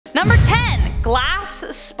Number 10.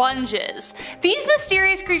 Glass sponges. These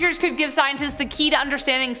mysterious creatures could give scientists the key to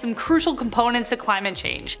understanding some crucial components to climate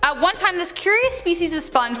change. At one time, this curious species of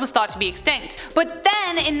sponge was thought to be extinct, but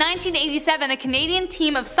then in 1987 a Canadian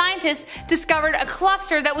team of scientists discovered a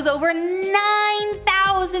cluster that was over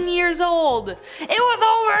 9,000 years old. It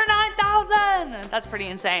was over 9,000! That's pretty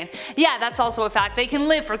insane. Yeah, that's also a fact. They can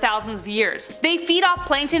live for thousands of years. They feed off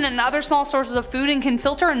plankton and other small sources of food and can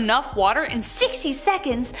filter enough water in 60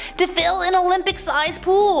 seconds to fill an Olympic-sized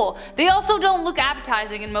pool. They also don't look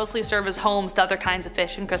appetizing and mostly serve as homes to other kinds of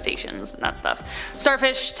fish and crustaceans and that stuff.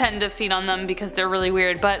 Starfish tend to feed on them because they're really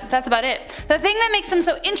weird, but that's about it. The thing that makes them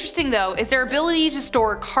so interesting though is their ability to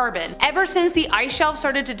store carbon. Ever since the ice shelf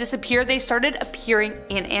started to disappear, they started appearing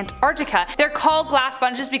in Antarctica. They're called glass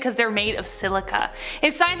sponges because they're made of silica.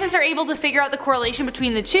 If scientists are able to figure out the correlation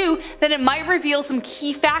between the two, then it might reveal some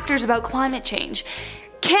key factors about climate change.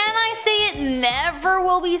 Can I say it never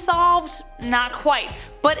will be solved? Not quite,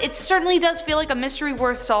 but it certainly does feel like a mystery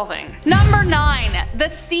worth solving. Number 9. The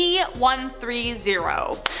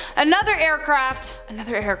C-130. Another aircraft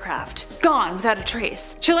gone without a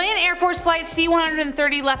trace. Chilean Air Force Flight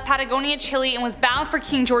C-130 left Patagonia, Chile and was bound for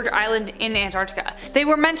King George Island in Antarctica. They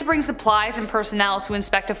were meant to bring supplies and personnel to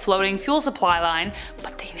inspect a floating fuel supply line,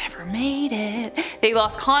 but they never made it. They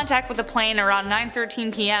lost contact with the plane around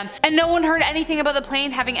 9:13 p.m. and no one heard anything about the plane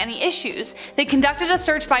having any issues. They conducted a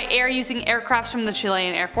search by air using aircrafts from the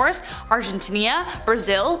Chilean Air Force, Argentina,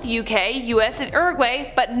 Brazil, UK, US and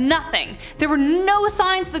Uruguay, but nothing. There were no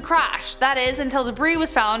signs of the crash, that is until debris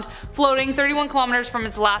was found floating 31 kilometers from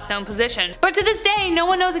its last known position. But to this day, no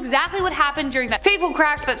one knows exactly what happened during that fateful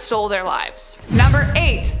crash that stole their lives. Number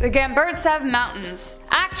 8. The Gamburtsev Mountains.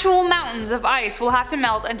 Actual mountains of ice will have to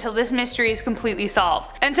melt until this mystery is completely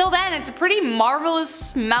solved. Until then, it's a pretty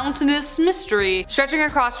marvelous mountainous mystery. Stretching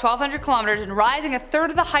across 1,200 kilometers and rising a third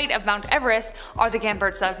of the height of Mount Everest are the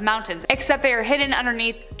Gamburtsev Mountains, except they are hidden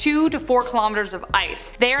underneath 2 to 4 kilometers of ice.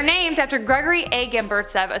 They are named after Gregory A.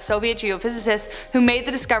 Gamburtsev, a Soviet geophysicist who made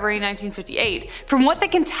the discovery in 1958. From what they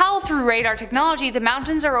can tell through radar technology, the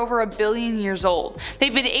mountains are over 1 billion years old.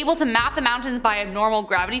 They've been able to map the mountains by abnormal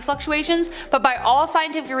gravity fluctuations, but by all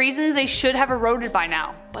scientific reasons they should have eroded by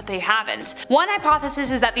now, but they haven't. One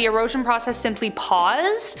hypothesis is that the erosion process simply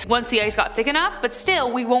paused once the ice got thick enough, but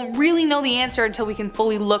still we won't really know the answer until we can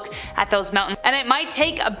fully look at those mountains, and it might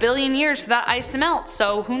take 1 billion years for that ice to melt,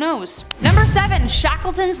 so who knows. Number 7.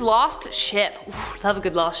 Shackleton's lost ship. Ooh, love a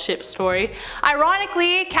good lost ship story.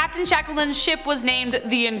 Ironically, Captain Shackleton's ship was named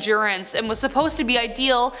the Endurance and was supposed to be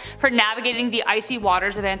ideal for navigating the icy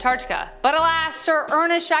waters of Antarctica. But alas, Sir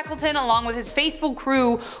Ernest Shackleton along with his faithful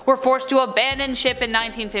crew were forced to abandon ship in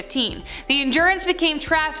 1915. The Endurance became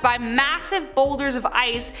trapped by massive boulders of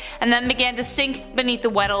ice and then began to sink beneath the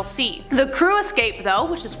Weddell Sea. The crew escaped though,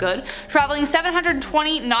 which is good, traveling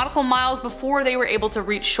 720 nautical miles before they were able to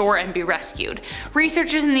reach shore and be rescued.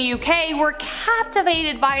 Researchers in the UK were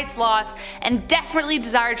captivated by its loss and desperately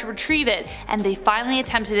desired to retrieve it, and they finally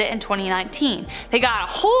attempted it in 2019. They got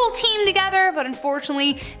a whole team together, but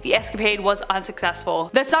unfortunately the escapade was unsuccessful.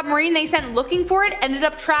 The submarine they sent looking for it ended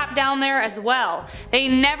up trapped down there as well. They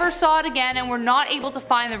never saw it again and were not able to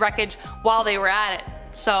find the wreckage while they were at it.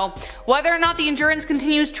 So, whether or not the Endurance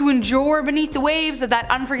continues to endure beneath the waves of that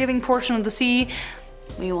unforgiving portion of the sea,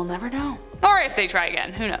 we will never know. Or if they try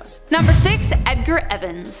again, who knows. Number 6. Edgar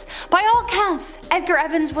Evans. By all accounts, Edgar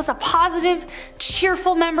Evans was a positive,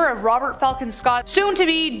 cheerful member of Robert Falcon Scott's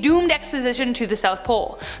soon-to-be doomed expedition to the South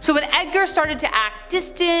Pole. So when Edgar started to act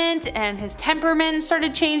distant and his temperament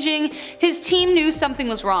started changing, his team knew something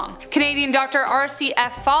was wrong. Canadian Dr.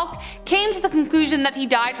 R.C.F. Falk came to the conclusion that he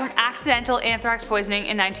died from accidental anthrax poisoning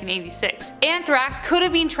in 1986. Anthrax could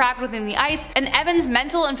have been trapped within the ice, and Evans'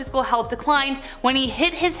 mental and physical health declined when he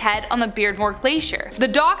hit his head on the Beardmore Glacier. The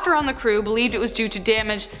doctor on the crew believed it was due to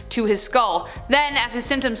damage to his skull. Then, as his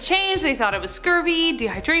symptoms changed, they thought it was scurvy,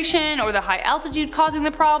 dehydration, or the high altitude causing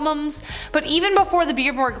the problems. But even before the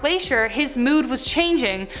Beardmore Glacier, his mood was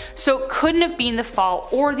changing, so it couldn't have been the fall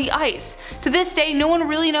or the ice. To this day, no one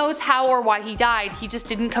really knows how or why he died. He just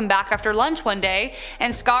didn't come back after lunch one day,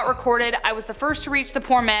 and Scott recorded, "I was the first to reach the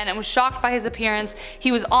poor man and was shocked by his appearance.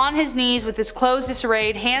 He was on his knees with his clothes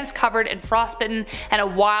disarrayed, hands covered and frostbitten, and a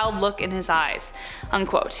wild look in his eyes."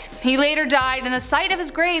 Unquote. He later died, and the site of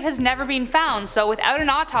his grave has never been found, so without an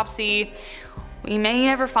autopsy, We may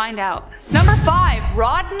never find out. Number 5.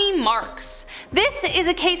 Rodney Marks. This is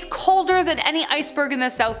a case colder than any iceberg in the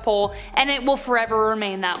South Pole, and it will forever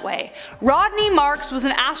remain that way. Rodney Marks was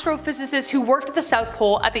an astrophysicist who worked at the South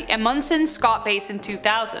Pole at the Amundsen Scott Base in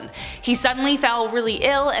 2000. He suddenly fell really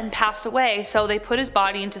ill and passed away, so they put his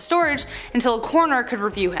body into storage until a coroner could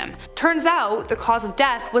review him. Turns out the cause of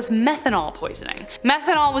death was methanol poisoning.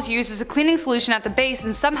 Methanol was used as a cleaning solution at the base,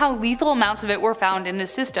 and somehow lethal amounts of it were found in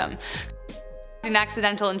his system. And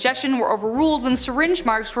accidental ingestion were overruled when syringe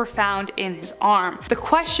marks were found in his arm. The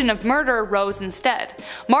question of murder rose instead.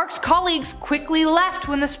 Mark's colleagues quickly left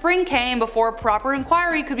when the spring came before a proper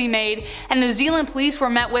inquiry could be made, and New Zealand police were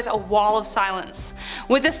met with a wall of silence.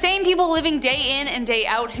 With the same people living day in and day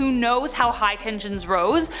out, who knows how high tensions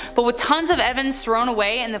rose, but with tons of evidence thrown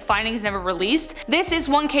away and the findings never released, this is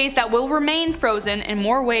one case that will remain frozen in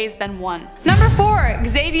more ways than one. Number 4.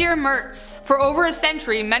 Xavier Mertz. For over a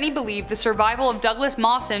century, many believe the survival of Douglas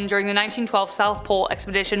Mawson during the 1912 South Pole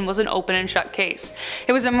expedition was an open and shut case.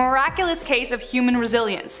 It was a miraculous case of human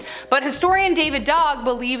resilience, but historian David Dogg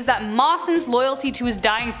believes that Mawson's loyalty to his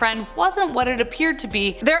dying friend wasn't what it appeared to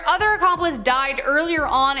be. Their other accomplice died earlier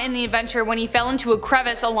on in the adventure when he fell into a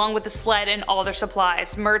crevice along with the sled and all their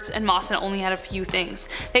supplies. Mertz and Mawson only had a few things.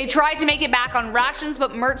 They tried to make it back on rations,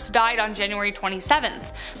 but Mertz died on January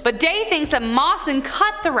 27th. But Day thinks that Mawson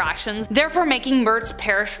cut the rations, therefore making Mertz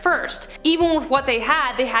perish first. Even with what they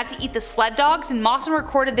had to eat the sled dogs, and Mawson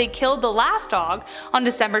recorded they killed the last dog on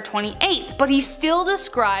December 28th, but he still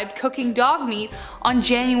described cooking dog meat on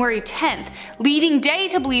January 10th, leading Day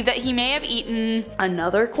to believe that he may have eaten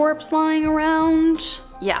another corpse lying around.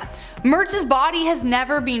 Yeah. Mertz's body has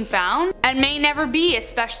never been found, and may never be,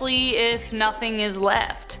 especially if nothing is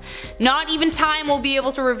left. Not even time will be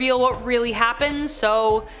able to reveal what really happened,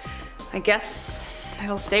 so I guess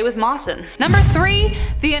I'll stay with Mawson. Number 3.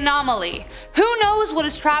 The anomaly. Who knows what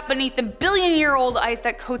is trapped beneath the billion-year-old ice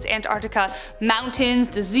that coats Antarctica? Mountains,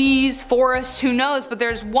 disease, forests, who knows, but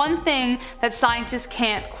there's one thing that scientists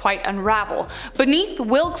can't quite unravel. Beneath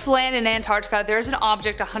Wilkes Land in Antarctica, there's an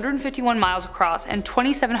object 151 miles across and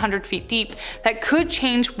 2,700 feet deep that could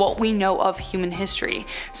change what we know of human history.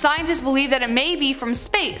 Scientists believe that it may be from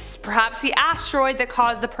space, perhaps the asteroid that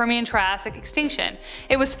caused the Permian-Triassic extinction.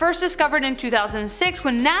 It was first discovered in 2006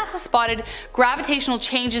 when NASA spotted gravitational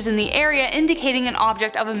changes in the area indicating an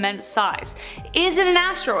object of immense size. Is it an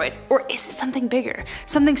asteroid, or is it something bigger?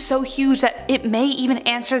 Something so huge that it may even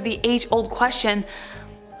answer the age-old question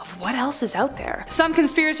of what else is out there. Some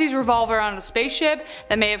conspiracies revolve around a spaceship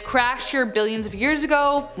that may have crashed here billions of years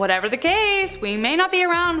ago. Whatever the case, we may not be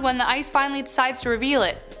around when the ice finally decides to reveal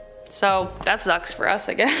it. So that sucks for us,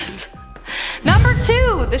 I guess. Number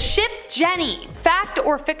 2. The ship Jenny. Fact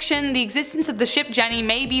or fiction, the existence of the ship Jenny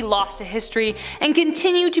may be lost to history and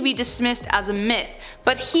continue to be dismissed as a myth.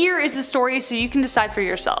 But here is the story so you can decide for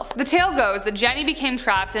yourself. The tale goes that Jenny became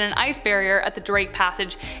trapped in an ice barrier at the Drake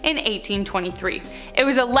Passage in 1823. It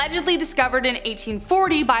was allegedly discovered in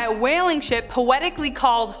 1840 by a whaling ship poetically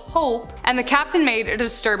called Hope, and the captain made a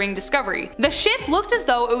disturbing discovery. The ship looked as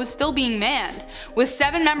though it was still being manned, with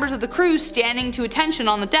 7 members of the crew standing to attention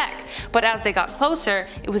on the deck. But as they got closer,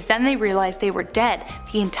 it was then they realized they were dead.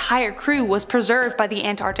 The entire crew was preserved by the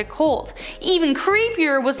Antarctic cold. Even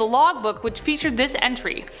creepier was the logbook, which featured this entry.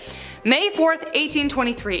 May 4th,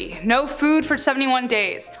 1823. No food for 71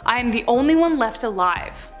 days. I am the only one left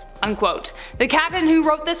alive. Unquote. The captain who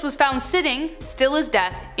wrote this was found sitting, still as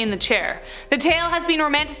death, in the chair. The tale has been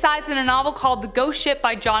romanticized in a novel called The Ghost Ship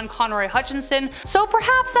by John Conroy Hutchinson, so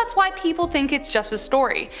perhaps that's why people think it's just a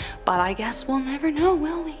story. But I guess we'll never know,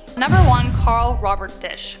 will we? Number 1. Carl Robert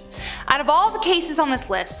Dish. Out of all the cases on this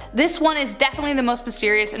list, this one is definitely the most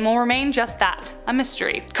mysterious and will remain just that, a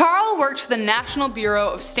mystery. Carl worked for the National Bureau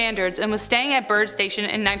of Standards and was staying at Bird Station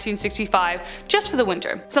in 1965 just for the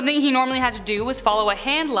winter. Something he normally had to do was follow a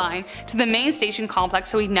hand line to the main station complex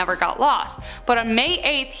so he never got lost. But on May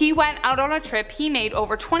 8th he went out on a trip he made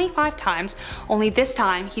over 25 times, only this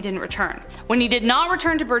time he didn't return. When he did not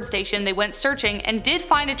return to Bird Station, they went searching and did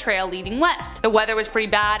find a trail leading west. The weather was pretty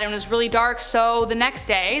bad and it was really dark, so the next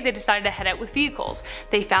day they decided to head out with vehicles.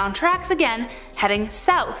 They found tracks again heading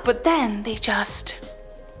south, but then they just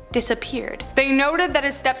disappeared. They noted that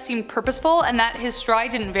his steps seemed purposeful and that his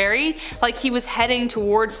stride didn't vary, like he was heading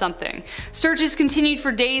towards something. Searches continued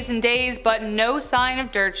for days and days, but no sign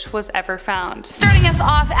of Dirch was ever found. Starting us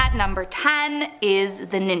off at number 10 is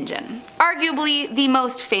the Ninjin. Arguably the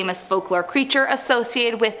most famous folklore creature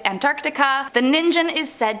associated with Antarctica, the Ninjin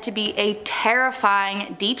is said to be a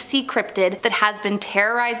terrifying deep-sea cryptid that has been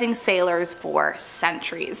terrorizing sailors for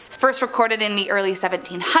centuries. First recorded in the early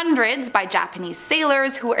 1700s by Japanese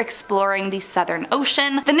sailors who were exploring the Southern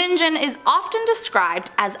Ocean, the Ninjin is often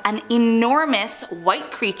described as an enormous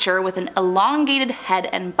white creature with an elongated head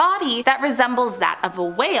and body that resembles that of a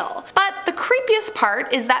whale. But the creepiest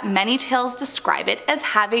part is that many tales describe it as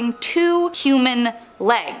having 2 human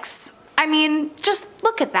legs. I mean, just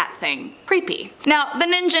look at that thing. Creepy. Now, the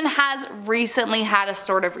Ninjin has recently had a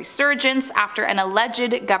sort of resurgence after an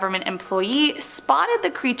alleged government employee spotted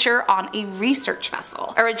the creature on a research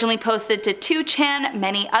vessel. Originally posted to 2chan,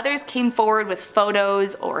 many others came forward with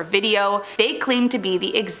photos or video. They claim to be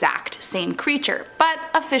the exact same creature, but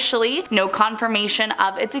officially, no confirmation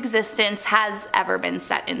of its existence has ever been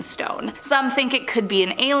set in stone. Some think it could be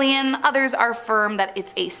an alien, others are firm that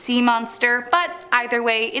it's a sea monster, but either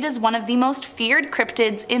way, it is one of the most feared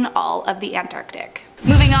cryptids in all of the Antarctic.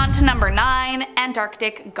 Moving on to number 9,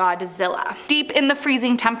 Antarctic Godzilla. Deep in the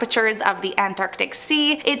freezing temperatures of the Antarctic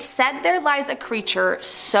Sea, it's said there lies a creature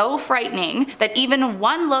so frightening that even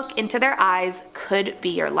one look into their eyes could be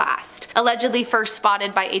your last. Allegedly first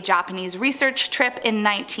spotted by a Japanese research trip in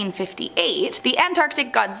 1958, the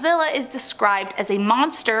Antarctic Godzilla is described as a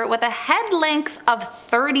monster with a head length of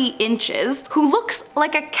 30 inches who looks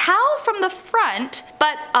like a cow from the front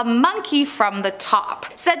but a monkey from the top.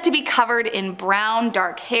 Said to be covered in brown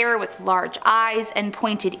dark hair with large eyes and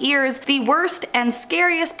pointed ears, the worst and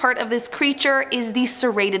scariest part of this creature is the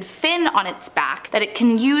serrated fin on its back that it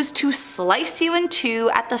can use to slice you in two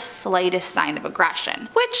at the slightest sign of aggression,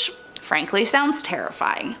 which frankly sounds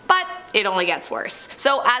terrifying. But it only gets worse.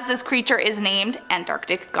 So as this creature is named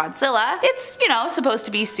Antarctic Godzilla, it's, supposed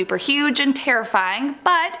to be super huge and terrifying,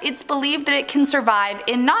 but it's believed that it can survive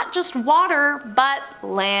in not just water, but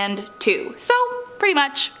land too. So pretty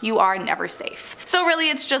much you are never safe. So really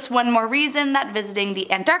it's just one more reason that visiting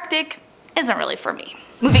the Antarctic isn't really for me.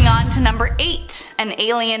 Moving on to number 8, an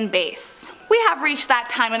alien base. We have reached that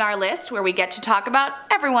time in our list where we get to talk about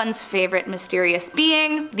everyone's favorite mysterious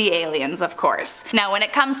being, the aliens of course. Now when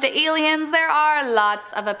it comes to aliens, there are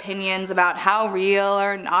lots of opinions about how real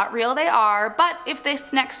or not real they are, but if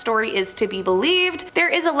this next story is to be believed, there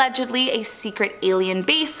is allegedly a secret alien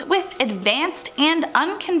base with advanced and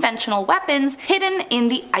unconventional weapons hidden in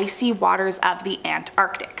the icy waters of the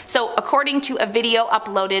Antarctic. So according to a video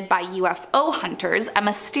uploaded by UFO hunters, a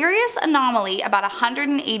mysterious anomaly about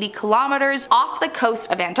 180 kilometers off the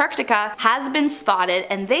coast of Antarctica has been spotted,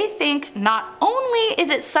 and they think not only is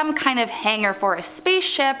it some kind of hangar for a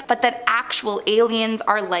spaceship, but that actual aliens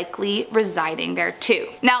are likely residing there too.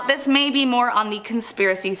 Now this may be more on the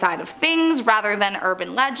conspiracy side of things rather than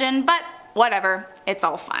urban legend, but whatever, it's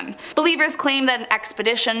all fun. Believers claim that an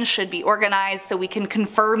expedition should be organized so we can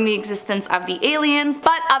confirm the existence of the aliens,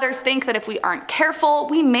 but others think that if we aren't careful,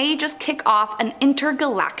 we may just kick off an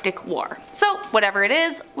intergalactic war. So whatever it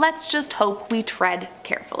is, let's just hope we tread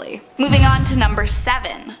carefully. Moving on to number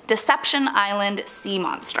 7, Deception Island Sea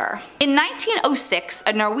Monster. In 1906,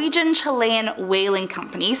 a Norwegian-Chilean whaling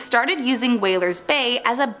company started using Whalers Bay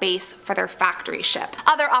as a base for their factory ship.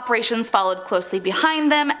 Other operations followed closely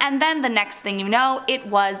behind them, and then the next thing you know, it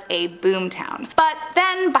was a boomtown. But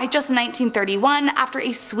then, by just 1931, after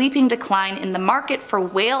a sweeping decline in the market for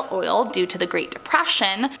whale oil due to the Great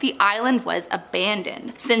Depression, the island was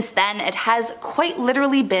abandoned. Since then, it has quite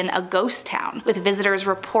literally been a ghost town, with visitors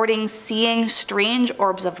reporting seeing strange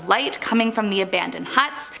orbs of light coming from the abandoned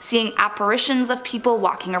huts, seeing apparitions of people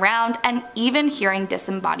walking around, and even hearing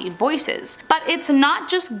disembodied voices. But it's not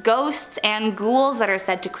just ghosts and ghouls that are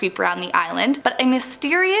said to creep around the island, but a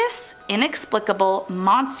mysterious, inexplicable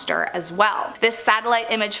monster as well. This satellite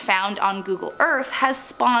image found on Google Earth has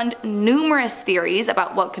spawned numerous theories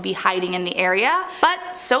about what could be hiding in the area,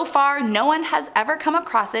 but so far no one has ever come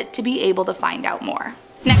across it to be able to find out more.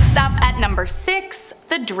 Next up at number 6,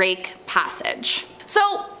 the Drake Passage.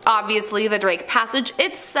 So obviously the Drake Passage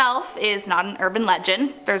itself is not an urban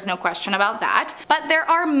legend, there's no question about that, but there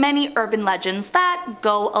are many urban legends that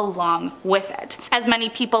go along with it. As many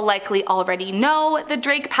people likely already know, the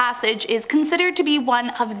Drake Passage is considered to be one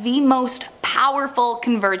of the most powerful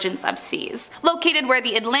convergence of seas. Located where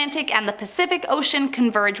the Atlantic and the Pacific Ocean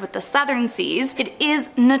converge with the southern seas, it is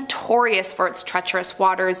notorious for its treacherous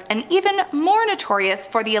waters, and even more notorious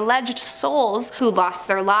for the alleged souls who lost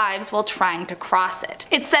their lives while trying to cross it.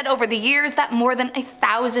 It's said over the years that more than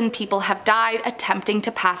 1,000 people have died attempting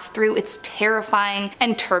to pass through its terrifying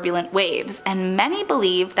and turbulent waves, and many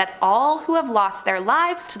believe that all who have lost their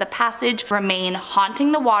lives to the passage remain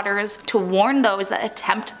haunting the waters to warn those that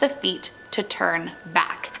attempt the feat to turn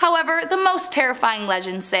back. However, the most terrifying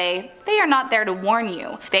legends say they are not there to warn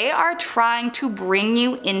you, they are trying to bring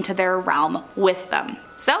you into their realm with them.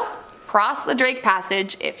 So Cross the Drake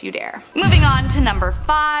Passage if you dare. Moving on to number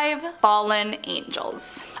 5, fallen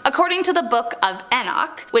angels. According to the book of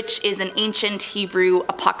Enoch, which is an ancient Hebrew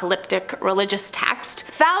apocalyptic religious text,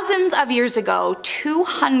 thousands of years ago,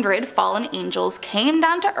 200 fallen angels came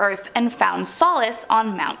down to earth and found solace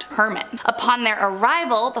on Mount Hermon. Upon their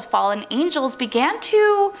arrival, the fallen angels began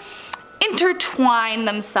to intertwine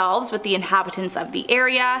themselves with the inhabitants of the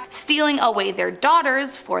area, stealing away their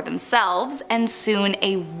daughters for themselves, and soon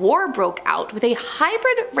a war broke out with a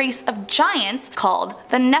hybrid race of giants called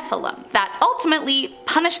the Nephilim that ultimately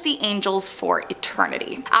punished the angels for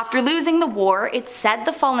eternity. After losing the war, it's said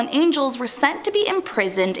the fallen angels were sent to be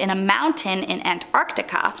imprisoned in a mountain in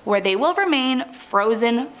Antarctica, where they will remain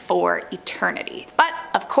frozen for eternity. But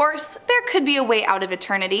of course, there could be a way out of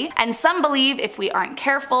eternity, and some believe if we aren't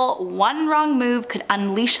careful, one wrong move could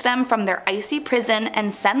unleash them from their icy prison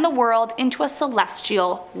and send the world into a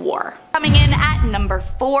celestial war. Coming in at number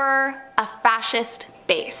 4, a fascist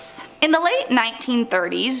base. In the late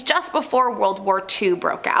 1930s, just before World War II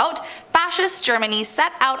broke out, fascist Germany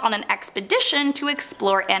set out on an expedition to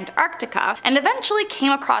explore Antarctica and eventually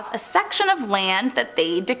came across a section of land that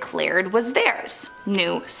they declared was theirs,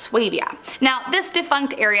 New Swabia. Now, this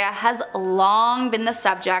defunct area has long been the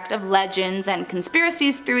subject of legends and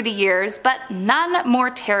conspiracies through the years, but none more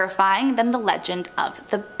terrifying than the legend of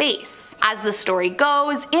the base. As the story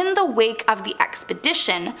goes, in the wake of the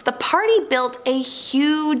expedition, the party built a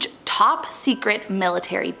huge top secret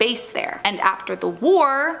military base there, and after the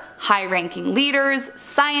war, high-ranking leaders,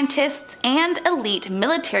 scientists, and elite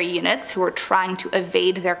military units who were trying to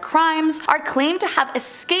evade their crimes are claimed to have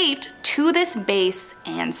escaped to this base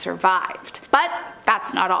and survived. But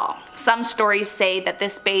that's not all. Some stories say that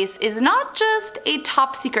this base is not just a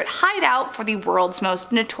top secret hideout for the world's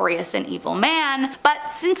most notorious and evil man, but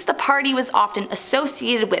since the party was often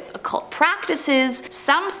associated with occult practices,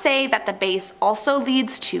 some say that the base also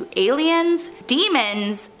leads to aliens,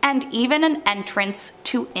 demons, and even an entrance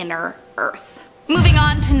to inner Earth. Moving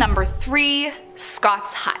on to number 3,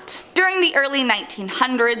 Scott's Hut. During the early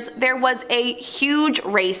 1900s, there was a huge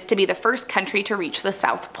race to be the first country to reach the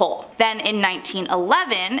South Pole. Then in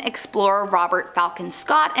 1911, explorer Robert Falcon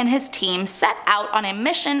Scott and his team set out on a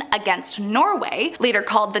mission against Norway, later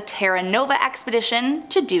called the Terra Nova Expedition,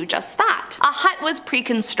 to do just that. A hut was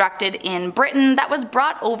pre-constructed in Britain that was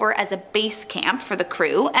brought over as a base camp for the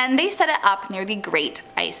crew, and they set it up near the Great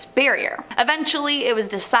Ice Barrier. Eventually, it was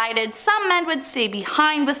decided some men would stay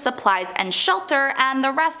behind with supplies and shelter, and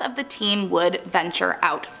the rest of the team would venture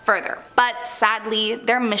out further. But sadly,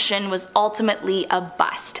 their mission was ultimately a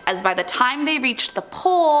bust, as by the time they reached the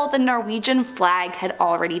pole, the Norwegian flag had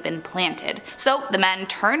already been planted. So the men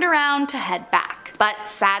turned around to head back. But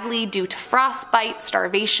sadly, due to frostbite,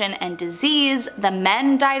 starvation, and disease, the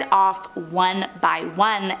men died off one by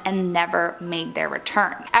one and never made their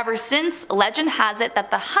return. Ever since, legend has it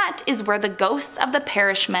that the hut is where the ghosts of the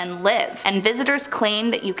perished men live, and visitors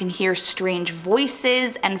claim that you can hear strange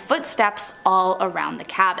voices and footsteps all around the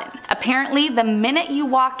cabin. Apparently, the minute you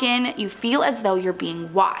walk in, you feel as though you're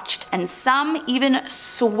being watched, and some even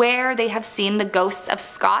swear they have seen the ghosts of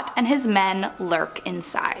Scott and his men lurk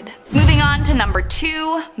inside. Moving on to number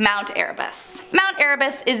 2, Mount Erebus. Mount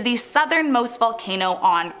Erebus is the southernmost volcano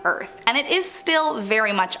on Earth, and it is still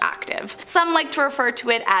very much active. Some like to refer to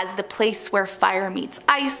it as the place where fire meets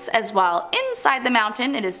ice, as while inside the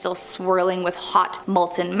mountain it is still swirling with hot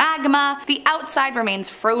molten magma, the outside remains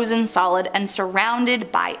frozen solid and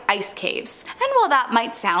surrounded by ice caves. And while that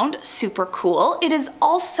might sound super cool, it is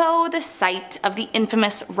also the site of the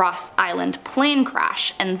infamous Ross Island plane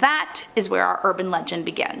crash, and that is where our urban legend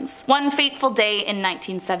begins. One fateful day in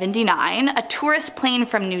 1979, a tourist plane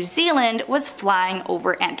from New Zealand was flying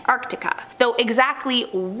over Antarctica. Though exactly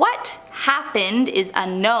what happened is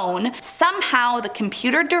unknown, somehow the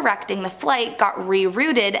computer directing the flight got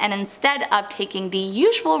rerouted, and instead of taking the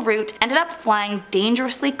usual route, ended up flying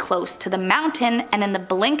dangerously close to the mountain, and in the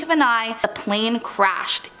blink of an eye, the plane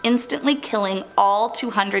crashed, instantly killing all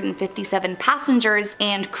 257 passengers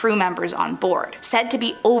and crew members on board. Said to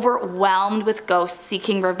be overwhelmed with ghosts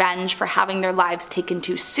seeking revenge for having their lives taken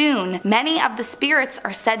too soon, many of the spirits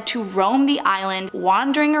are said to roam the island,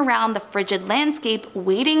 wandering around the frigid landscape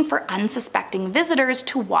waiting for unsuspecting visitors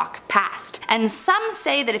to walk past. And some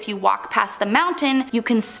say that if you walk past the mountain, you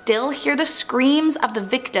can still hear the screams of the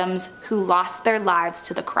victims who lost their lives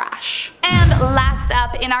to the crash. And last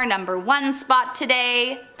up in our number 1 spot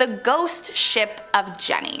today, the ghost ship of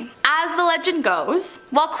Jenny. As the legend goes,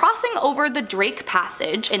 while crossing over the Drake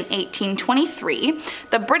Passage in 1823,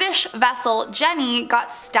 the British vessel Jenny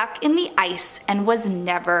got stuck in the ice and was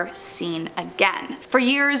never seen again. For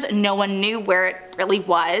years, no one knew where it really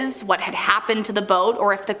was, what had happened to the boat,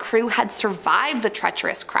 or if the crew had survived the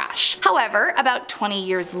treacherous crash. However, about 20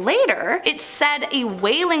 years later, it's said a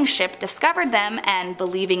whaling ship discovered them and,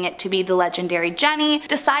 believing it to be the legendary Jenny,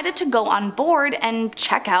 decided to go on board and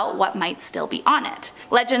check out what might still be on it.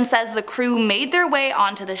 Legend says the crew made their way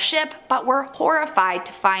onto the ship, but were horrified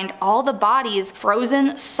to find all the bodies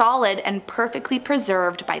frozen solid and perfectly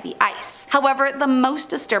preserved by the ice. However, the most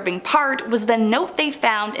disturbing part was the note they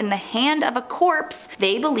found in the hand of a corpse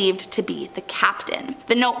they believed to be the captain.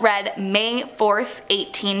 The note read, May 4th,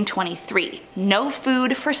 1823. No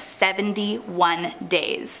food for 71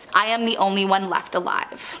 days. I am the only one left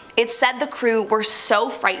alive. It's said the crew were so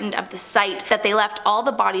frightened of the sight that they left all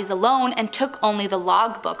the bodies alone and took only the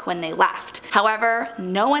logbook when they left. However,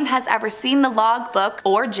 no one has ever seen the logbook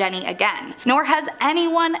or Jenny again, nor has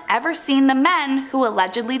anyone ever seen the men who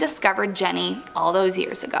allegedly discovered Jenny all those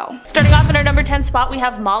years ago. Starting off in our number 10 spot, we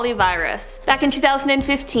have Molly virus. Back in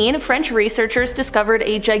 2015, French researchers discovered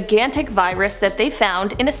a gigantic virus that they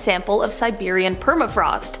found in a sample of Siberian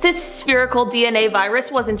permafrost. This spherical DNA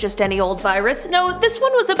virus wasn't just any old virus. No, this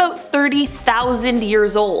one was about 30,000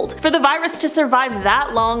 years old. For the virus to survive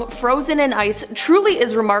that long, frozen in ice, truly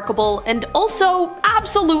is remarkable and also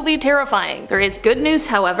absolutely terrifying. There is good news,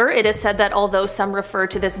 however. It is said that although some refer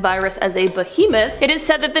to this virus as a behemoth, it is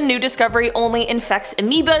said that the new discovery only infects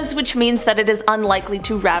amoebas, which means that it is unlikely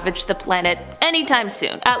to ravage the planet anytime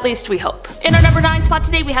soon. At least we hope. In our number 9 spot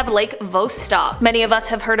today, we have Lake Vostok. Many of us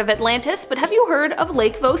have heard of Atlantis, but have you heard of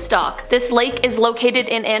Lake Vostok? This lake is located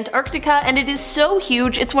in Antarctica, and it is so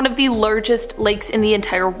huge it's one of the largest lakes in the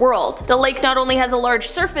entire world. The lake not only has a large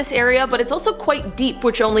surface area, but it's also quite deep,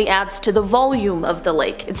 which only adds to the volume of the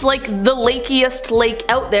lake. It's like the lakiest lake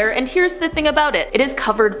out there, and here's the thing about it. It is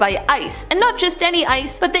covered by ice, and not just any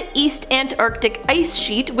ice, but the East Antarctic ice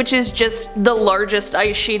sheet, which is just the largest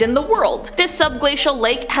ice sheet in the world. This subglacial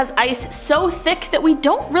lake has ice so thick that we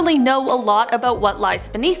don't really know a lot about what lies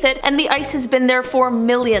beneath it, and the ice has been there for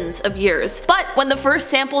millions of years. But when the first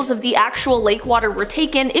samples of the actual lake water were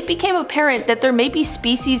taken, it became apparent that there may be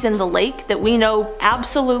species in the lake that we know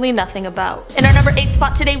absolutely nothing about. In our number 8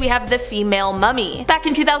 spot today, we have the female mummy. Back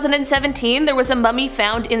in 2017, there was a mummy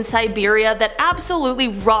found in Siberia that absolutely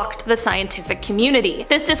rocked the scientific community.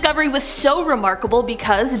 This discovery was so remarkable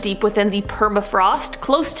because deep within the permafrost,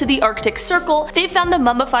 close to the Arctic Circle, they found the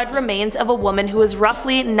mummified remains of a woman who was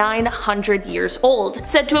roughly 900 years old.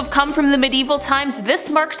 Said to have come from the medieval times, this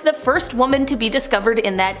marked the first woman to be discovered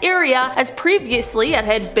in that area, as previously it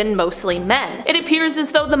had been mostly men. It appears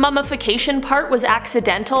as though the mummification part was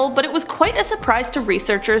accidental, but it was quite a surprise to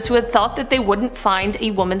researchers who had thought that they wouldn't find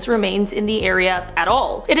a woman's remains in the area at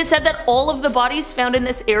all. It is said that all of the bodies found in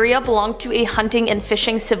this area belonged to a hunting and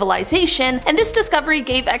fishing civilization, and this discovery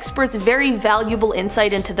gave experts very valuable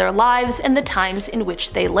insight into their lives and the times in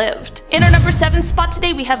which they lived. In our number 7 spot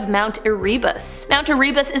today, we have Mount Erebus. Mount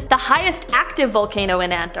Erebus is the highest active volcano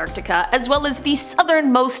in Antarctica, as well as the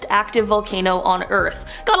southernmost active volcano on Earth.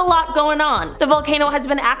 Got a lot going on. The volcano has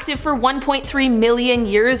been active for 1.3 million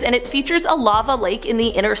years, and it features a lava lake in the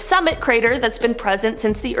inner summit crater that's been present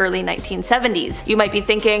since the early 1970s. You might be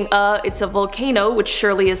thinking, it's a volcano, which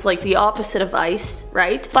surely is like the opposite of ice,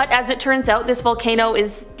 right? But as it turns out, this volcano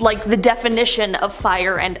is like the definition of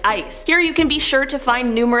fire and ice. Here you can be sure to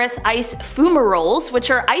find numerous ice fumaroles, which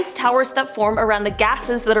are ice towers that form around the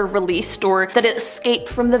gases that are released or that escape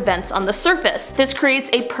from the vents on the surface. This creates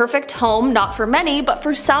a perfect home, not for many, but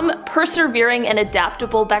for some persevering and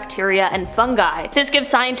adaptable bacteria and fungi. This gives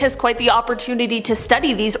scientists quite the opportunity to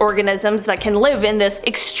study these organisms that can live in this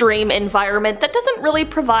extreme environment that doesn't really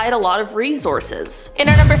provide a lot of resources. In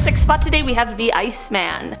our number 6 spot today, we have the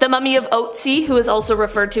Iceman. The mummy of Otzi, who is also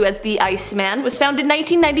referred to as the Iceman, was found in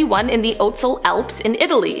 1991 in the Otzal Alps in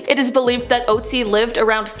Italy. It is believed that Otzi lived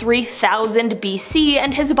around 3000 BC,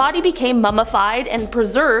 and his body became mummified and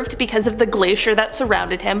preserved because of the glacier that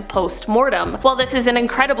surrounded him post-mortem. While this is an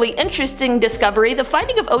incredibly interesting discovery, the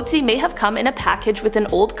finding of Otzi may have come in a package with an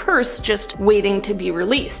old curse just waiting to be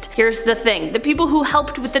released. Here's the thing, the people who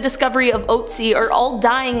helped with the discovery of Otzi are all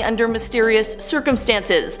dying under mysterious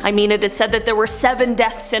circumstances. I mean, it is said that there were 7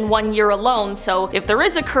 deaths in 1 year alone, so if there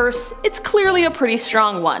is a curse, it's clearly a pretty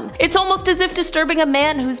strong one. It's almost as if disturbing a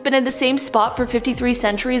man who's been in the same spot for 53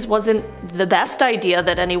 centuries wasn't the best idea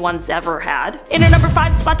that anyone's ever had. In our number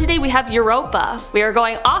 5 spot today we have Europa. We are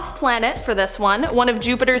going off planet for this one. One of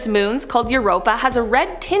Jupiter's moons, called Europa, has a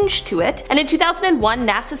red tinge to it, and in 2001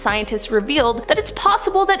 NASA scientists revealed that it's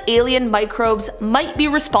possible that alien microbes might be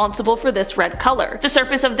responsible for this red color. The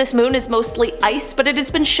surface of this moon is mostly ice, but it has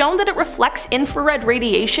been shown that it reflects infrared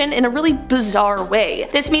radiation in a really bizarre way.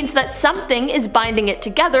 This means that something is binding it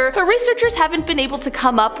together, but researchers haven't been able to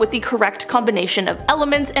come up with the correct combination of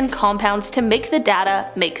elements and compounds to make the data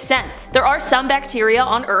make sense. There are some bacteria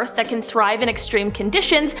on Earth that can thrive in extreme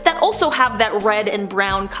conditions that also have that red and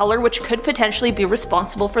brown color, which could potentially be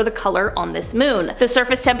responsible for the color on this moon. The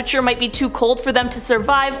surface temperature might be too cold for them to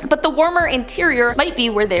survive, but the warmer interior might be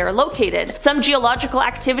where they are located. Some geological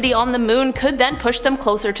activity on the moon could then push them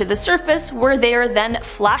closer to the surface, where they are then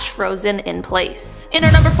flash frozen in place. In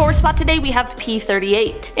our number 4 spot today we have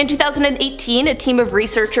P38. In 2018, a team of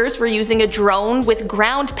researchers were using a drone with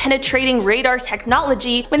ground-penetrating radar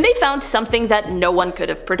technology when they found something that no one could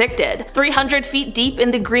have predicted. 300 feet deep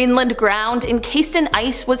in the Greenland ground, encased in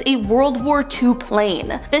ice, was a World War II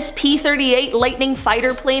plane. This P-38 Lightning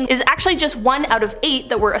fighter plane is actually just one out of 8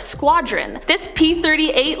 that were a squadron. This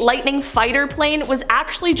P-38 Lightning fighter plane was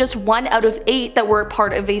actually just one out of 8 that were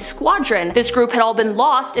part of a squadron. This group had all been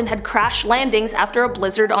lost and had crash landings after a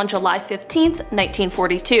blizzard on July 15th,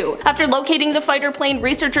 1942. After locating the fighter plane,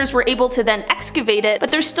 researchers were able to then excavate it,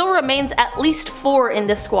 but there still remains at least 4 in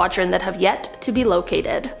this squadron that have yet to be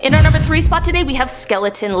located. In our number 3 spot today we have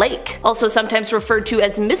Skeleton Lake. Also sometimes referred to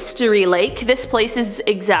as Mystery Lake, this place is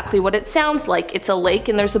exactly what it sounds like. It's a lake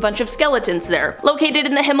and there's a bunch of skeletons there. Located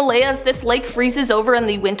in the Himalayas, this lake freezes over in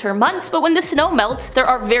the winter months, but when the snow melts, there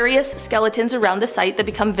are various skeletons around the site that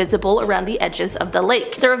become visible around the edges of the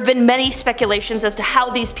lake. There have been many speculations as to how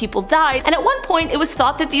these people died, and at one point it was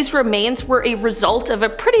thought that these remains were a result of a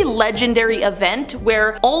pretty legendary event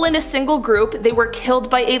where, all in a single group, they were killed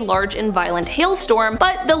by a large and violent hailstorm,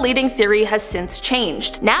 but the leading theory has since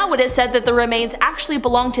changed. Now it is said that the remains actually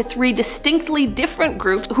belong to 3 distinctly different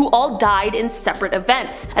groups who all died in separate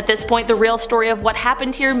events. At this point, the real story of what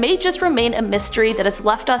happened here may just remain a mystery that has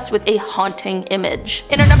left us with a haunting image.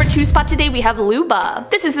 In our number 2 spot today we have Luba.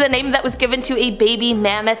 This is the name that was given to a baby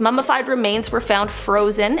mammoth. Mummified remains were found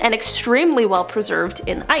frozen and extremely well preserved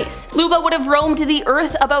in ice. Luba would have roamed the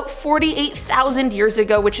earth about 48,000 years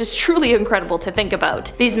ago, which is truly incredible to think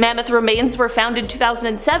about. These mammoth remains were found in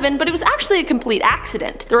 2007, but it was actually a complete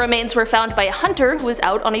accident. The remains were found by a hunter who was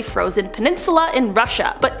out on a frozen peninsula in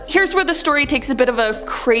Russia. But here's where the story takes a bit of a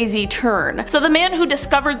crazy turn. So the man who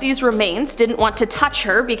discovered these remains didn't want to touch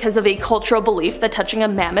her because of a cultural belief that touching a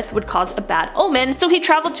mammoth would cause a bad omen, so he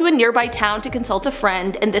traveled to a nearby town to consult a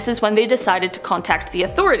friend, and this is when they decided to contact the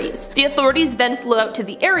authorities. The authorities then flew out to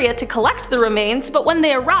the area to collect the remains, but when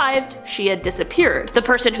they arrived, she had disappeared. The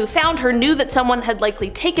person who found her knew that someone had likely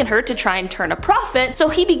taken her to try and turn a profit, so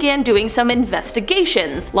he began doing some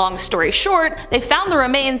investigations. Long story short, they found the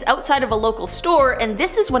remains outside of a local store, and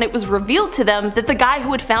this is when it was revealed to them that the guy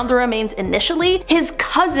who had found the remains initially, his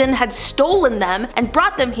cousin had stolen them and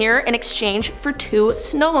brought them here in exchange for 2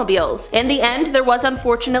 snowmobiles. In the end, there was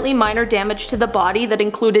unfortunately minor damage to the body that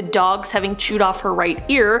included dogs having chewed off her right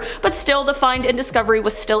ear, but still the find and discovery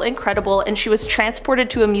was still incredible, and she was transported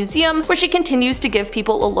to a museum where she continues to give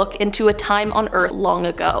people a look into a time on Earth long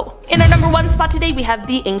ago. In our number 1 spot today we have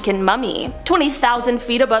the Incan mummy. 20,000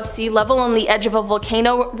 feet above sea level on the edge of a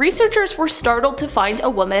volcano, researchers were startled to find a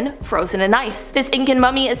woman frozen in ice. This Incan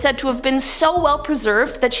mummy is said to have been so well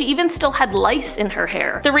preserved that she even still had lice in her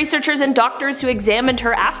hair. The researchers and doctors who examined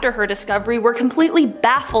her after her discovery were completely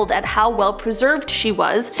baffled at how well preserved she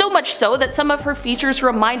was, so much so that some of her features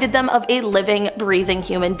reminded them of a living, breathing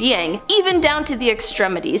human being, even down to the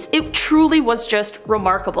extremities. It truly was just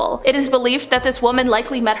remarkable. It is believed that this woman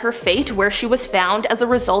likely met her fate where she was found as a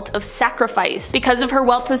result of sacrifice. Because of her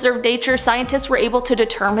well-preserved nature, scientists were able to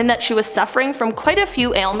determine that she was suffering from quite a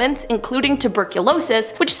few ailments, including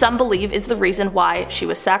tuberculosis, which some believe is the reason why she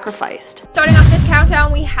was sacrificed. Starting off this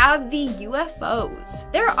countdown, we have the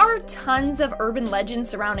UFOs. There are tons of urban legends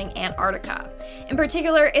surrounding Antarctica. In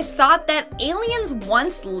particular, it's thought that aliens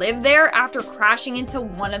once lived there after crashing into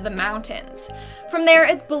one of the mountains. From there,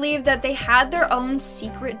 it's believed that they had their own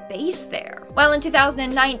secret base there. While in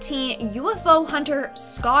 2019, UFO hunter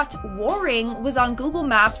Scott Waring was on Google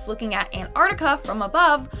Maps looking at Antarctica from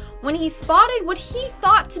above when he spotted what he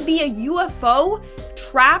thought to be a UFO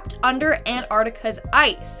trapped under Antarctica's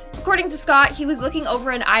ice. According to Scott, he was looking over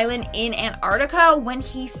an island in Antarctica when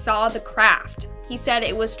he saw the craft. He said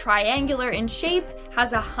it was triangular in shape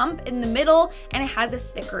has a hump in the middle, and it has a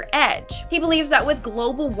thicker edge. He believes that with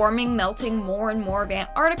global warming melting more and more of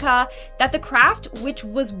Antarctica, that the craft, which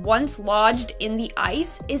was once lodged in the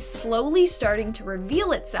ice, is slowly starting to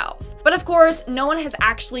reveal itself. But of course, no one has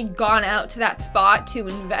actually gone out to that spot to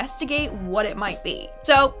investigate what it might be.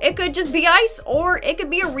 So it could just be ice, or it could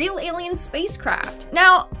be a real alien spacecraft.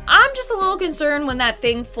 Now, I'm just a little concerned when that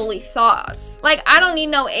thing fully thaws. Like, I don't need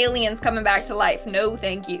no aliens coming back to life. No,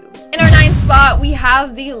 thank you. In our 9th spot, we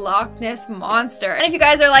have the Loch Ness Monster. And if you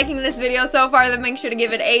guys are liking this video so far, then make sure to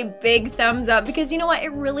give it a big thumbs up, because you know what?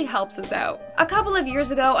 It really helps us out. A couple of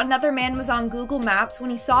years ago, another man was on Google Maps when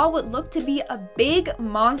he saw what looked to be a big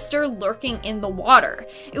monster lurking in the water.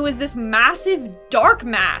 It was this massive dark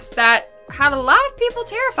mass that had a lot of people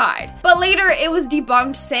terrified. But later it was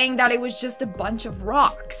debunked, saying that it was just a bunch of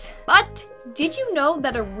rocks. But did you know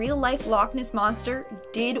that a real-life Loch Ness Monster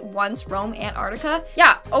did once roam Antarctica?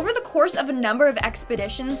 Yeah, over the course of a number of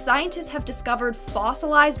expeditions, scientists have discovered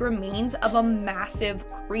fossilized remains of a massive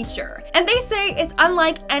creature. And they say it's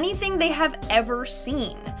unlike anything they have ever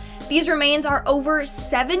seen. These remains are over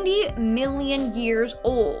 70 million years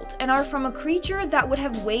old and are from a creature that would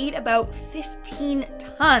have weighed about 15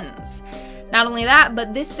 tons. Not only that,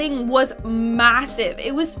 but this thing was massive.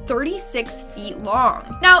 It was 36 feet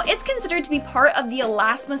long. Now, it's considered to be part of the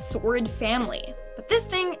elasmosaurid family, but this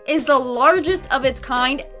thing is the largest of its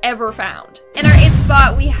kind ever found. In our 8th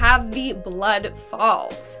spot, we have the Blood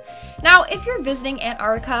Falls. Now, if you're visiting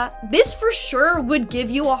Antarctica, this for sure would give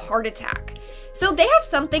you a heart attack. So they have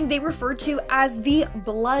something they refer to as the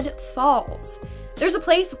Blood Falls. There's a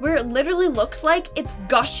place where it literally looks like it's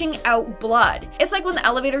gushing out blood. It's like when the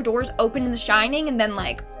elevator doors open in The Shining and then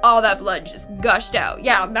like all that blood just gushed out.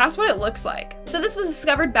 Yeah, that's what it looks like. So this was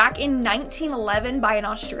discovered back in 1911 by an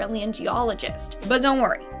Australian geologist. But don't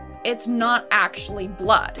worry, it's not actually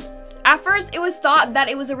blood. At first, it was thought that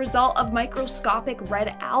it was a result of microscopic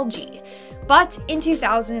red algae. But in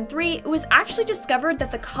 2003, it was actually discovered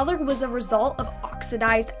that the color was a result of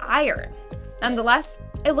oxidized iron. Nonetheless,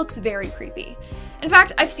 it looks very creepy. In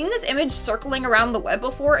fact, I've seen this image circling around the web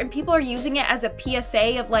before, and people are using it as a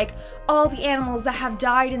PSA of like all the animals that have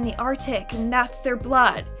died in the Arctic and that's their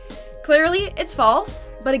blood. Clearly, it's false,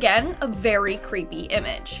 but again, a very creepy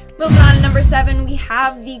image. Moving on to number 7, we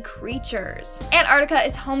have the creatures. Antarctica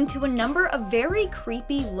is home to a number of very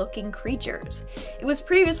creepy looking creatures. It was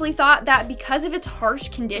previously thought that because of its harsh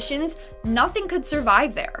conditions, nothing could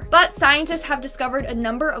survive there. But scientists have discovered a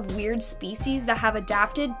number of weird species that have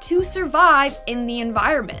adapted to survive in the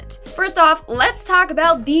environment. First off, let's talk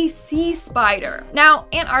about the sea spider. Now,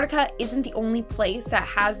 Antarctica isn't the only place that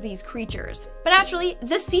has these creatures. But actually,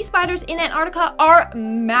 the sea spiders in Antarctica are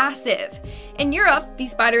massive. In Europe,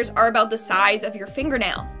 these spiders are about the size of your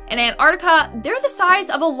fingernail. In Antarctica, they're the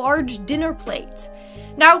size of a large dinner plate.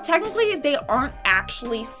 Now, technically, they aren't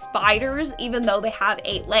actually spiders, even though they have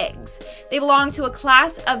 8 legs. They belong to a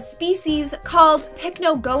class of species called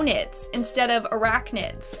pycnogonids instead of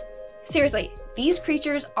arachnids. Seriously, these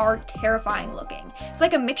creatures are terrifying looking. It's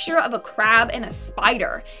like a mixture of a crab and a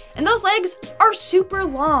spider. And those legs are super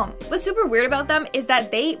long. What's super weird about them is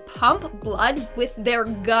that they pump blood with their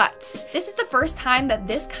guts. This is the first time that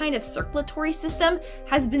this kind of circulatory system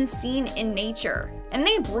has been seen in nature. And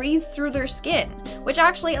they breathe through their skin, which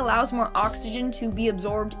actually allows more oxygen to be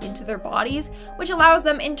absorbed into their bodies, which allows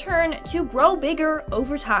them in turn to grow bigger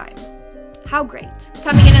over time. How great.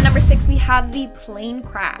 Coming in at number 6, we have the plane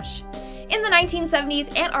crash. In the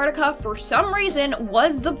 1970s, Antarctica, for some reason,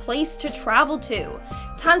 was the place to travel to.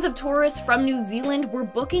 Tons of tourists from New Zealand were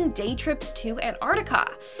booking day trips to Antarctica.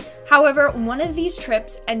 However, one of these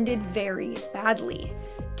trips ended very badly.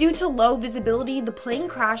 Due to low visibility, the plane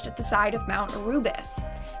crashed at the side of Mount Erebus.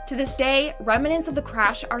 To this day, remnants of the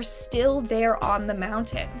crash are still there on the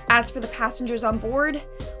mountain. As for the passengers on board,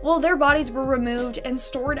 well, their bodies were removed and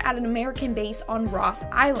stored at an American base on Ross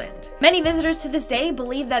Island. Many visitors to this day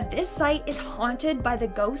believe that this site is haunted by the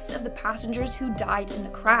ghosts of the passengers who died in the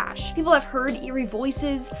crash. People have heard eerie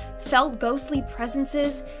voices, felt ghostly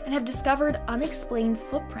presences, and have discovered unexplained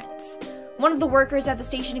footprints. One of the workers at the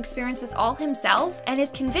station experienced this all himself and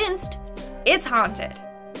is convinced it's haunted.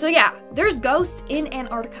 So yeah, there's ghosts in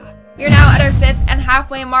Antarctica. We are now at our 5th and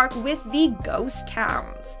halfway mark with the ghost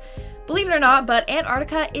towns. Believe it or not, but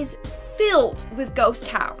Antarctica is filled with ghost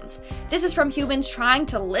towns. This is from humans trying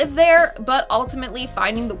to live there, but ultimately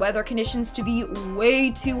finding the weather conditions to be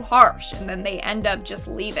way too harsh, and then they end up just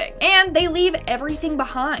leaving. And they leave everything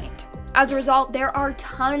behind. As a result, there are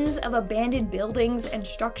tons of abandoned buildings and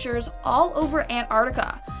structures all over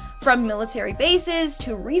Antarctica, from military bases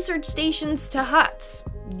to research stations to huts.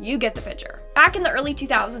 You get the picture. Back in the early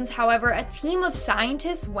 2000s, however, a team of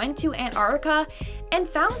scientists went to Antarctica and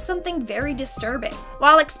found something very disturbing.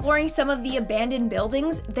 While exploring some of the abandoned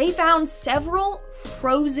buildings, they found several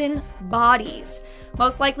frozen bodies.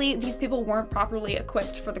 Most likely, these people weren't properly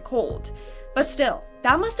equipped for the cold. But still,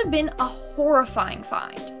 that must have been a horrifying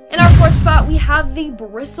find. In our fourth spot, we have the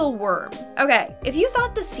bristle worm. Okay, if you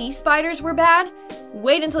thought the sea spiders were bad,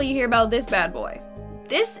 wait until you hear about this bad boy.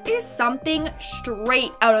 This is something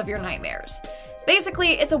straight out of your nightmares.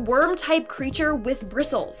 Basically, it's a worm-type creature with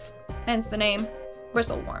bristles, hence the name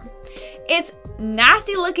bristle worm. Its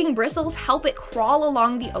nasty-looking bristles help it crawl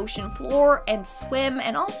along the ocean floor and swim,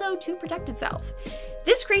 and also to protect itself.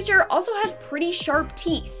 This creature also has pretty sharp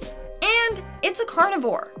teeth, and it's a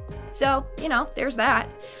carnivore. So, you know, there's that.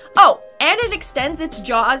 Oh, and it extends its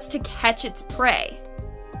jaws to catch its prey.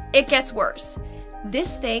 It gets worse.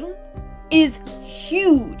 This thing is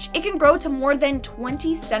huge. It can grow to more than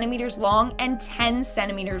 20 centimeters long and 10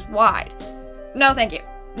 centimeters wide. No, thank you.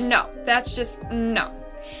 No, that's just no.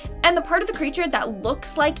 And the part of the creature that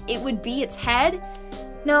looks like it would be its head,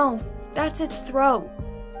 no, that's its throat.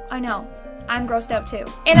 I know, I'm grossed out too.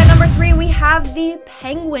 And at number 3, we have the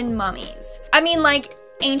penguin mummies. I mean, like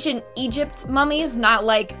ancient Egypt mummies, not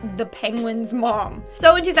like the penguin's mom.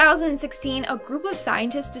 So in 2016, a group of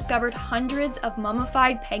scientists discovered hundreds of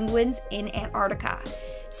mummified penguins in Antarctica.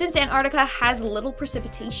 Since Antarctica has little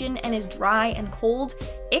precipitation and is dry and cold,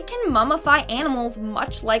 it can mummify animals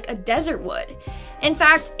much like a desert would. In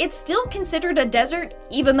fact, it's still considered a desert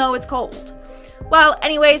even though it's cold. Well,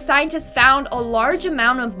 anyway, scientists found a large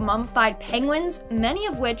amount of mummified penguins, many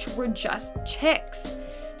of which were just chicks.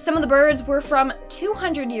 Some of the birds were from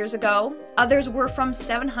 200 years ago, others were from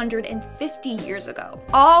 750 years ago,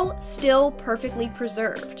 all still perfectly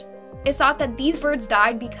preserved. It's thought that these birds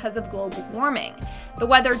died because of global warming. The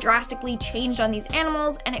weather drastically changed on these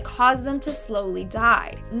animals and it caused them to slowly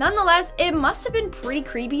die. Nonetheless, it must have been pretty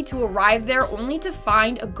creepy to arrive there only to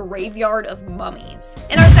find a graveyard of mummies.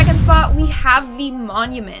 In our second spot, we have the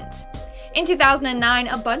monument. In 2009,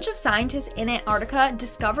 a bunch of scientists in Antarctica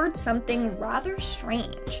discovered something rather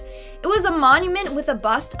strange. It was a monument with a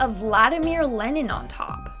bust of Vladimir Lenin on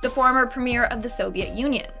top, the former premier of the Soviet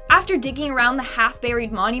Union. After digging around the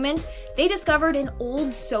half-buried monument, they discovered an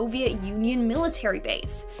old Soviet Union military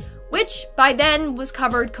base, which by then was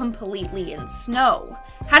covered completely in snow.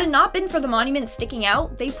 Had it not been for the monument sticking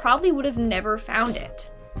out, they probably would have never found it.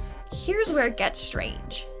 Here's where it gets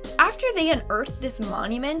strange. After they unearthed this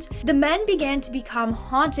monument, the men began to become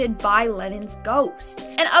haunted by Lenin's ghost.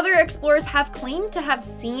 And other explorers have claimed to have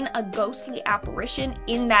seen a ghostly apparition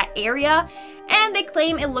in that area, and they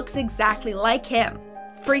claim it looks exactly like him.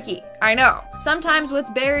 Freaky, I know. Sometimes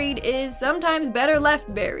what's buried is sometimes better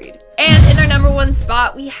left buried. And in our number 1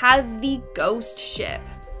 spot, we have the ghost ship.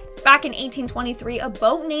 Back in 1823, a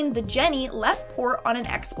boat named the Jenny left port on an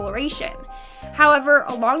exploration. However,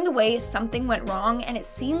 along the way, something went wrong and it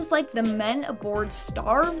seems like the men aboard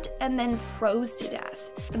starved and then froze to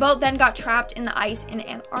death. The boat then got trapped in the ice in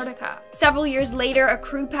Antarctica. Several years later, a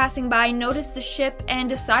crew passing by noticed the ship and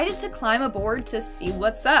decided to climb aboard to see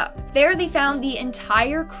what's up. There they found the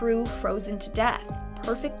entire crew frozen to death,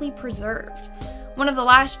 perfectly preserved. One of the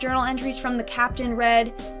last journal entries from the captain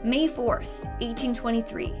read, "May 4th,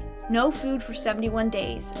 1823. No food for 71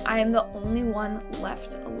 days. I am the only one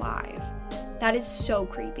left alive." That is so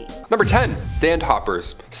creepy. Number 10,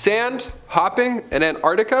 sandhoppers. Sand, hopping, and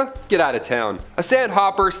Antarctica? Get out of town. A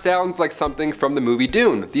sandhopper sounds like something from the movie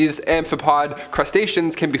Dune. These amphipod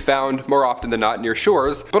crustaceans can be found more often than not near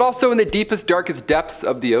shores, but also in the deepest, darkest depths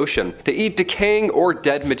of the ocean. They eat decaying or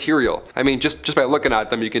dead material. I mean, just by looking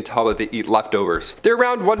at them, you can tell that they eat leftovers. They're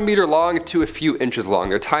around 1 meter long to a few inches long.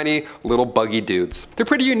 They're tiny, little buggy dudes. They're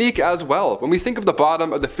pretty unique as well. When we think of the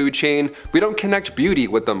bottom of the food chain, we don't connect beauty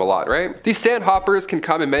with them a lot, right? These sandhoppers can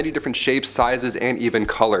come in many different shapes, sizes, and even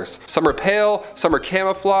colors. Some are pale, some are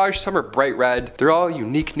camouflage, some are bright red. They're all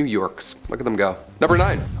unique New Yorks. Look at them go. Number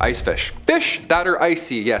 9, ice fish. Fish that are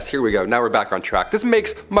icy. Yes, here we go. Now we're back on track. This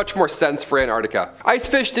makes much more sense for Antarctica. Ice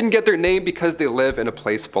fish didn't get their name because they live in a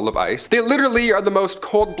place full of ice. They literally are the most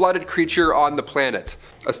cold-blooded creature on the planet.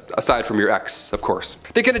 Aside from your ex, of course.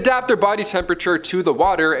 They can adapt their body temperature to the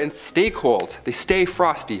water and stay cold. They stay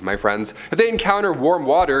frosty, my friends. If they encounter warm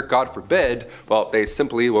water, God forbid, well, they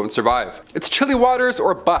simply won't survive. It's chilly waters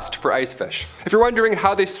or bust for ice fish. If you're wondering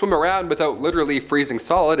how they swim around without literally freezing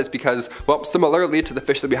solid, it's because, well, similarly similarly to the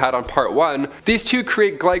fish that we had on part 1, these two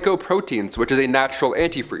create glycoproteins, which is a natural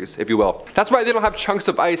antifreeze, if you will. That's why they don't have chunks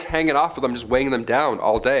of ice hanging off of them, just weighing them down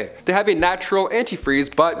all day. They have a natural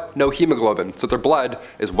antifreeze, but no hemoglobin, so their blood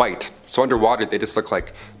is white. So underwater, they just look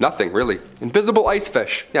like nothing, really. Invisible ice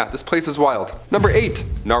fish. Yeah, this place is wild. Number 8,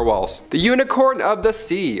 narwhals. The unicorn of the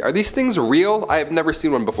sea. Are these things real? I have never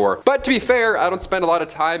seen one before. But to be fair, I don't spend a lot of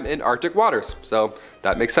time in Arctic waters, so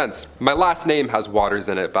that makes sense. My last name has waters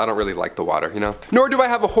in it, but I don't really like the water, you know? Nor do I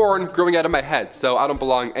have a horn growing out of my head, so I don't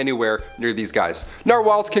belong anywhere near these guys.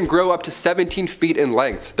 Narwhals can grow up to 17 feet in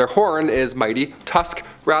length. Their horn is mighty. Tusk,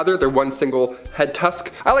 rather, their one single head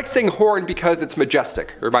tusk. I like saying horn because it's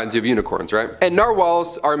majestic. It reminds you of unicorns, right? And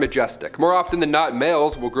narwhals are majestic. More often than not,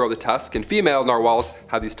 males will grow the tusk, and female narwhals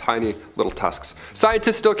have these tiny little tusks.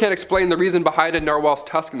 Scientists still can't explain the reason behind a narwhal's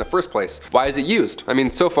tusk in the first place. Why is it used? I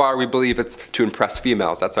mean, so far we believe it's to impress females.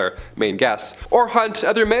 That's our main guess. Or hunt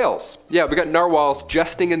other males. Yeah, we got narwhals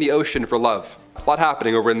jesting in the ocean for love. A lot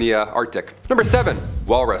happening over in the Arctic. Number 7,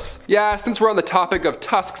 walrus. Yeah, since we're on the topic of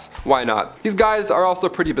tusks, why not? These guys are also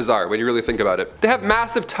pretty bizarre when you really think about it. They have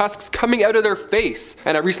massive tusks coming out of their face.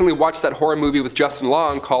 And I recently watched that horror movie with Justin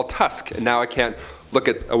Long called Tusk, and now I can't look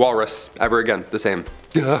at a walrus ever again the same.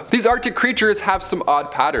 These Arctic creatures have some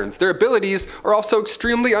odd patterns. Their abilities are also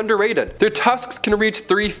extremely underrated. Their tusks can reach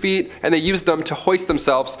 3 feet and they use them to hoist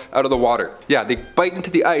themselves out of the water. Yeah, they bite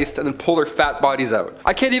into the ice and then pull their fat bodies out.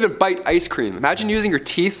 I can't even bite ice cream. Imagine using your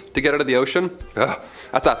teeth to get out of the ocean. Ugh.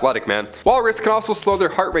 That's athletic, man. Walrus can also slow their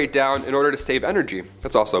heart rate down in order to save energy.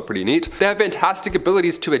 That's also pretty neat. They have fantastic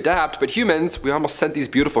abilities to adapt, but humans, we almost sent these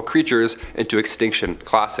beautiful creatures into extinction.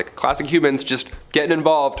 Classic. Classic humans just getting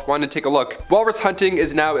involved, wanting to take a look. Walrus hunting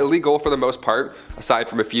is now illegal for the most part, aside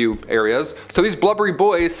from a few areas, so these blubbery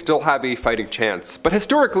boys still have a fighting chance. But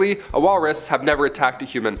historically, a walrus have never attacked a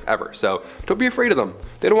human ever, so don't be afraid of them.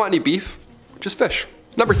 They don't want any beef, just fish.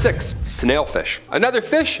 Number 6, snailfish. Another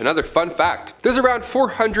fish, another fun fact. There's around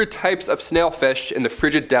 400 types of snailfish in the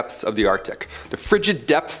frigid depths of the Arctic. The frigid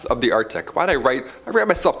depths of the Arctic. Why'd I write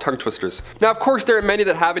myself tongue twisters. Now of course there are many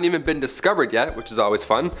that haven't even been discovered yet, which is always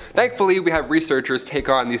fun. Thankfully we have researchers take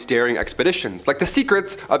on these daring expeditions, like The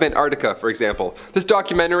Secrets of Antarctica, for example. This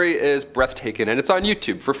documentary is breathtaking and it's on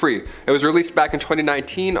YouTube for free. It was released back in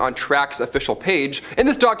 2019 on Track's official page. In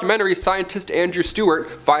this documentary, scientist Andrew Stewart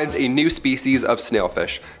finds a new species of snailfish.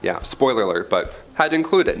 Yeah, spoiler alert, but had to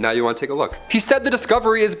include it. Now you want to take a look. He said the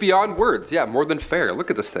discovery is beyond words. Yeah, more than fair. Look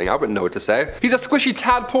at this thing. I wouldn't know what to say. He's a squishy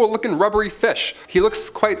tadpole looking rubbery fish. He looks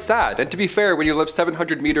quite sad. And to be fair, when you live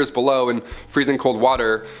 700 meters below in freezing cold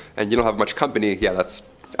water and you don't have much company, yeah,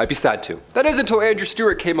 I'd be sad too. That is until Andrew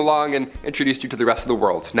Stewart came along and introduced you to the rest of the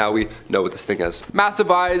world. Now we know what this thing is. Massive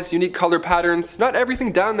eyes, unique color patterns. Not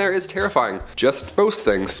everything down there is terrifying. Just most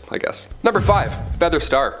things, I guess. Number 5, feather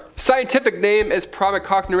star. Scientific name is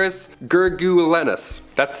Promicocnerus gurgulenus.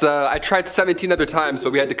 That's, I tried 17 other times,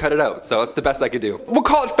 but we had to cut it out, so that's the best I could do. We'll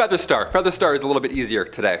call it feather star. Feather star is a little bit easier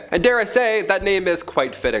today. And dare I say, that name is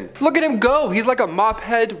quite fitting. Look at him go! He's like a mop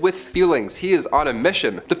head with feelings. He is on a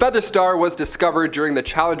mission. The feather star was discovered during the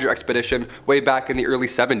Challenger expedition way back in the early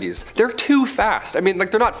 70s. They're too fast. I mean,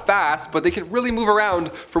 like, they're not fast, but they can really move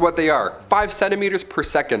around for what they are. 5 centimeters per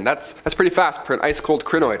second. That's pretty fast for an ice-cold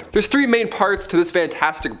crinoid. There's 3 main parts to this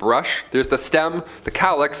fantastic brush. There's the stem, the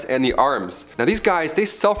calyx, and the arms. Now these guys, they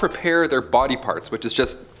self-repair their body parts, which is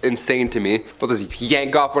just insane to me. They'll just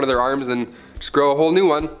yank off one of their arms and just grow a whole new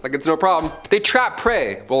one, like it's no problem. They trap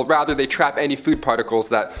prey. Well, rather they trap any food particles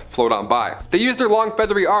that float on by. They use their long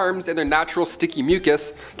feathery arms and their natural sticky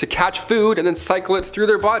mucus to catch food and then cycle it through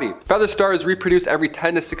their body. Feather stars reproduce every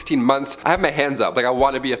 10 to 16 months. I have my hands up, like I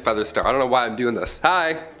want to be a feather star. I don't know why I'm doing this.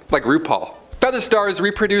 Hi, like RuPaul. Feather stars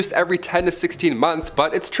reproduce every 10 to 16 months,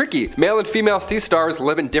 but it's tricky. Male and female sea stars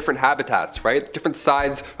live in different habitats, right? Different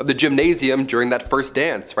sides of the gymnasium during that first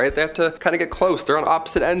dance, right? They have to kind of get close. They're on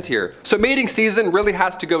opposite ends here. So mating season really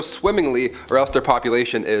has to go swimmingly or else their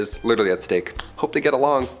population is literally at stake. Hope they get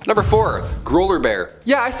along. Number 4, growler bear.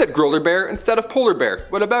 Yeah, I said growler bear instead of polar bear.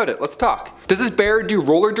 What about it? Let's talk. Does this bear do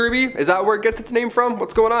roller derby? Is that where it gets its name from?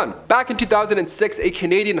 What's going on? Back in 2006, a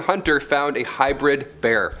Canadian hunter found a hybrid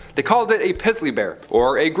bear. They called it a Pizzly bear,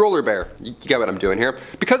 or a growler bear. You get what I'm doing here.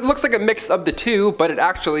 Because it looks like a mix of the two, but it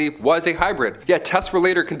actually was a hybrid. Yet tests were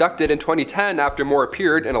later conducted in 2010 after more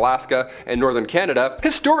appeared in Alaska and northern Canada.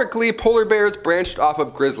 Historically, polar bears branched off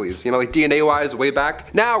of grizzlies, you know, like DNA-wise way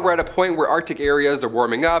back. Now we're at a point where Arctic areas are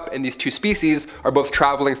warming up and these two species are both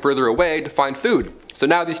traveling further away to find food. So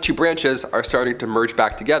now these two branches are starting to merge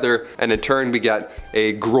back together, and in turn we get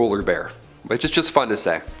a growler bear. which is just fun to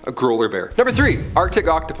say. A grueler bear. Number 3, Arctic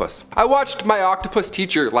octopus. I watched my octopus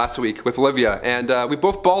teacher last week with Olivia, and we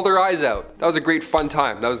both bawled our eyes out. That was a great fun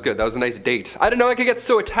time. That was good. That was a nice date. I didn't know I could get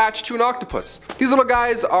so attached to an octopus. These little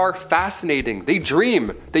guys are fascinating. They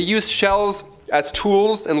dream. They use shells as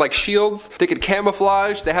tools and like shields. They can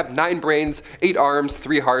camouflage. They have 9 brains, 8 arms,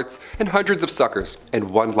 3 hearts, and hundreds of suckers, and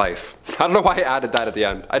 1 life. I don't know why I added that at the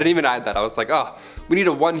end. I didn't even add that. I was like, oh, we need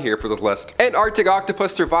a 1 here for this list. And Arctic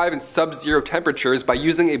octopus survive in sub-zero temperatures by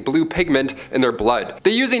using a blue pigment in their blood.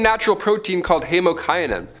 They use a natural protein called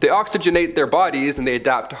hemocyanin. They oxygenate their bodies and they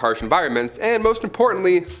adapt to harsh environments, and most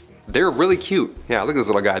importantly, they're really cute. Yeah, look at this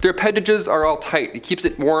little guy. Their appendages are all tight. It keeps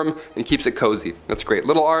it warm and keeps it cozy. That's great.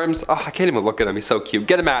 Little arms. Oh, I can't even look at him. He's so cute.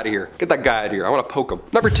 Get him out of here. Get that guy out of here. I want to poke him.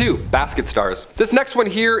 Number 2, basket stars. This next one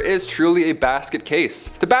here is truly a basket case.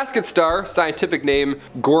 The basket star, scientific name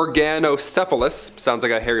Gorganocephalus, sounds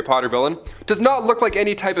like a Harry Potter villain, does not look like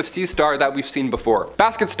any type of sea star that we've seen before.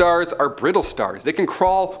 Basket stars are brittle stars. They can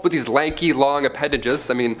crawl with these lanky, long appendages.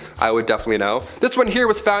 I mean, I would definitely know. This one here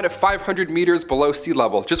was found at 500 meters below sea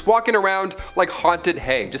level, just walking around like haunted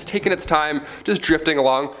hay, just taking its time, just drifting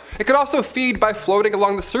along. It could also feed by floating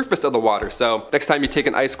along the surface of the water, so next time you take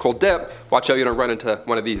an ice cold dip, watch out you don't run into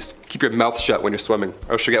one of these. Keep your mouth shut when you're swimming,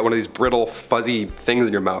 or else you'll get one of these brittle, fuzzy things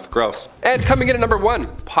in your mouth. Gross. And coming in at number 1,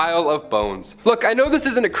 pile of bones. Look, I know this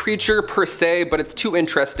isn't a creature per se, but it's too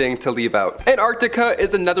interesting to leave out. Antarctica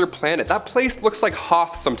is another planet. That place looks like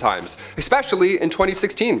Hoth sometimes, especially in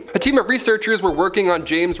 2016. A team of researchers were working on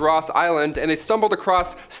James Ross Island and they stumbled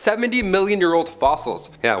across 70-million-year-old fossils.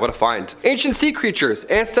 Yeah, what a find. Ancient sea creatures,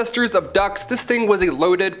 ancestors of ducks, this thing was a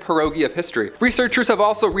loaded pierogi of history. Researchers have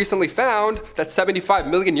also recently found that 75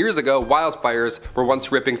 million years ago, wildfires were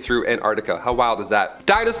once ripping through Antarctica. How wild is that?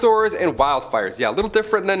 Dinosaurs and wildfires. Yeah, a little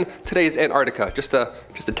different than today's Antarctica, just a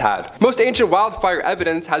tad. Most ancient wildfire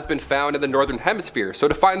evidence has been found in the northern hemisphere, so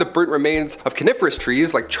to find the burnt remains of coniferous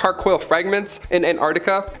trees like charcoal fragments in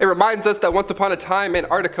Antarctica, it reminds us that once upon a time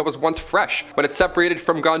Antarctica was once fresh when it separated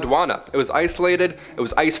from Gondwana. It was isolated, it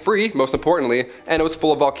was ice-free, most importantly, and it was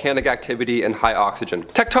full of volcanic activity and high oxygen.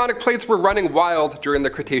 Tectonic plates were running wild during the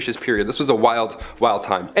Cretaceous period. This was a wild, wild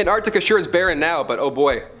time. Antarctica sure is barren now, but oh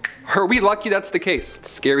boy, are we lucky that's the case?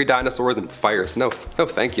 Scary dinosaurs and fires. No,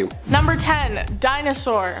 thank you. Number 10,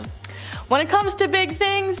 dinosaur. When it comes to big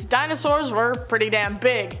things, dinosaurs were pretty damn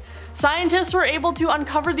big. Scientists were able to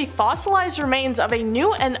uncover the fossilized remains of a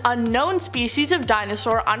new and unknown species of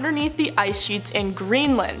dinosaur underneath the ice sheets in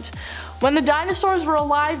Greenland. When the dinosaurs were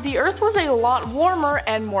alive, the Earth was a lot warmer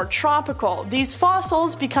and more tropical, these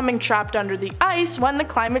fossils becoming trapped under the ice when the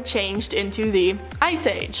climate changed into the Ice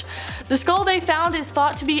Age. The skull they found is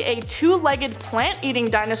thought to be a 2-legged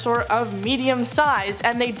plant-eating dinosaur of medium size,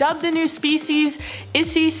 and they dubbed the new species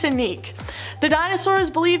Issy-Sinique. The dinosaur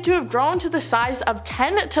is believed to have grown to the size of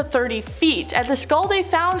 10 to 30 feet, and the skull they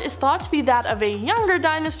found is thought to be that of a younger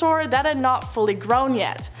dinosaur that had not fully grown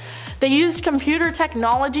yet. They used computer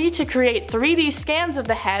technology to create 3D scans of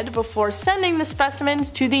the head before sending the specimens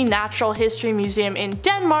to the Natural History Museum in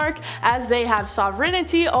Denmark, as they have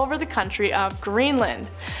sovereignty over the country of Greenland.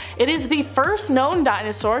 It is the first known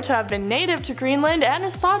dinosaur to have been native to Greenland and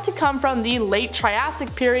is thought to come from the late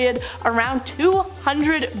Triassic period around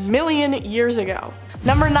 200 million years ago.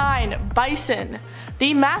 Number 9, bison.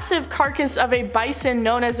 The massive carcass of a bison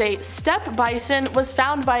known as a steppe bison was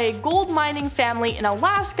found by a gold mining family in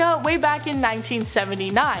Alaska way back in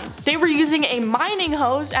 1979. They were using a mining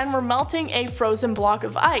hose and were melting a frozen block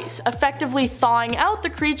of ice, effectively thawing out the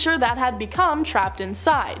creature that had become trapped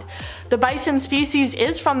inside. The bison species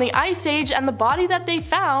is from the Ice Age, and the body that they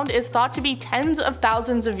found is thought to be tens of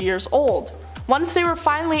thousands of years old. Once they were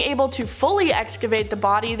finally able to fully excavate the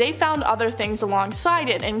body, they found other things alongside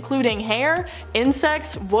it, including hair,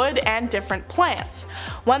 insects, wood, and different plants.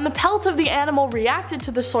 When the pelt of the animal reacted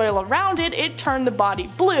to the soil around it, it turned the body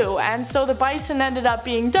blue, and so the bison ended up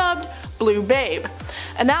being dubbed Blue Babe.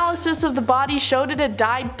 Analysis of the body showed it had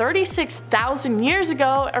died 36,000 years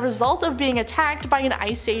ago, a result of being attacked by an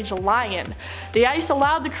Ice Age lion. The ice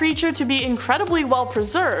allowed the creature to be incredibly well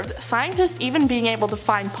preserved, scientists even being able to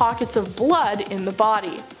find pockets of blood in the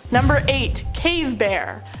body. Number 8, cave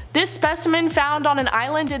bear. This specimen found on an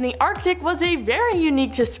island in the Arctic was a very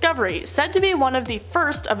unique discovery, said to be one of the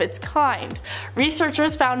first of its kind.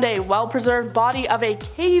 Researchers found a well-preserved body of a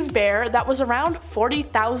cave bear that was around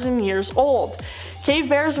 40,000 years old. Cave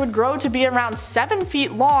bears would grow to be around 7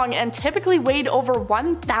 feet long and typically weighed over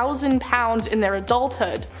 1,000 pounds in their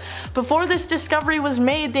adulthood. Before this discovery was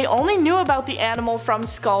made, they only knew about the animal from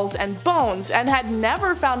skulls and bones, and had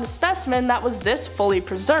never found a specimen that was this fully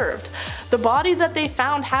preserved. The body that they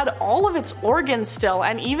found had all of its organs still,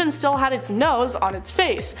 and even still had its nose on its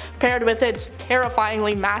face, paired with its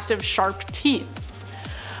terrifyingly massive sharp teeth.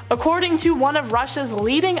 According to one of Russia's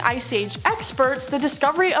leading Ice Age experts, the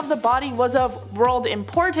discovery of the body was of world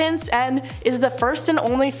importance and is the first and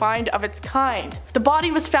only find of its kind. The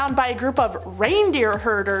body was found by a group of reindeer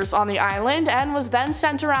herders on the island and was then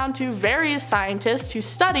sent around to various scientists to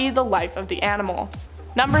study the life of the animal.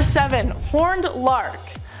 Number 7. Horned lark.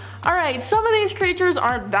 Alright, some of these creatures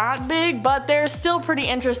aren't that big, but they're still pretty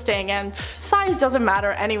interesting, and size doesn't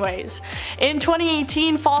matter anyways. In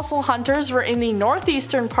 2018, fossil hunters were in the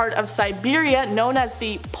northeastern part of Siberia known as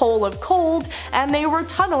the Pole of Cold, and they were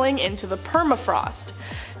tunneling into the permafrost.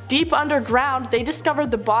 Deep underground, they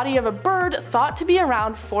discovered the body of a bird thought to be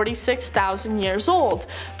around 46,000 years old,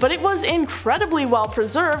 but it was incredibly well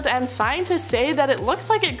preserved, and scientists say that it looks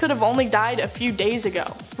like it could have only died a few days ago.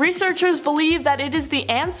 Researchers believe that it is the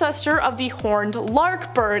ancestor of the horned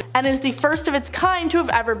lark bird and is the first of its kind to have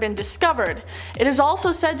ever been discovered. It is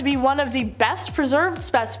also said to be one of the best preserved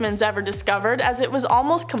specimens ever discovered, as it was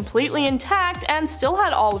almost completely intact and still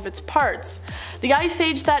had all of its parts. The ice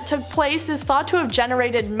age that took place is thought to have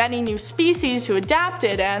generated many new species who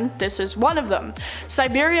adapted, and this is one of them.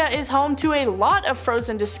 Siberia is home to a lot of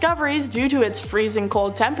frozen discoveries due to its freezing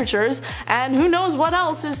cold temperatures, and who knows what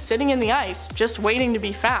else is sitting in the ice, just waiting to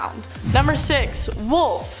be found. Number 6.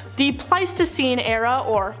 Wolf. The Pleistocene era,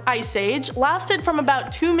 or Ice Age, lasted from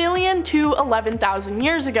about 2 million to 11,000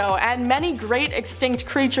 years ago, and many great extinct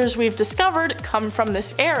creatures we've discovered come from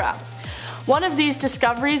this era. One of these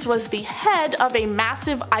discoveries was the head of a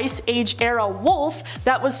massive Ice Age era wolf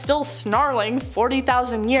that was still snarling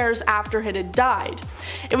 40,000 years after it had died.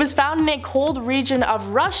 It was found in a cold region of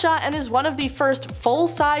Russia and is one of the first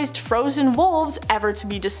full-sized frozen wolves ever to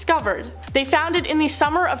be discovered. They found it in the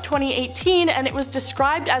summer of 2018, and it was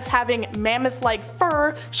described as having mammoth-like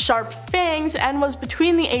fur, sharp fangs, and was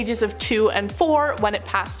between the ages of 2 and 4 when it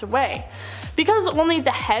passed away. Because only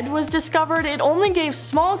the head was discovered, it only gave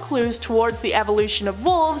small clues towards the evolution of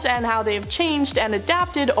wolves and how they have changed and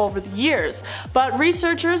adapted over the years, but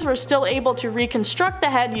researchers were still able to reconstruct the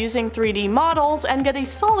head using 3D models and get a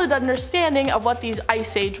solid understanding of what these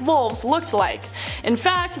Ice Age wolves looked like. In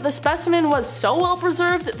fact, the specimen was so well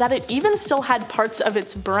preserved that it even still had parts of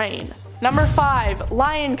its brain. Number 5.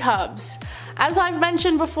 Lion cubs. As I've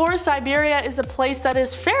mentioned before, Siberia is a place that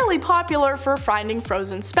is fairly popular for finding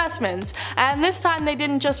frozen specimens, and this time they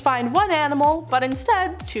didn't just find one animal, but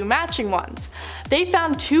instead 2 matching ones. They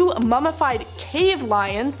found 2 mummified cave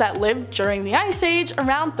lions that lived during the Ice Age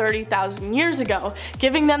around 30,000 years ago,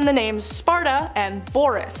 giving them the names Sparta and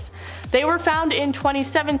Boris. They were found in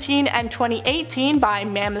 2017 and 2018 by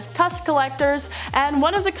mammoth tusk collectors, and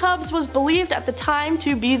one of the cubs was believed at the time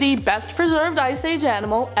to be the best preserved Ice Age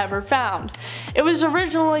animal ever found. It was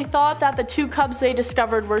originally thought that the 2 cubs they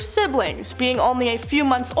discovered were siblings, being only a few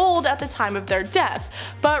months old at the time of their death,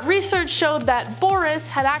 but research showed that Boris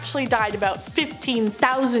had actually died about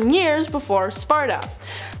 15,000 years before Sparta.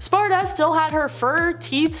 Sparta still had her fur,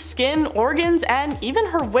 teeth, skin, organs, and even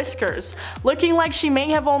her whiskers, looking like she may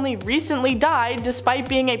have only recently died despite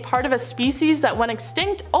being a part of a species that went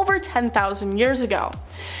extinct over 10,000 years ago.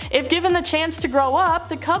 If given the chance to grow up,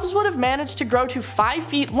 the cubs would have managed to grow to 5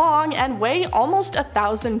 feet long and weigh almost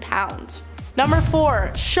 1,000 pounds. Number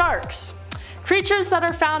 4. Sharks. Creatures that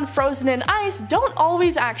are found frozen in ice don't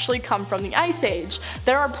always actually come from the Ice Age.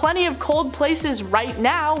 There are plenty of cold places right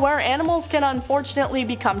now where animals can unfortunately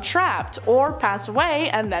become trapped, or pass away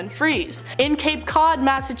and then freeze. In Cape Cod,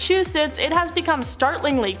 Massachusetts, it has become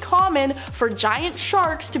startlingly common for giant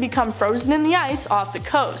sharks to become frozen in the ice off the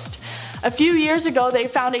coast. A few years ago, they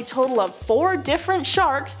found a total of 4 different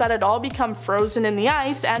sharks that had all become frozen in the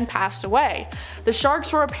ice and passed away. The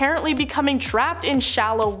sharks were apparently becoming trapped in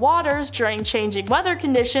shallow waters during changing weather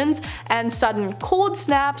conditions, and sudden cold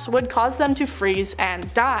snaps would cause them to freeze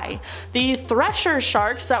and die. The thresher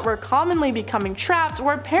sharks that were commonly becoming trapped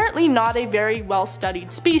were apparently not a very well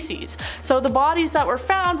studied species, so the bodies that were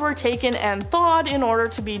found were taken and thawed in order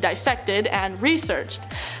to be dissected and researched.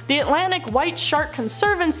 The Atlantic White Shark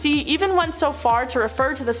Conservancy even went so far to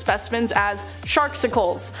refer to the specimens as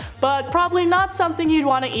sharksicles, but probably not something you'd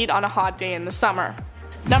want to eat on a hot day in the summer.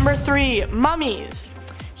 Number 3. Mummies.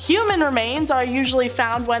 Human remains are usually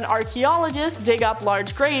found when archaeologists dig up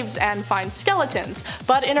large graves and find skeletons,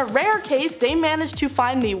 but in a rare case they managed to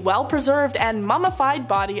find the well-preserved and mummified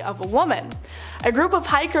body of a woman. A group of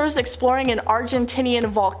hikers exploring an Argentinian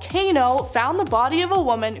volcano found the body of a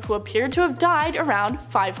woman who appeared to have died around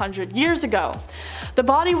 500 years ago. The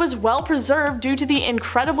body was well preserved due to the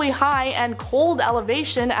incredibly high and cold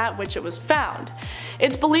elevation at which it was found.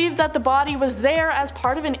 It's believed that the body was there as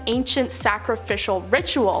part of an ancient sacrificial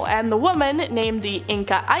ritual, and the woman, named the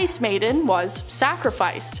Inca Ice Maiden, was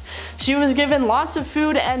sacrificed. She was given lots of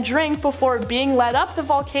food and drink before being led up the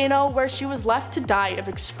volcano, where she was left to die of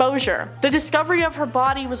exposure. The discovery of her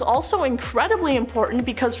body was also incredibly important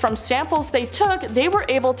because from samples they took, they were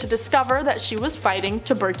able to discover that she was fighting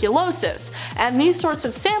tuberculosis, and these sorts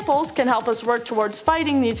of samples can help us work towards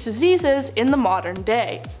fighting these diseases in the modern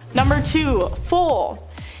day. Number 2. Foal.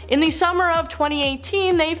 In the summer of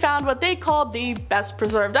 2018, they found what they called the best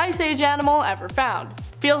preserved Ice Age animal ever found.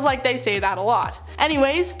 Feels like they say that a lot.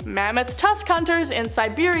 Anyways, mammoth tusk hunters in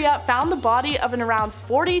Siberia found the body of an around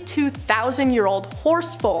 42,000-year-old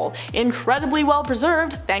horse foal, incredibly well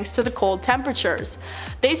preserved thanks to the cold temperatures.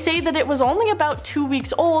 They say that it was only about 2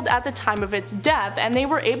 weeks old at the time of its death, and they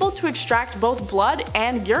were able to extract both blood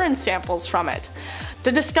and urine samples from it.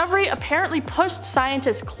 The discovery apparently pushed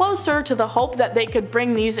scientists closer to the hope that they could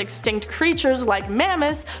bring these extinct creatures like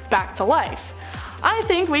mammoths back to life. I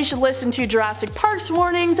think we should listen to Jurassic Park's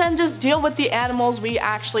warnings and just deal with the animals we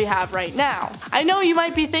actually have right now. I know you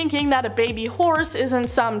might be thinking that a baby horse isn't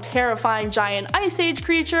some terrifying giant Ice Age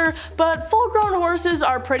creature, but full-grown horses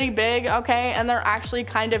are pretty big, okay, and they're actually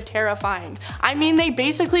kind of terrifying. I mean, they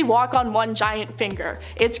basically walk on one giant finger.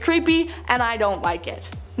 It's creepy and I don't like it.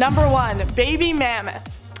 Number 1. Baby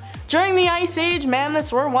mammoth. During the Ice Age,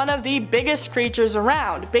 mammoths were one of the biggest creatures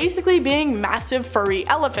around, basically being massive furry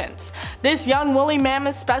elephants. This young woolly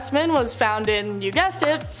mammoth specimen was found in, you guessed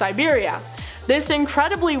it, Siberia. This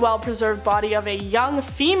incredibly well-preserved body of a young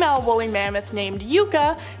female woolly mammoth named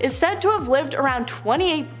Yucca is said to have lived around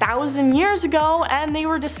 28,000 years ago, and they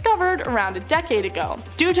were discovered around a decade ago.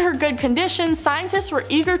 Due to her good condition, scientists were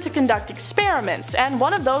eager to conduct experiments, and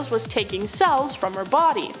one of those was taking cells from her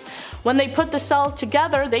body. When they put the cells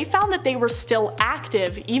together, they found that they were still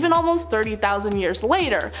active, even almost 30,000 years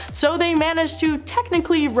later, so they managed to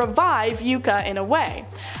technically revive Yucca in a way.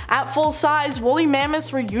 At full size, woolly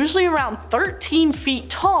mammoths were usually around 13 feet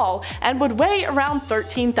tall and would weigh around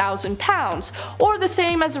 13,000 pounds, or the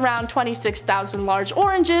same as around 26,000 large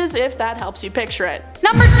oranges if that helps you picture it.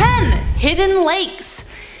 Number 10. Hidden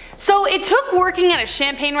lakes. So it took working at a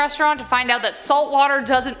champagne restaurant to find out that salt water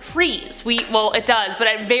doesn't freeze. Well, it does, but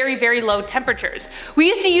at very, very low temperatures. We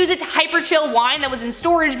used to use it to hyper-chill wine that was in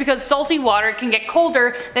storage because salty water can get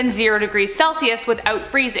colder than 0 degrees Celsius without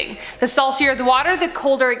freezing. The saltier the water, the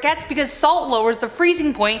colder it gets because salt lowers the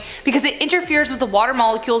freezing point because it interferes with the water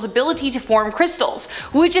molecule's ability to form crystals,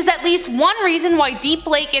 which is at least one reason why Deep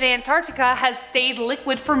Lake in Antarctica has stayed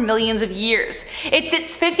liquid for millions of years. It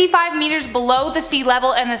sits 55 meters below the sea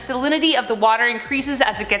level, and the salinity of the water increases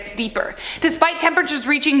as it gets deeper. Despite temperatures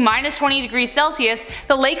reaching minus 20 degrees Celsius,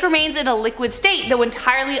 the lake remains in a liquid state, though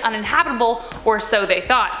entirely uninhabitable, or so they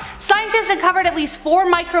thought. Scientists uncovered at least 4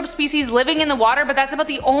 microbe species living in the water, but that's about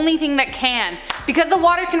the only thing that can. Because the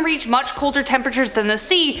water can reach much colder temperatures than the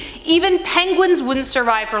sea, even penguins wouldn't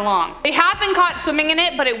survive for long. They have been caught swimming in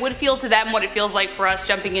it, but it would feel to them what it feels like for us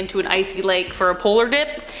jumping into an icy lake for a polar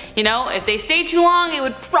dip. You know, if they stay too long, it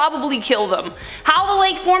would probably kill them. How the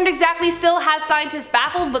lake formed exactly still has scientists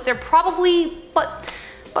baffled, but they're probably, but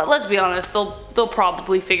let's be honest, they'll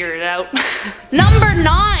probably figure it out. Number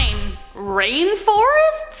 9.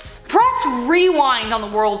 Rainforests? Press rewind on the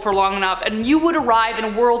world for long enough and you would arrive in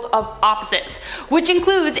a world of opposites, which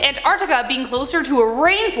includes Antarctica being closer to a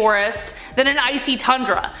rainforest than an icy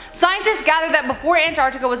tundra. Scientists gather that before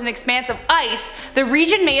Antarctica was an expanse of ice, the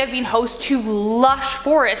region may have been host to lush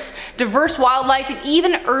forests, diverse wildlife, and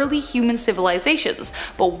even early human civilizations.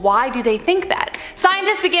 But why do they think that?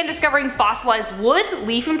 Scientists began discovering fossilized wood,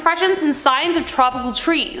 leaf impressions, and signs of tropical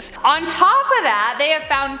trees. On top of that, they have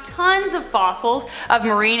found tons of fossils of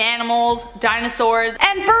marine animals, dinosaurs,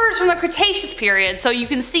 and birds from the Cretaceous period, so you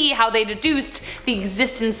can see how they deduced the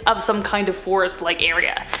existence of some kind of forest-like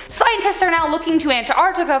area. Scientists are now looking to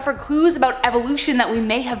Antarctica for clues about evolution that we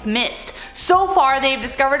may have missed. So far, they've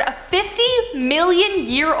discovered a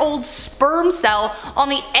 50-million-year-old sperm cell on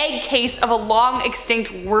the egg case of a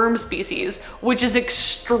long-extinct worm species, which is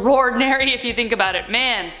extraordinary if you think about it.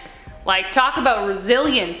 Man, like, talk about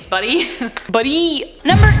resilience, buddy.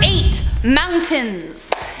 Number 8.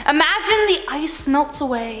 Mountains. Imagine the ice melts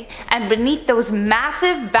away, and beneath those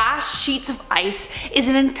massive, vast sheets of ice is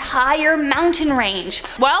an entire mountain range.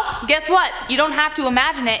 Well, guess what? You don't have to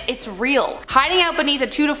imagine it, it's real. Hiding out beneath a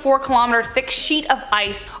 2 to 4 kilometer thick sheet of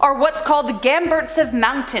ice are what's called the Gamburtsev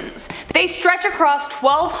Mountains. They stretch across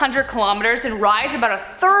 1,200 kilometers and rise about a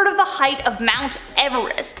third of the height of Mount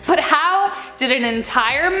Everest. But how did an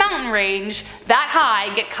entire mountain range that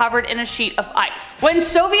high get covered in a sheet of ice? When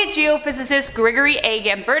Soviet geophysicist Grigory A.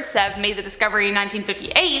 Gamburtsev made the discovery in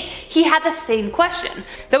 1958, he had the same question,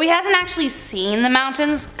 though he hasn't actually seen the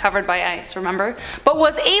mountains covered by ice, remember, but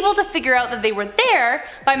was able to figure out that they were there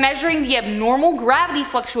by measuring the abnormal gravity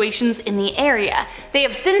fluctuations in the area. They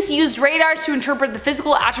have since used radars to interpret the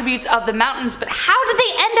physical attributes of the mountains, but how did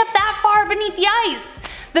they end up that far beneath the ice?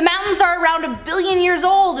 The mountains are around 1 billion years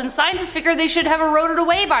old, and scientists figure they should have eroded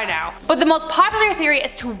away by now. But the most popular theory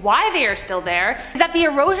as to why they are still there is that the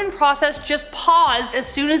erosion process just paused as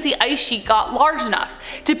soon as the ice sheet got large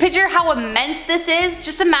enough. To picture how immense this is,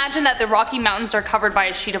 just imagine that the Rocky Mountains are covered by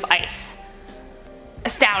a sheet of ice.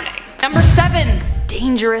 Astounding. Number 7.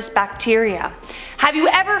 Dangerous bacteria. Have you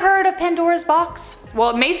ever heard of Pandora's box?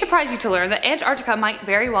 Well, it may surprise you to learn that Antarctica might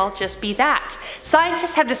very well just be that.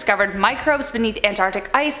 Scientists have discovered microbes beneath Antarctic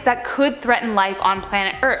ice that could threaten life on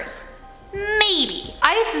planet Earth. Maybe.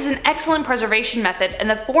 Ice is an excellent preservation method, and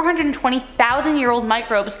the 420,000-year-old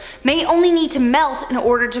microbes may only need to melt in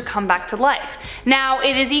order to come back to life. Now,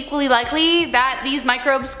 it is equally likely that these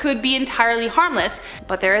microbes could be entirely harmless,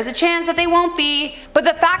 but there is a chance that they won't be. But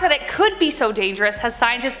the fact that it could be so dangerous has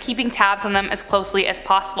scientists keeping tabs on them as closely as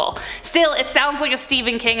possible. Still, it sounds like a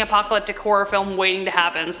Stephen King apocalyptic horror film waiting to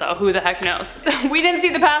happen, so who the heck knows. We didn't see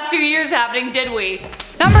the past 2 years happening, did we?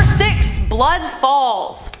 Number 6. Blood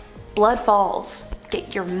Falls. Blood Falls.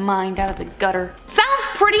 Get your mind out of the gutter. Sounds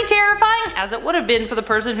pretty terrifying, as it would have been for the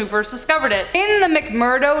person who first discovered it. In the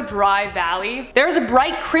McMurdo Dry Valley, there's a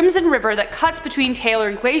bright crimson river that cuts between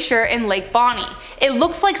Taylor Glacier and Lake Bonny. It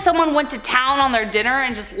looks like someone went to town on their dinner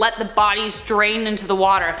and just let the bodies drain into the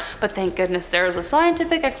water, but thank goodness there is a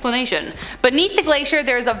scientific explanation. Beneath the glacier,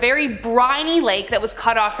 there is a very briny lake that was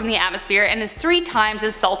cut off from the atmosphere and is 3 times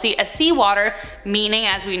as salty as seawater, meaning,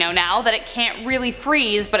 as we know now, that it can't really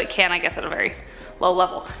freeze, but it can, I guess, at a very low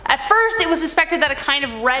level. At first, it was suspected that a kind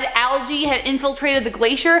of red algae had infiltrated the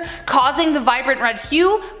glacier, causing the vibrant red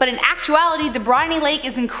hue, but in actuality, the briny lake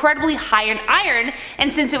is incredibly high in iron,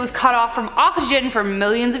 and since it was cut off from oxygen for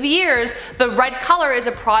millions of years, the red color is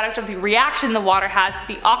a product of the reaction the water has to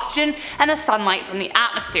the oxygen and the sunlight from the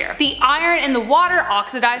atmosphere. The iron in the water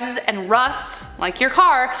oxidizes and rusts, like your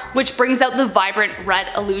car, which brings out the vibrant red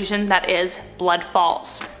illusion that is Blood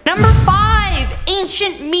Falls. Number 5.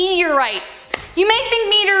 Ancient meteorites. You may think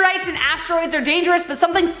meteorites and asteroids are dangerous, but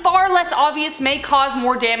something far less obvious may cause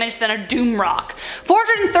more damage than a doom rock.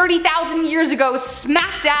 430,000 years ago,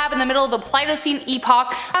 smack dab in the middle of the Pleistocene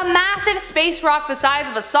epoch, a massive space rock the size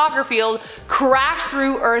of a soccer field crashed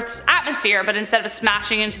through Earth's atmosphere, but instead of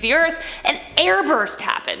smashing into the Earth, an airburst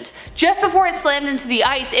happened. Just before it slammed into the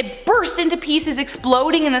ice, it burst into pieces,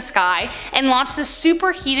 exploding in the sky, and launched a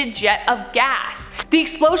superheated jet of gas. The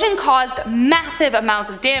explosion caused massive amounts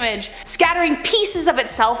of damage, scattering pieces of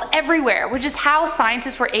itself everywhere, which is how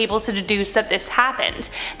scientists were able to deduce that this happened.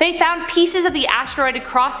 They found pieces of the asteroid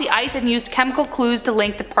across the ice and used chemical clues to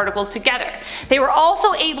link the particles together. They were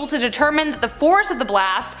also able to determine that the force of the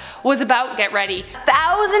blast was about, get ready,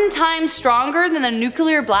 1,000 times stronger than the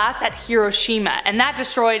nuclear blast at Hiroshima, and that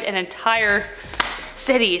destroyed an entire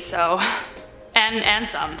city, so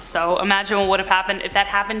imagine what would have happened if that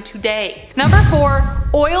happened today. Number 4.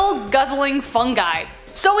 Oil guzzling fungi.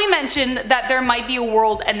 So we mentioned that there might be a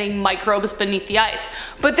world-ending microbes beneath the ice,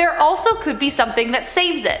 but there also could be something that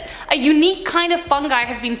saves it. A unique kind of fungi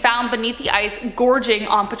has been found beneath the ice gorging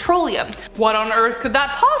on petroleum. What on earth could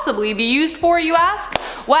that possibly be used for, you ask?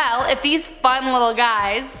 Well, if these fun little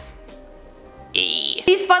guys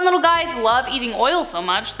love eating oil so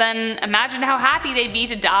much, then imagine how happy they'd be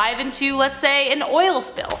to dive into, let's say, an oil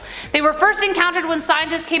spill. They were first encountered when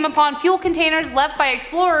scientists came upon fuel containers left by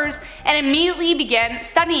explorers and immediately began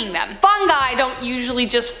studying them. Fungi don't usually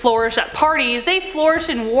just flourish at parties, they flourish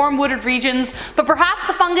in warm wooded regions, but perhaps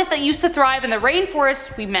the fungus that used to thrive in the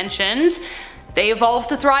rainforests we mentioned, they evolved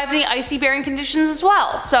to thrive in the icy barren conditions as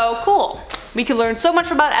well. So cool. We could learn so much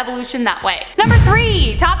about evolution that way. Number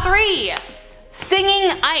 3, top 3.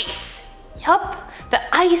 Singing ice. Yup, the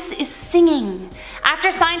ice is singing. After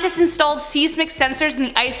scientists installed seismic sensors in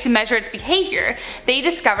the ice to measure its behavior, they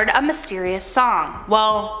discovered a mysterious song.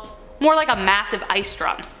 Well, more like a massive ice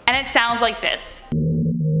drum. And it sounds like this.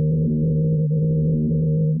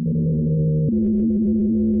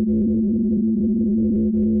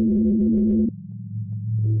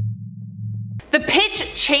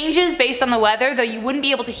 pitch changes based on the weather, though you wouldn't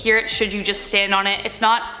be able to hear it should you just stand on it. It's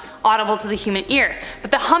not audible to the human ear.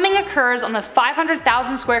 But the humming occurs on the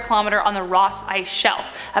 500,000 square kilometer on the Ross Ice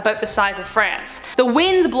Shelf, about the size of France. The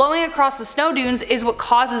winds blowing across the snow dunes is what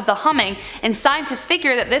causes the humming, and scientists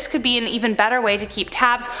figure that this could be an even better way to keep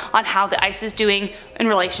tabs on how the ice is doing in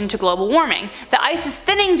relation to global warming. The ice is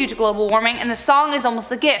thinning due to global warming, and the song is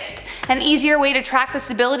almost a gift, an easier way to track the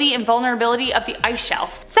stability and vulnerability of the ice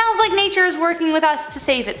shelf. Sounds like nature is working with us to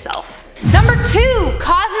save itself. Number 2.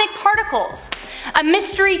 Cosmic particles. A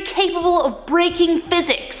mystery capable of breaking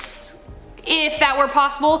physics. If that were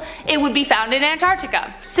possible, it would be found in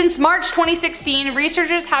Antarctica. Since March 2016,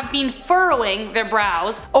 researchers have been furrowing their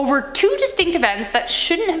brows over 2 distinct events that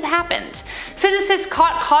shouldn't have happened. Physicists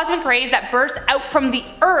caught cosmic rays that burst out from the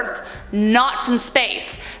Earth, not from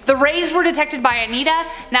space. The rays were detected by ANITA,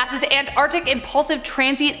 NASA's Antarctic Impulsive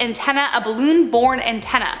Transient Antenna, a balloon-borne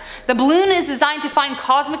antenna. The balloon is designed to find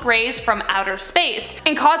cosmic rays from outer space,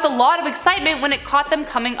 and caused a lot of excitement when it caught them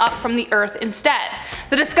coming up from the Earth instead.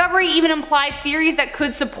 The discovery even implied theories that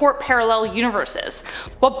could support parallel universes.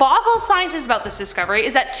 What boggled scientists about this discovery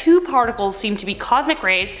is that 2 particles seem to be cosmic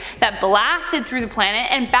rays that blasted through the planet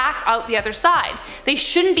and back out the other side. They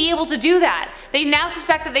shouldn't be able to do that. They now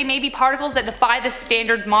suspect that they may be particles that defy the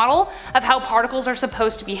standard model of how particles are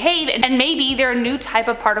supposed to behave, and maybe they're a new type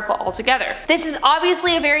of particle altogether. This is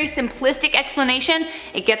obviously a very simplistic explanation.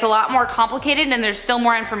 It gets a lot more complicated and there's still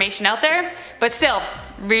more information out there, but still,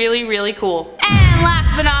 really, really cool. And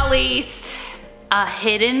last but not least, a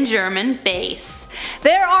hidden German base.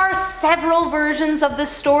 There are several versions of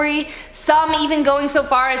this story, some even going so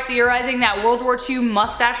far as theorizing that World War II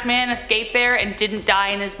mustache man escaped there and didn't die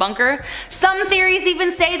in his bunker. Some theories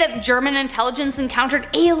even say that German intelligence encountered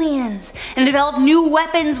aliens and developed new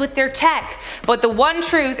weapons with their tech. But the one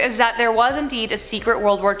truth is that there was indeed a secret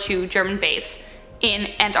World War II German base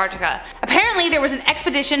in Antarctica. Apparently there was an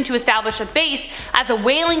expedition to establish a base as a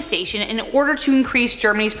whaling station in order to increase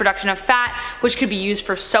Germany's production of fat, which could be used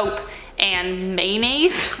for soap and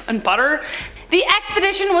mayonnaise and butter. The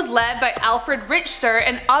expedition was led by Alfred Richter,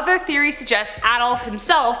 and other theories suggest Adolf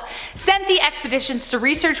himself sent the expeditions to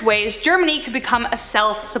research ways Germany could become a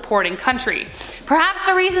self-supporting country. Perhaps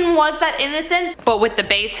the reason was that innocent, but with the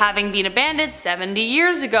base having been abandoned 70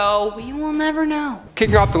 years ago, we will never know.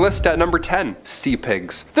 Kicking off the list at number 10, sea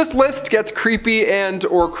pigs. This list gets creepy and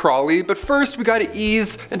or crawly, but first we gotta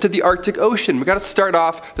ease into the Arctic Ocean. We gotta start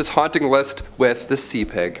off this haunting list with the sea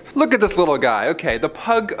pig. Look at this little guy, okay, the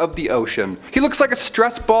pug of the ocean. He looks like a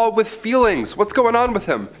stress ball with feelings. What's going on with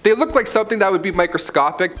him? They look like something that would be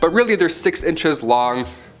microscopic, but really they're 6 inches long,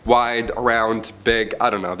 wide, around, big,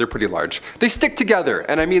 I don't know, they're pretty large. They stick together,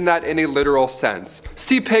 and I mean that in a literal sense.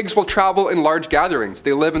 Sea pigs will travel in large gatherings.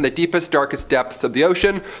 They live in the deepest, darkest depths of the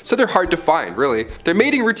ocean, so they're hard to find, really. Their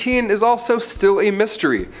mating routine is also still a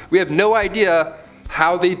mystery. We have no idea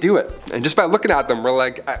how they do it. And just by looking at them, we're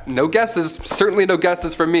like, no guesses, certainly no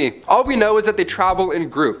guesses from me. All we know is that they travel in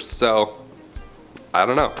groups, so I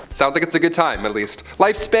don't know. Sounds like it's a good time, at least.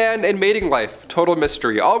 Lifespan and mating life, total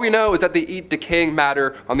mystery. All we know is that they eat decaying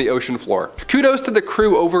matter on the ocean floor. Kudos to the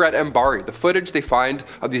crew over at Mbari. The footage they find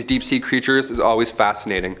of these deep sea creatures is always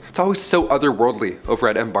fascinating. It's always so otherworldly over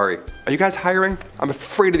at Mbari. Are you guys hiring? I'm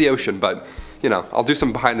afraid of the ocean, but you know, I'll do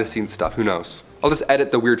some behind the scenes stuff, who knows. I'll just edit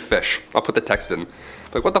the weird fish. I'll put the text in.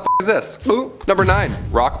 Like, what the f is this? Ooh. Number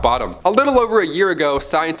 9, rock bottom. A little over a year ago,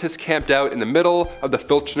 scientists camped out in the middle of the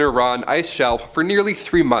Filchner Ronne ice shelf for nearly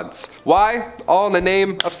 3 months. Why? All in the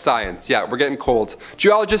name of science. Yeah, we're getting cold.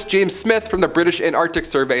 Geologist James Smith from the British Antarctic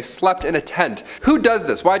Survey slept in a tent. Who does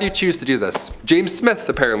this? Why do you choose to do this? James Smith,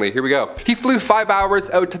 apparently. Here we go. He flew 5 hours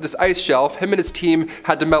out to this ice shelf. Him and his team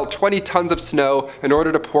had to melt 20 tons of snow in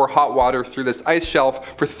order to pour hot water through this ice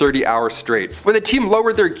shelf for 30 hours straight. When the team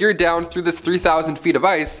lowered their gear down through this 3,000 feet of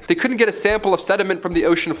ice, they couldn't get a sample of sediment from the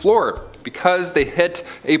ocean floor because they hit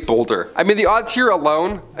a boulder. I mean, the odds here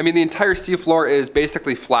alone, I mean, the entire seafloor is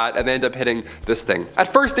basically flat and they end up hitting this thing.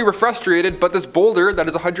 At first they were frustrated, but this boulder that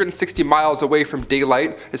is 160 miles away from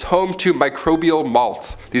daylight is home to microbial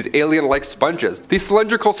malts, these alien-like sponges. These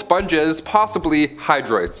cylindrical sponges, possibly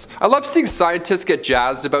hydroids. I love seeing scientists get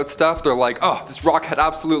jazzed about stuff. They're like, oh, this rock had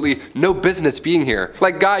absolutely no business being here.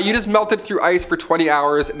 Like, guy, you just melted through ice for 20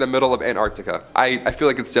 hours in the middle of Antarctica. I feel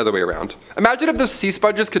like it's the other way around. Imagine if those sea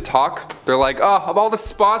sponges could talk. They're like, oh, of all the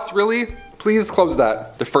spots, really? Please close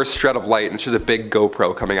that. The first shred of light, and it's just a big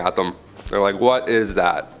GoPro coming at them. They're like, what is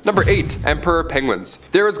that? Number 8, emperor penguins.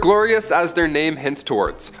 They're as glorious as their name hints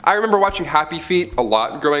towards. I remember watching Happy Feet a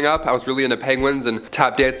lot growing up. I was really into penguins and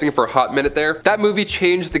tap dancing for a hot minute there. That movie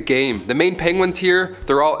changed the game. The main penguins here,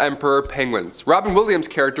 they're all emperor penguins. Robin Williams'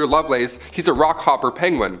 character, Lovelace, he's a rock hopper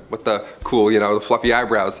penguin with the cool, the fluffy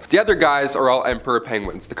eyebrows. The other guys are all emperor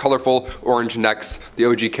penguins. The colorful orange necks, the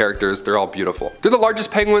OG characters, they're all beautiful. They're the largest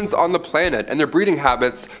penguins on the planet, and their breeding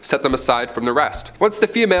habits set them aside from the rest. Once the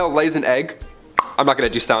female lays an egg, I'm not gonna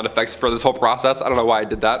do sound effects for this whole process. I don't know why I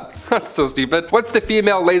did that. That's so stupid. Once the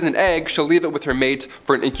female lays an egg, she'll leave it with her mate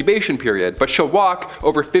for an incubation period, but she'll walk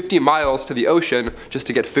over 50 miles to the ocean just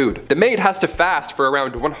to get food. The mate has to fast for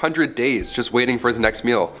around 100 days just waiting for his next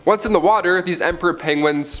meal. Once in the water, these emperor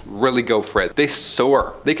penguins really go for it. They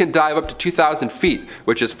soar. They can dive up to 2,000 feet,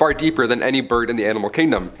 which is far deeper than any bird in the animal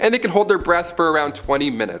kingdom. And they can hold their breath for around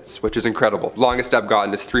 20 minutes, which is incredible. Longest I've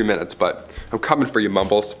gotten is 3 minutes, but I'm coming for you,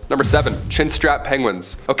 Mumbles. Number 7, chinstrap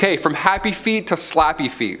penguins. Okay, from happy feet to slappy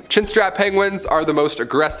feet. Chinstrap penguins are the most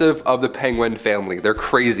aggressive of the penguin family. They're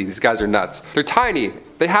crazy, these guys are nuts. They're tiny,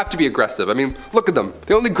 they have to be aggressive. I mean, look at them.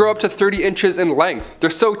 They only grow up to 30 inches in length. They're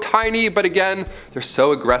so tiny, but again, they're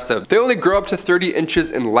so aggressive. They only grow up to 30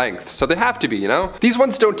 inches in length, so they have to be, These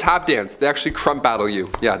ones don't tap dance, they actually crump battle you.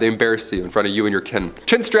 Yeah, they embarrass you in front of you and your kin.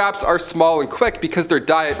 Chinstraps are small and quick because their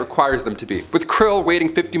diet requires them to be. With krill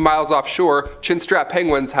waiting 50 miles offshore, chinstrap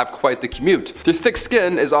penguins have quite the commute. Their thick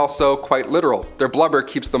skin is also quite literal. Their blubber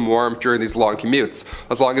keeps them warm during these long commutes.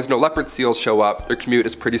 As long as no leopard seals show up, their commute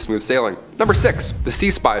is pretty smooth sailing. Number 6, the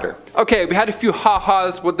sea spider. Okay, we had a few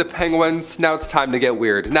ha-has with the penguins, now it's time to get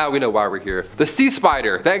weird. Now we know why we're here. The sea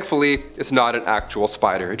spider, thankfully, is not an actual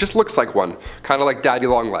spider. It just looks like one, kind of like Daddy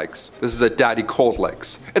Longlegs. This is a Daddy Cold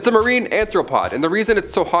Legs. It's a marine arthropod, and the reason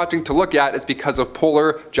it's so haunting to look at is because of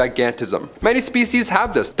polar gigantism. Many species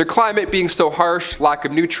have this. Their climate being so harsh, lack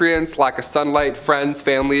of nutrients, lack of sunlight, friends,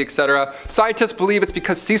 family, etc. Scientists believe it's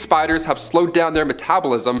because sea spiders have slowed down their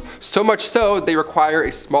metabolism, so much so they require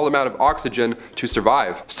a small amount of oxygen to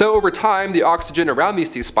survive. So over time, the oxygen around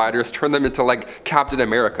these sea spiders turn them into like Captain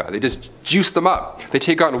America. They just juice them up. They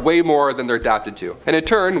take on way more than they're adapted to. And in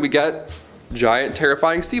turn, we get giant,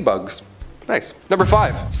 terrifying sea bugs. Nice. Number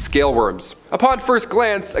 5, scale worms. Upon first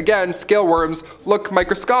glance, again, scale worms look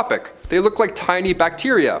microscopic. They look like tiny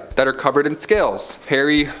bacteria that are covered in scales.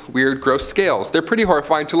 Hairy, weird, gross scales. They're pretty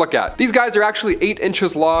horrifying to look at. These guys are actually 8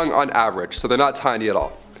 inches long on average, so they're not tiny at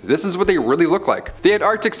all. This is what they really look like. The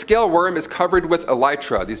Antarctic scale worm is covered with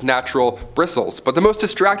elytra, these natural bristles, but the most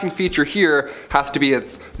distracting feature here has to be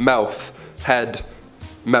its mouth, head,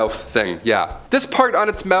 mouth thing, yeah. This part on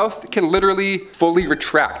its mouth can literally fully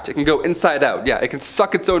retract. It can go inside out, yeah. It can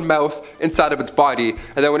suck its own mouth inside of its body,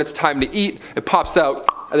 and then when it's time to eat, it pops out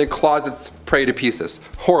and then claws its prey to pieces.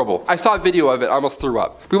 Horrible. I saw a video of it, I almost threw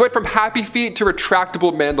up. We went from happy feet to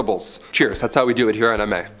retractable mandibles. Cheers, that's how we do it here on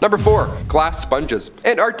MA. Number 4, glass sponges.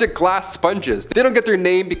 Antarctic glass sponges. They don't get their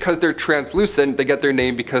name because they're translucent, they get their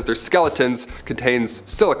name because their skeletons contains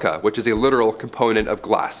silica, which is a literal component of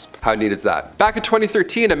glass. How neat is that? Back in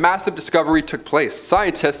 2013, a massive discovery took place.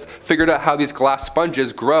 Scientists figured out how these glass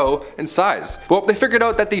sponges grow in size. Well, they figured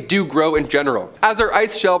out that they do grow in general. As our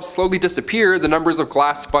ice shelves slowly disappear, the numbers of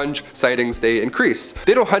glass sponge sightings, they increase.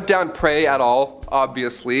 They don't hunt down prey at all,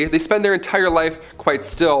 obviously. They spend their entire life quite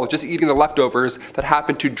still, just eating the leftovers that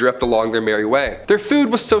happen to drift along their merry way. Their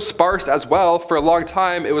food was so sparse as well, for a long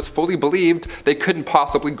time it was fully believed they couldn't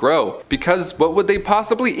possibly grow, because what would they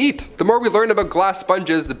possibly eat? The more we learn about glass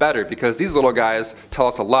sponges, the better, because these little guys tell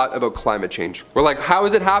us a lot about climate change. We're like, how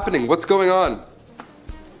is it happening? What's going on?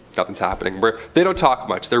 Nothing's happening. They don't talk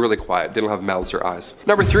much, they're really quiet, they don't have mouths or eyes.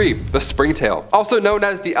 Number 3, the springtail. Also known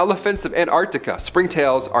as the elephants of Antarctica,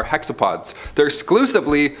 springtails are hexapods. They're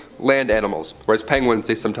exclusively land animals, whereas penguins,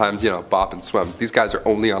 they sometimes, bop and swim. These guys are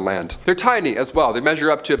only on land. They're tiny as well, they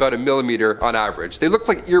measure up to about 1 millimeter on average. They look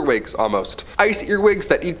like earwigs almost. Ice earwigs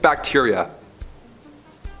that eat bacteria.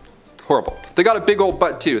 Horrible. They got a big old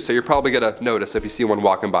butt too, so you're probably gonna notice if you see one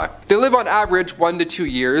walking by. They live on average 1 to 2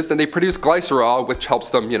 years, and they produce glycerol, which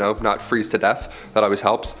helps them, not freeze to death. That always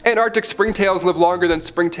helps. Antarctic springtails live longer than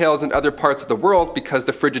springtails in other parts of the world because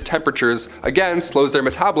the frigid temperatures, again, slows their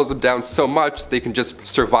metabolism down so much they can just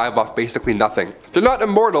survive off basically nothing. They're not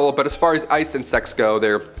immortal, but as far as ice insects go,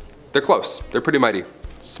 they're close. They're pretty mighty.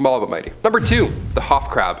 Small but mighty. Number 2, the Hoff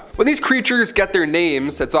crab. When these creatures get their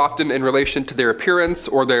names, it's often in relation to their appearance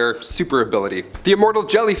or their super ability. The immortal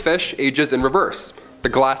jellyfish ages in reverse. The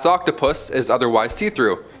glass octopus is otherwise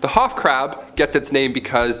see-through. The Hoff crab gets its name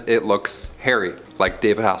because it looks hairy, like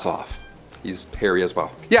David Hasselhoff. he's hairy as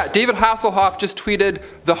well. Yeah, David Hasselhoff just tweeted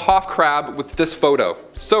the Hoff crab with this photo.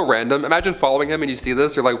 So random. Imagine following him and you see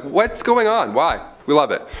this, you're like, what's going on? Why? We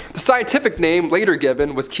love it. The scientific name later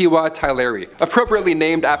given was Kiwa tyleri, appropriately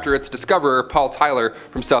named after its discoverer Paul Tyler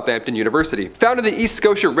from Southampton University. Found in the East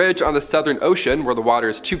Scotia Ridge on the Southern Ocean, where the water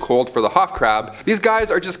is too cold for the Hoff crab, these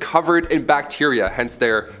guys are just covered in bacteria, hence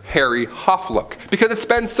their hairy Hoff look. Because it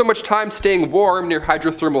spends so much time staying warm near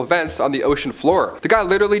hydrothermal vents on the ocean floor. The guy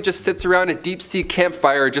literally just sits around a deep sea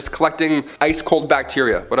campfire just collecting ice cold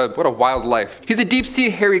bacteria. What a wild life. He's a deep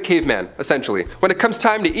sea hairy caveman, essentially. When it comes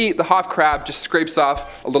time to eat, the Hoff crab just scrapes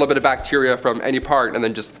off a little bit of bacteria from any part and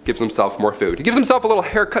then just gives himself more food. He gives himself a little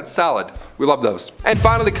haircut salad. We love those. And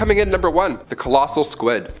finally, coming in number 1, the colossal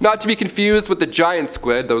squid. Not to be confused with the giant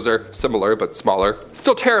squid, those are similar but smaller.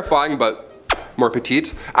 Still terrifying, but more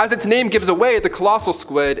petite. As its name gives away, the colossal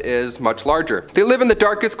squid is much larger. They live in the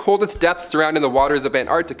darkest, coldest depths surrounding the waters of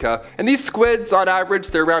Antarctica, and these squids, on average,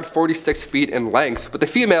 they're around 46 feet in length, with the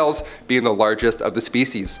females being the largest of the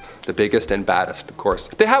species. The biggest and baddest, of course.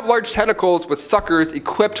 They have large tentacles with suckers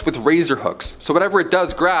equipped with razor hooks, so whatever it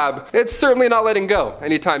does grab, it's certainly not letting go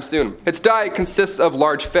anytime soon. Its diet consists of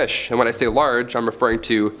large fish, and when I say large, I'm referring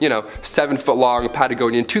to, 7-foot-long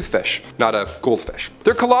Patagonian toothfish, not a goldfish.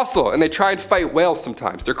 They're colossal, and they try and fight whales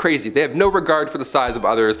sometimes. They're crazy. They have no regard for the size of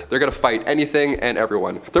others. They're gonna fight anything and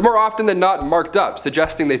everyone. They're more often than not marked up,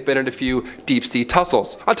 suggesting they've been in a few deep sea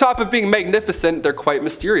tussles. On top of being magnificent, they're quite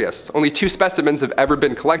mysterious. Only 2 specimens have ever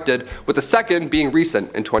been collected, with the second being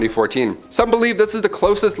recent in 2014. Some believe this is the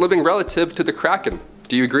closest living relative to the kraken.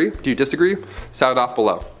 Do you agree? Do you disagree? Sound off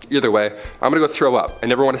below. Either way, I'm gonna go throw up. I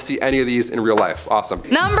never want to see any of these in real life. Awesome.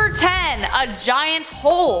 Number 10, a giant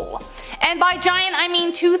hole. And by giant, I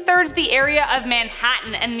mean 2/3 the area of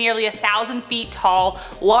Manhattan and nearly 1,000 feet tall,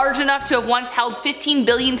 large enough to have once held 15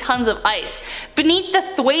 billion tons of ice. Beneath the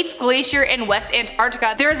Thwaites Glacier in West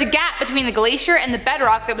Antarctica, there is a gap between the glacier and the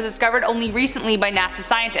bedrock that was discovered only recently by NASA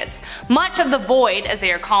scientists. Much of the void, as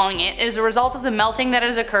they are calling it, is a result of the melting that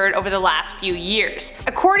has occurred over the last few years.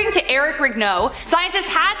 According to Eric Rigneau, scientists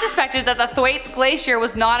had suspected that the Thwaites Glacier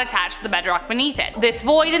was not attached to the bedrock beneath it. This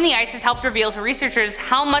void in the ice has helped reveal to researchers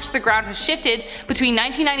how much the ground has shifted between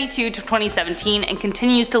 1992 to 2017 and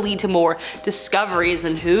continues to lead to more discoveries,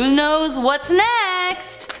 and who knows what's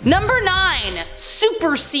next. Number 9,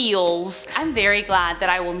 super seals. I'm very glad that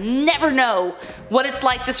I will never know what it's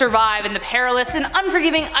like to survive in the perilous and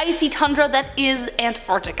unforgiving icy tundra that is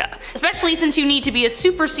Antarctica, especially since you need to be a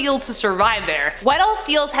super seal to survive there. Weddell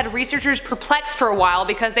seals had researchers perplexed for a while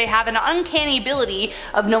because they have an uncanny ability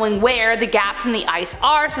of knowing where the gaps in the ice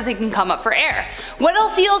are so they can come up for air. Weddell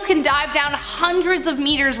seals can dive down hundreds of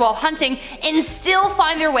meters while hunting and still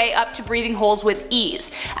find their way up to breathing holes with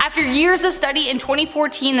ease. After years of study, in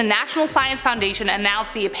 2014 the National Science Foundation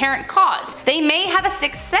announced the apparent cause. They may have a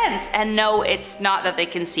sixth sense, and no, it's not that they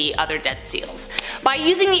can see other dead seals. By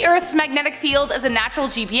using the Earth's magnetic field as a natural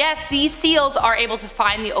GPS, these seals are able to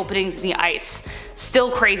find the openings in the ice.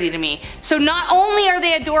 Still crazy to me. So not only are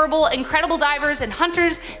they adorable, incredible divers and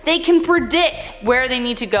hunters, they can predict where they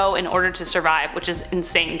need to go in order to survive, which is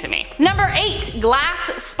insane to me. Number 8, glass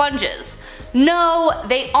sponges. No,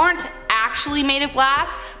 they aren't actually made of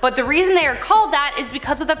glass, but the reason they are called that is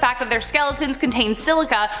because of the fact that their skeletons contain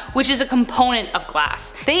silica, which is a component of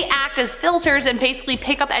glass. They act as filters and basically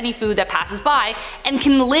pick up any food that passes by and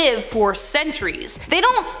can live for centuries. They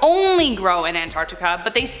don't only grow in Antarctica,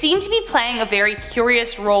 but they seem to be playing a very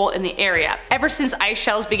curious role in the area. Ever since ice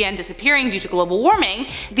shelves began disappearing due to global warming,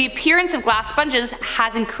 the appearance of glass sponges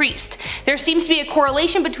has increased. There seems to be a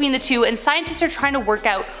correlation between the two, and scientists are trying to work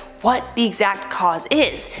out what the exact cause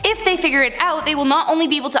is. If they figure it out, they will not only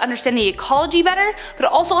be able to understand the ecology better, but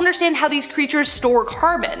also understand how these creatures store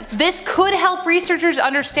carbon. This could help researchers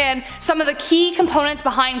understand some of the key components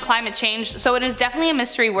behind climate change, so it is definitely a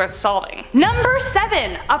mystery worth solving. Number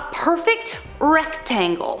 7, a perfect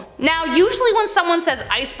rectangle. Now, usually when someone says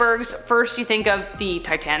icebergs, first you think of the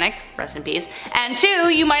Titanic, rest in peace, and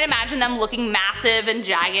 2, you might imagine them looking massive and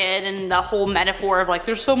jagged and the whole metaphor of like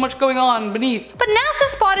there's so much going on beneath. But NASA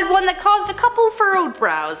spotted one that caused a couple furrowed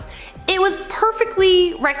brows. It was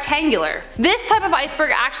perfectly rectangular. This type of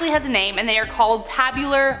iceberg actually has a name, and they are called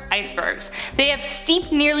tabular icebergs. They have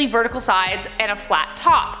steep, nearly vertical sides and a flat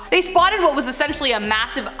top. They spotted what was essentially a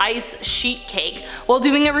massive ice sheet cake while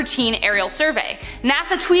doing a routine aerial survey.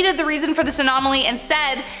 NASA tweeted the reason for this anomaly and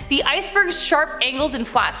said, "The iceberg's sharp angles and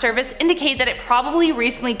flat surface indicate that it probably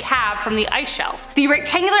recently calved from the ice shelf. The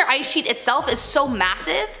rectangular ice sheet itself is so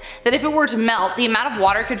massive that if it were to melt, the amount of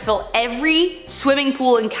water could fill every swimming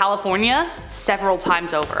pool in California several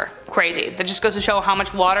times over." Crazy. That just goes to show how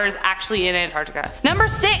much water is actually in Antarctica. Number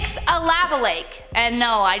 6, a lava lake. And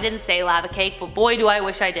no, I didn't say lava cake, but boy do I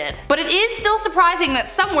wish I did. But it is still surprising that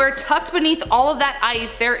somewhere tucked beneath all of that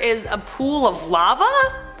ice there is a pool of lava?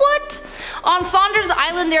 What? On Saunders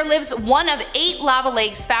Island there lives one of 8 lava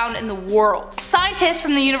lakes found in the world. Scientists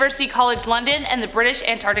from the University College London and the British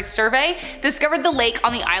Antarctic Survey discovered the lake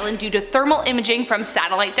on the island due to thermal imaging from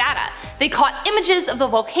satellite data. They caught images of the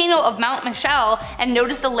volcano of Mount Michel and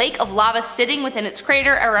noticed a lake of lava sitting within its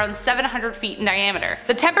crater around 700 feet in diameter.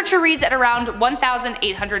 The temperature reads at around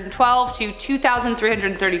 1812 to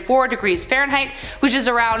 2334 degrees Fahrenheit, which is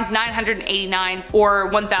around 989 or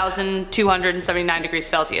 1279 degrees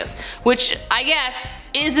Celsius. Which I guess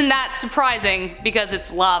isn't that surprising because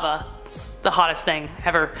it's lava. It's the hottest thing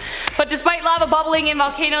ever. But despite lava bubbling and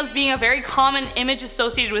volcanoes being a very common image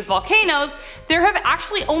associated with volcanoes, there have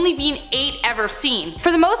actually only been 8 ever seen.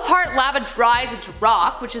 For the most part, lava dries into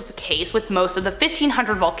rock, which is the case with most of the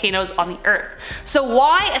 1500 volcanoes on the earth. So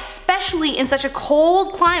why, especially in such a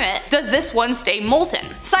cold climate, does this one stay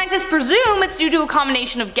molten? Scientists presume it's due to a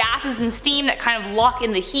combination of gases and steam that kind of lock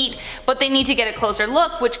in the heat, but they need to get a closer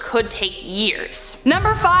look, which could take years.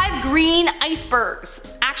 Number 5, green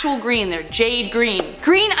icebergs. Actual green, they're jade green.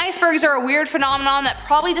 Green icebergs are a weird phenomenon that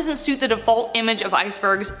probably doesn't suit the default image of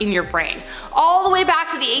icebergs in your brain. All the way back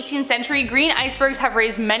to the 18th century, green icebergs have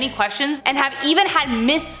raised many questions and have even had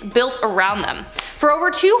myths built around them. For over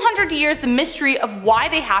 200 years, the mystery of why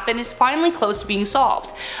they happen is finally close to being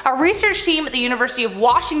solved. A research team at the University of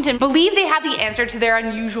Washington believe they have the answer to their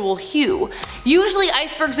unusual hue. Usually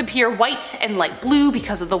icebergs appear white and light blue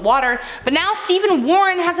because of the water, but now Stephen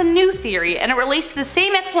Warren has a new theory, and it relates to the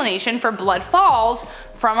same explanation for blood falls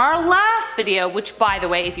from our last video, which by the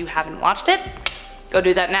way, if you haven't watched it, go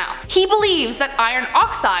do that now. He believes that iron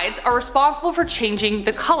oxides are responsible for changing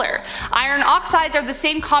the color. Iron oxides are the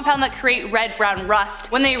same compound that create red-brown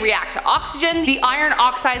rust. When they react to oxygen, the iron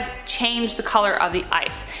oxides change the color of the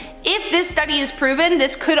ice. If this study is proven,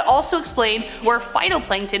 this could also explain where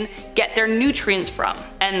phytoplankton get their nutrients from,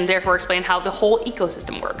 and therefore explain how the whole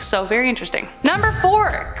ecosystem works. So very interesting. Number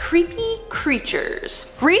 4, creepy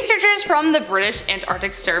creatures. Researchers from the British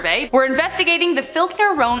Antarctic Survey were investigating the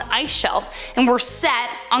Filchner-Ronne ice shelf and were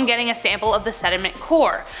set on getting a sample of the sediment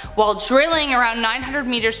core. While drilling around 900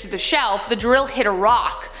 meters through the shelf, the drill hit a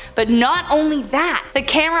rock. But not only that, the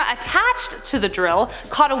camera attached to the drill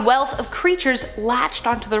caught a wealth of creatures latched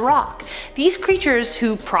onto the rock. These creatures,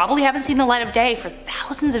 who probably haven't seen the light of day for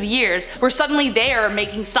thousands of years, were suddenly there,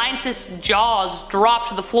 making scientists' jaws drop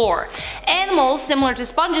to the floor. Animals similar to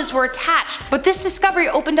sponges were attached, but this discovery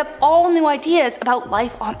opened up all new ideas about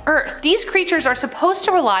life on Earth. These creatures are supposed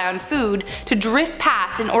to rely on food to drift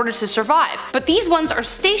past in order to survive, but these ones are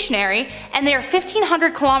stationary and they are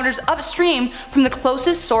 1500 kilometers upstream from the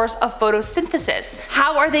closest source of photosynthesis.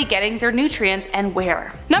 How are they getting their nutrients and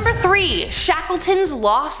where? Number 3, Shackleton's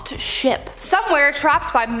lost ship. Somewhere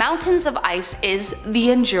trapped by mountains of ice is the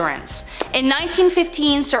Endurance. In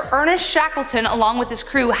 1915, Sir Ernest Shackleton along with his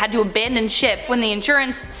crew had to abandon ship when the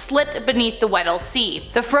Endurance slipped beneath the Weddell Sea.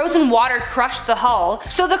 The frozen water crushed the hull,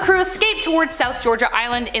 so the crew escaped towards South Georgia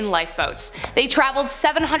Island in lifeboats. They traveled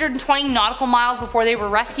 720 nautical miles before they were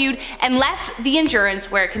rescued and left the Endurance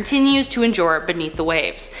where it continues to endure beneath the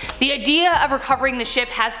waves. The idea of recovering the ship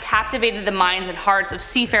has captivated the minds and hearts of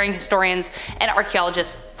seafaring historians and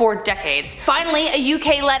archaeologists for decades. Finally, a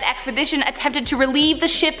UK-led expedition attempted to relieve the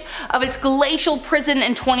ship of its glacial prison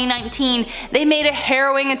in 2019. They made a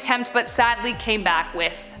harrowing attempt but sadly came back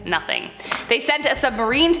with nothing. They sent a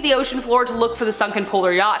submarine to the ocean floor to look for the sunken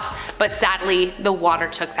polar yacht, but sadly the water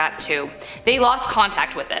took that too. They lost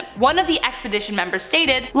contact with it. One of the expedition members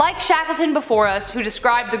stated, "Like Shackleton before us, who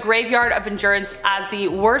described the graveyard of Endurance as the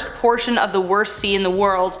worst portion of the worst sea in the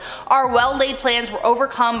world, our well-laid plans were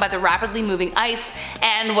overcome by the rapidly moving ice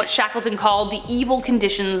and what Shackleton called the evil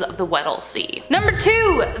conditions of the Weddell Sea." Number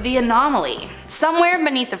 2, the anomaly. Somewhere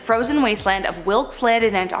beneath the frozen wasteland of Wilkes Land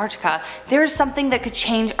in Antarctica, there is something that could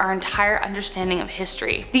change our entire understanding of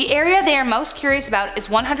history. The area they are most curious about is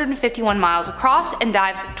 151 miles across and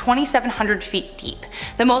dives 2,700 feet deep.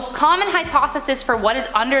 The most common hypothesis for what is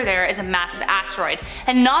under there is a massive asteroid,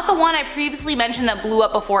 and not the one I previously mentioned that blew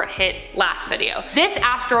up before it hit last video. This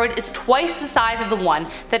asteroid is twice the size of the one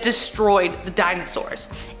that destroyed the dinosaurs.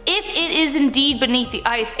 If it is indeed beneath the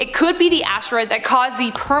ice, it could be the asteroid that caused the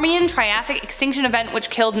Permian-Triassic extinction event which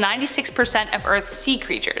killed 96% of Earth's sea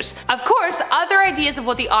creatures. Of course, other ideas of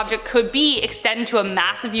what the object could be extend to a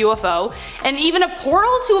massive UFO, and even a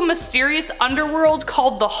portal to a mysterious underworld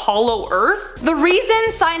called the Hollow Earth. The reason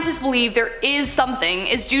scientists believe there is something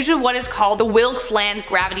is due to what is called the Wilkes Land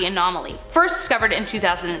Gravity Anomaly, first discovered in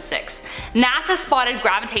 2006. NASA spotted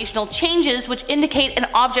gravitational changes which indicate an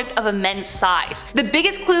object of immense size. The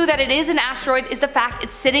biggest clue that it is an asteroid is the fact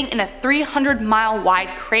it's sitting in a 300-mile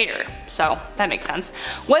wide crater, so that makes sense.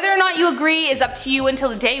 Whether or not you agree is up to you until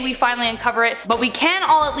the day we finally uncover it, but we can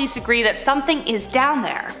all at least agree that something is down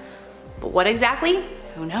there. But what exactly?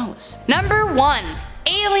 Who knows? Number 1.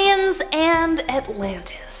 Aliens and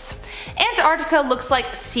Atlantis. Antarctica looks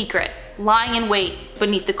like a secret, lying in wait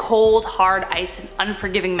beneath the cold, hard ice and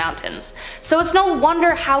unforgiving mountains. So it's no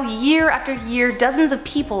wonder how year after year dozens of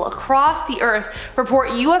people across the earth report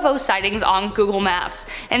UFO sightings on Google Maps,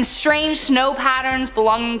 and strange snow patterns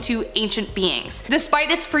belonging to ancient beings. Despite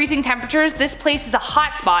its freezing temperatures, this place is a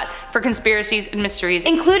hotspot for conspiracies and mysteries,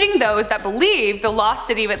 including those that believe the lost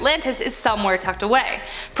city of Atlantis is somewhere tucked away.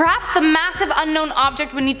 Perhaps the massive unknown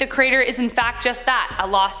object beneath the crater is in fact just that, a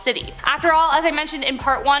lost city. After all, as I mentioned in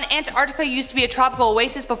part 1, Antarctica used to be a tropical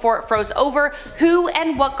oasis before it froze over. Who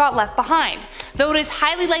and what got left behind? Though it is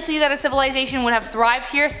highly likely that a civilization would have thrived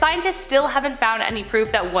here, scientists still haven't found any proof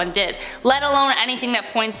that one did, let alone anything that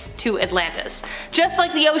points to Atlantis. Just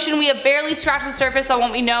like the ocean, we have barely scratched the surface on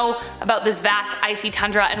what we know about this vast icy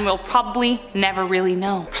tundra, and we'll probably never really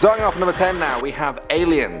know. Starting off number 10 now, we have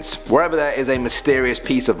aliens. Wherever there is a mysterious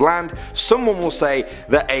piece of land, someone will say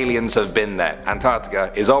that aliens have been there.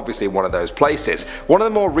 Antarctica is obviously one of those places. One of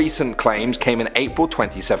the more recent claims came in April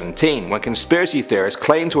 2017, when conspiracy theorists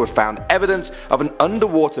claimed to have found evidence of an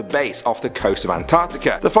underwater base off the coast of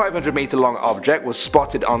Antarctica. The 500-meter long object was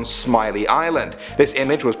spotted on Smiley Island. This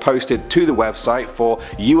image was posted to the website for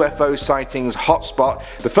UFO sightings hotspot.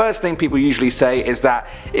 The first thing people usually say is that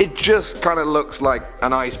it just kind of looks like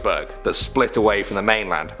an iceberg that's split away from the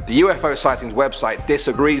mainland. The UFO sightings website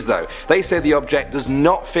disagrees though. They say the object does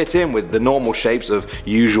not fit in with the normal shapes of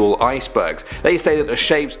usual icebergs. They say that the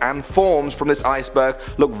shapes and forms from this iceberg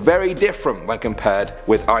look very different when compared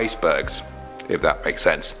with icebergs, if that makes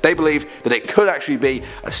sense. They believe that it could actually be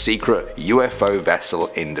a secret UFO vessel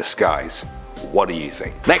in disguise. What do you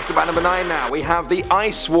think? Next up at number 9 now, we have the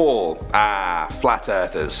ice wall. Flat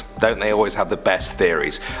earthers. Don't they always have the best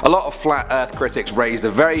theories? A lot of flat earth critics raised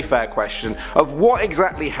a very fair question of what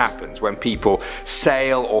exactly happens when people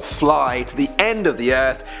sail or fly to the end of the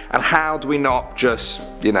earth, and how do we not just,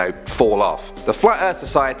 fall off? The Flat Earth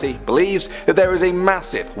Society believes that there is a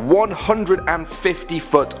massive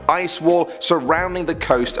 150-foot ice wall surrounding the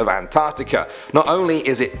coast of Antarctica. Not only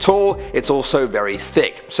is it tall, it's also very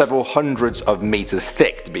thick, several hundreds of meters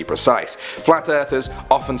thick to be precise. Flat earthers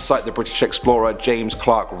often cite the British explorer James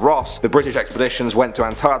Clark Ross. The British expeditions went to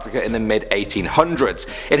Antarctica in the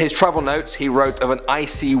mid-1800s. In his travel notes he wrote of an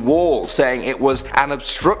icy wall, saying it was an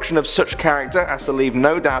obstruction of such character as to leave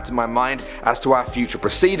no doubt in my mind as to our future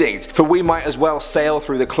proceedings, for we might as well sail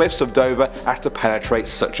through the cliffs of Dover as to penetrate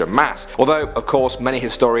such a mass. Although of course many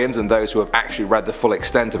historians and those who have actually read the full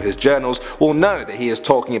extent of his journals will know that he is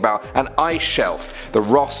talking about an ice shelf, the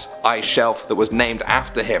Ross ice shelf that was named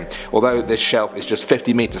after him, although this shelf is just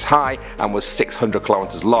 50 meters high and was 600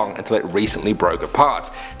 kilometers long until it recently broke apart.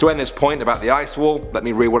 To end this point about the ice wall, let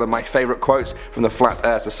me read one of my favorite quotes from the Flat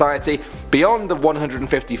Earth Society. Beyond the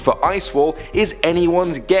 150-foot ice wall is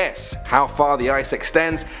anyone's guess. How far the ice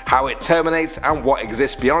extends, how it terminates, and what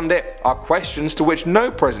exists beyond it are questions to which no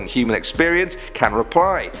present human experience can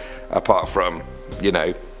reply, apart from,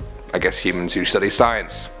 I guess humans who study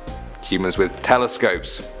science, humans with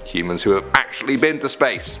telescopes, humans who have actually been to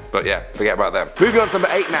space, but yeah, forget about them. Moving on to number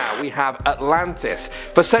 8 now, we have Atlantis.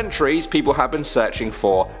 For centuries people have been searching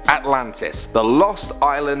for Atlantis, the lost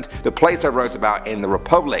island that Plato wrote about in the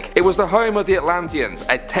Republic. It was the home of the Atlanteans,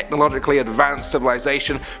 a technologically advanced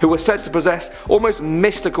civilization who were said to possess almost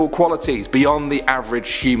mystical qualities beyond the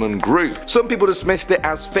average human group. Some people dismissed it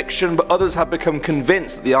as fiction, but others have become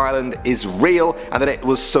convinced that the island is real and that it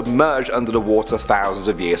was submerged under the water thousands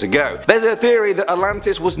of years ago. There's a theory that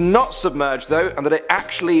Atlantis was was not submerged though, and that it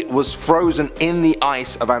actually was frozen in the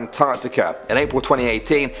ice of Antarctica. In April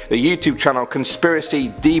 2018, the YouTube channel Conspiracy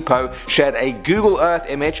Depot shared a Google Earth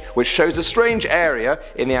image which shows a strange area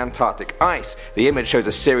in the Antarctic ice. The image shows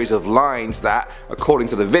a series of lines that, according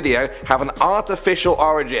to the video, have an artificial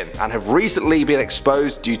origin and have recently been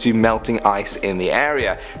exposed due to melting ice in the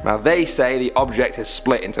area. Now they say the object is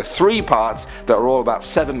split into 3 parts that are all about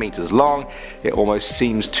 7 meters long. It almost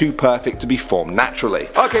seems too perfect to be formed naturally.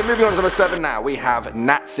 Okay, moving on to number 7 now, we have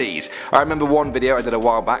Nazis. I remember one video I did a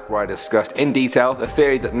while back where I discussed in detail the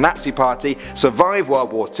theory that the Nazi Party survived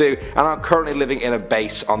World War II and are currently living in a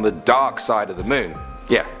base on the dark side of the moon.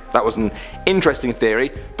 Yeah, that was an interesting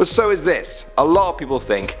theory, but so is this. A lot of people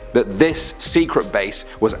think that this secret base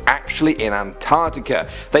was actually in Antarctica.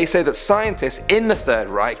 They say that scientists in the Third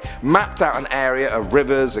Reich mapped out an area of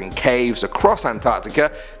rivers and caves across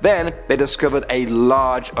Antarctica, then they discovered a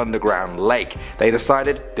large underground lake. They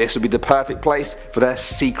decided this would be the perfect place for their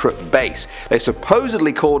secret base. They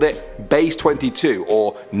supposedly called it Base 22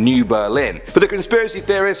 or New Berlin. For the conspiracy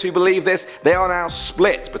theorists who believe this, they are now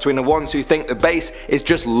split between the ones who think the base is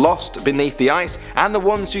just lost beneath the ice and the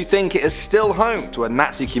ones who think it is still home to a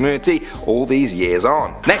Nazi community all these years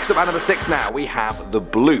on. Next up at number 6 now, we have the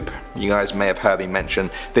bloop. You guys may have heard me mention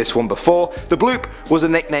this one before. The bloop was a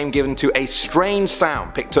nickname given to a strange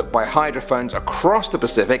sound picked up by hydrophones across the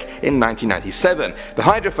Pacific in 1997. The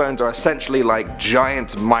hydrophones are essentially like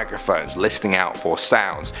giant microphones listening out for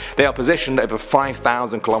sounds. They are positioned over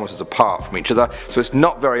 5,000 kilometers apart from each other, so it's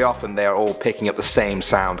not very often they are all picking up the same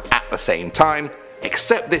sound at the same time.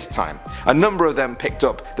 Except this time, a number of them picked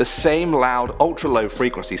up the same loud ultra low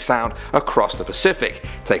frequency sound across the Pacific.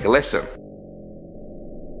 Take a listen.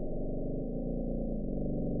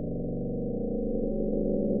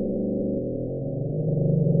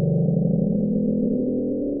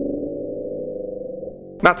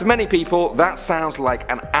 Now to many people that sounds like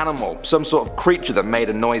an animal, some sort of creature that made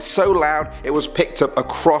a noise so loud it was picked up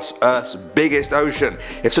across Earth's biggest ocean.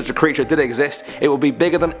 If such a creature did exist, it would be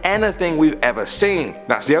bigger than anything we've ever seen.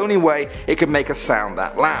 That's the only way it could make a sound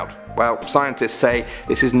that loud. Well, scientists say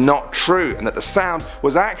this is not true and that the sound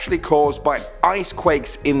was actually caused by ice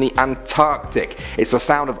quakes in the Antarctic. It's the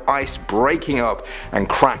sound of ice breaking up and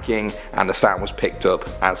cracking, and the sound was picked up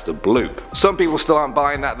as the bloop. Some people still aren't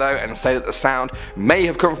buying that though and say that the sound may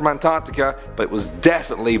have come from Antarctica, but it was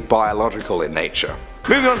definitely biological in nature.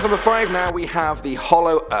 Moving on to number 5 now, we have the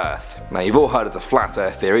hollow earth. Now you've all heard of the flat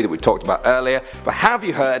earth theory that we talked about earlier, but have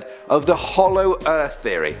you heard of the hollow earth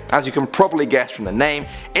theory? As you can probably guess from the name,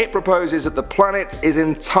 it proposes that the planet is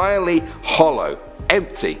entirely hollow,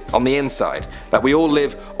 empty on the inside, that we all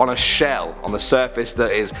live on a shell on the surface that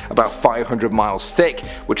is about 500 miles thick,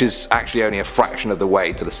 which is actually only a fraction of the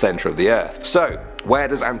way to the centre of the earth. So where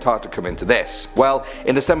does Antarctica come into this? Well,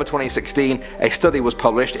 in December 2016, a study was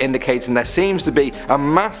published indicating there seems to be a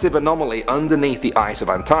massive anomaly underneath the ice of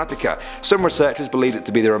Antarctica. Some researchers believe it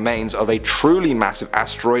to be the remains of a truly massive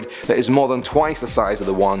asteroid that is more than twice the size of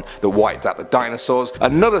the one that wiped out the dinosaurs.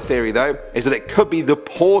 Another theory though is that it could be the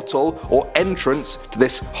portal or entrance to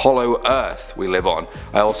this hollow earth we live on.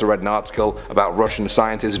 I also read an article about Russian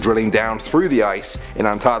scientists drilling down through the ice in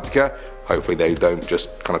Antarctica. Hopefully they don't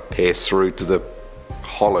just kind of pierce through to the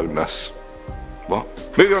hollowness. What?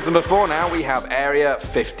 Moving on to number 4 now, we have Area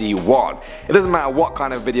 51. It doesn't matter what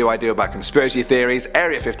kind of video I do about conspiracy theories,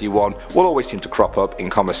 Area 51 will always seem to crop up in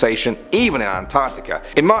conversation, even in Antarctica.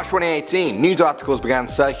 In March 2018, news articles began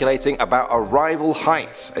circulating about Arrival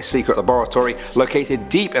Heights, a secret laboratory located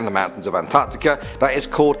deep in the mountains of Antarctica that is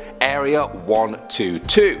called Area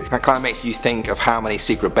 122. That kind of makes you think of how many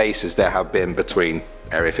secret bases there have been between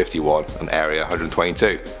Area 51 and Area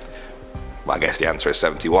 122. Well, I guess the answer is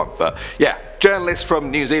 71, but yeah. Journalists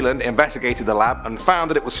from New Zealand investigated the lab and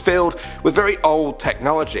found that it was filled with very old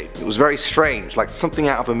technology. It was very strange, like something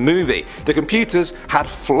out of a movie. The computers had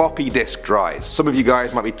floppy disk drives. Some of you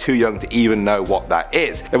guys might be too young to even know what that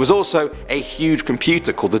is. There was also a huge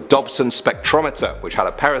computer called the Dobson spectrometer, which had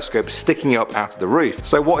a periscope sticking up out of the roof.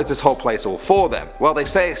 So what is this whole place all for then? Well, they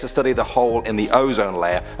say it's to study the hole in the ozone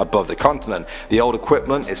layer above the continent. The old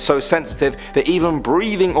equipment is so sensitive that even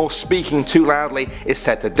breathing or speaking too loudly is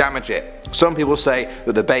said to damage it. Some people say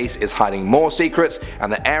that the base is hiding more secrets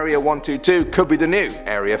and that Area 122 could be the new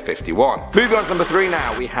Area 51. Moving on to number 3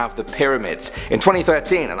 now, we have the pyramids. In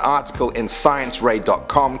 2013, an article in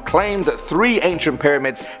ScienceRay.com claimed that 3 ancient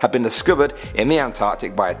pyramids had been discovered in the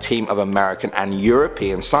Antarctic by a team of American and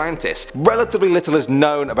European scientists. Relatively little is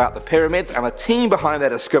known about the pyramids, and the team behind their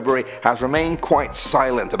discovery has remained quite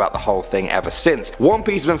silent about the whole thing ever since. One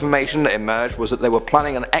piece of information that emerged was that they were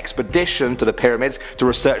planning an expedition to the pyramids to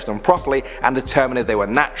research them properly and determine if they were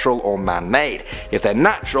natural or man-made. If they're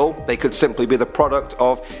natural, they could simply be the product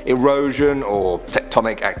of erosion or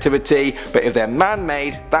tectonic activity, but if they're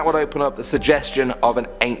man-made, that would open up the suggestion of an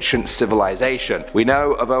ancient civilization. We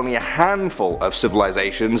know of only a handful of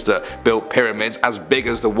civilizations that built pyramids as big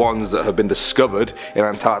as the ones that have been discovered in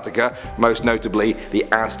Antarctica, most notably the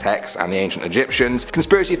Aztecs and the ancient Egyptians.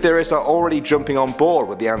 Conspiracy theorists are already jumping on board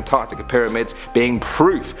with the Antarctica pyramids being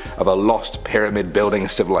proof of a lost pyramid building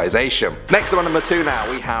civilization. Next up on number 2 now,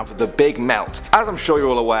 we have the Big Melt. As I'm sure you're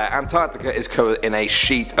all aware, Antarctica is covered in a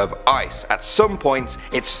sheet of ice. At some points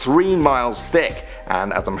it's 3 miles thick,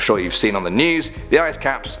 and as I'm sure you've seen on the news, the ice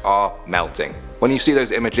caps are melting. When you see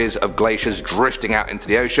those images of glaciers drifting out into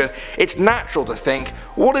the ocean, it's natural to think,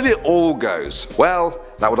 what if it all goes? Well,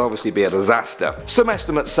 that would obviously be a disaster. Some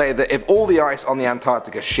estimates say that if all the ice on the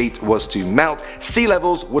Antarctica sheet was to melt, sea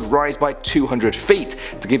levels would rise by 200 feet.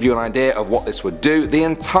 To give you an idea of what this would do, the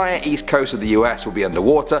entire east coast of the US would be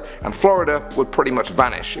underwater, and Florida would pretty much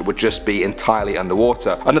vanish. It would just be entirely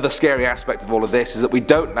underwater. Another scary aspect of all of this is that we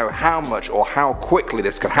don't know how much or how quickly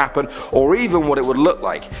this could happen, or even what it would look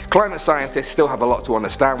like. Climate scientists still have a lot to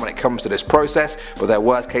understand when it comes to this process, but their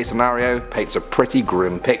worst case scenario paints a pretty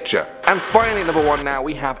grim picture. And finally, number 1 now,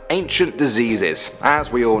 we have ancient diseases.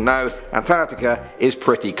 As we all know, Antarctica is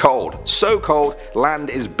pretty cold. So cold, land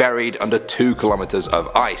is buried under 2 kilometers of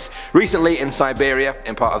ice. Recently in Siberia,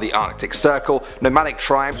 in part of the Arctic Circle, nomadic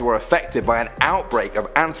tribes were affected by an outbreak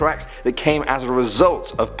of anthrax that came as a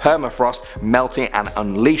result of permafrost melting and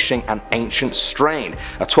unleashing an ancient strain.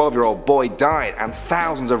 A 12-year-old boy died and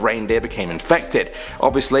thousands of reindeer became infected.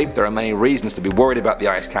 Obviously, there are many reasons to be worried about the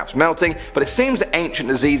ice caps melting, but it seems that ancient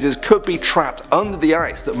diseases could be trapped under the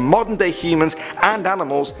ice that modern day humans and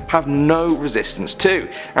animals have no resistance to.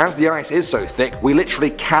 As the ice is so thick, we literally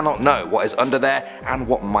cannot know what is under there and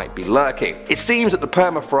what might be lurking. It seems that the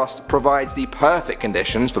permafrost provides the perfect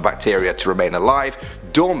conditions for bacteria to remain alive,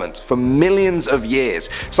 dormant for millions of years.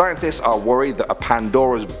 Scientists are worried that a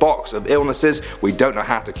Pandora's box of illnesses we don't know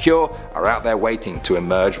how to cure are out there waiting to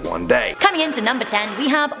emerge one day. Coming into number 10, we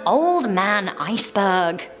have Old Man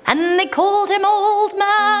Iceberg. And they called him Old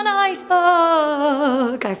Man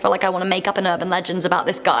Iceberg. I feel like I want to make up an urban legends about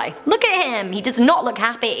this guy. Look at him, he does not look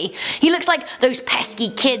happy. He looks like those pesky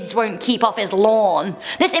kids won't keep off his lawn.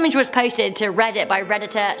 This image was posted to Reddit by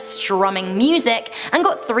Redditor Strumming Music and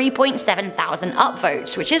got 3.7 thousand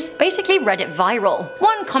upvotes, which is basically Reddit viral.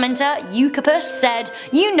 One commenter, Eucapus, said,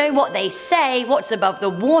 "You know what they say, what's above the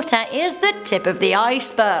water is the tip of the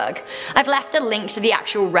iceberg." I've left a link to the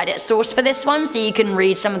actual Reddit source for this one so you can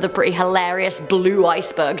read some of the pretty hilarious blue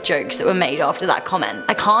iceberg jokes that were made after that comment.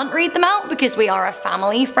 I can't read them out because we are a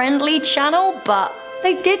family friendly channel, but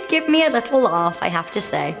they did give me a little laugh, I have to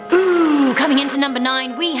say. Ooh, coming into number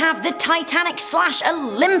 9, we have the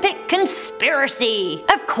Titanic/Olympic conspiracy.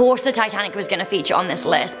 Of course the Titanic was going to feature on this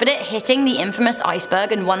list, but it hitting the infamous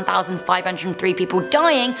iceberg and 1,503 people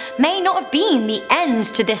dying may not have been the end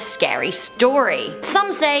to this scary story.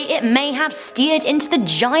 Some say it may have steered into the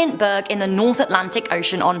giant berg in the North Atlantic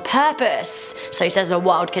Ocean on purpose. So says a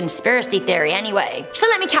wild conspiracy theory anyway. So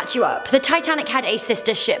let me catch you up. The Titanic had a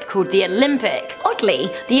sister ship called the Olympic. Oddly,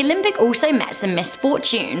 the Olympic also met some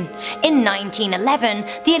misfortune. In 1911,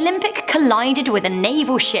 the Olympic collided with a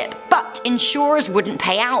naval ship, but insurers wouldn't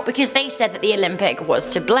pay out because they said that the Olympic was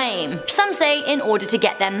to blame. Some say in order to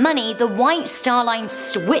get their money, the White Star Line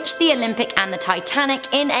switched the Olympic and the Titanic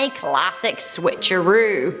in a classic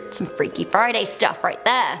switcheroo. Some Freaky Friday stuff right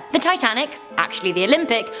there. The Titanic, actually the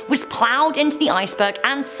Olympic, was ploughed into the iceberg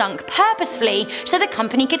and sunk purposefully so the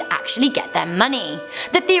company could actually get their money.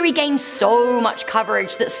 The theory gained so much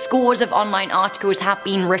coverage that scores of online articles have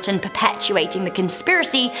been written perpetuating the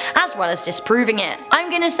conspiracy as well as disproving it.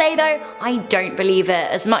 I'm gonna say though, I don't believe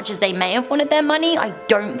it. As much as they may have wanted their money, I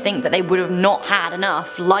don't think that they would have not had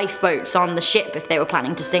enough lifeboats on the ship if they were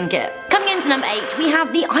planning to sink it. Coming into number 8, we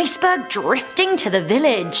have the iceberg drifting to the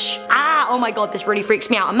village. Oh my god, this really freaks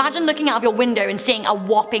me out. Imagine looking out of your window and seeing a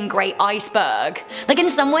whopping great iceberg. Like in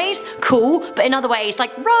some ways, cool, but in other ways,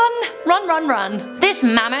 like run, run, run, run. This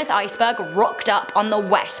mammoth iceberg rocked up on the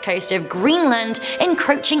west coast of Greenland,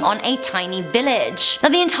 encroaching on a tiny village. Now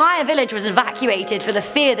the entire village was evacuated for the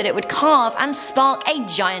fear that it would calve and spark a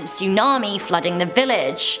giant tsunami flooding the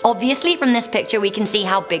village. Obviously from this picture we can see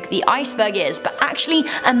how big the iceberg is, but actually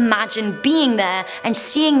imagine being there and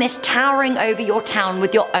seeing this towering over your town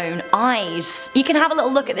with your own eyes. You can have a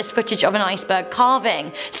little look at this footage of an iceberg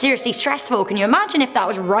calving. Seriously stressful, can you imagine if that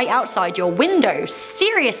was right outside your window?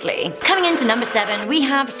 Seriously. Coming into number 7, we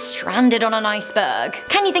have stranded on an iceberg.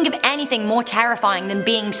 Can you think of anything more terrifying than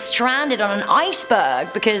being stranded on an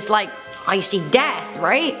iceberg? Because like, icy death,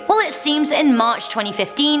 right? Well, it seems that in March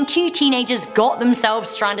 2015, 2 teenagers got themselves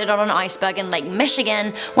stranded on an iceberg in Lake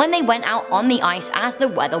Michigan when they went out on the ice as the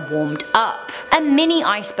weather warmed up. A mini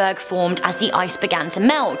iceberg formed as the ice began to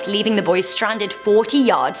melt, leaving the boys stranded 40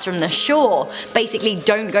 yards from the shore. Basically,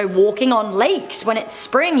 don't go walking on lakes when it's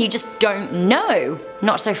spring, you just don't know.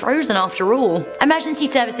 Not so frozen after all. Emergency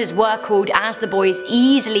services were called as the boys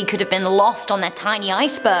easily could have been lost on their tiny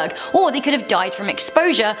iceberg, or they could have died from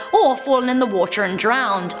exposure or fallen in the water and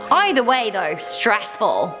drowned. Either way though,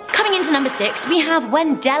 stressful. Coming into number 6, we have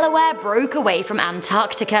when Delaware broke away from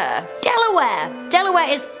Antarctica. Delaware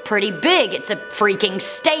is pretty big. It's a freaking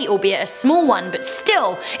state, albeit a small one, but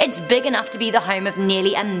still, it's big enough to be the home of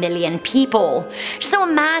nearly 1 million people. So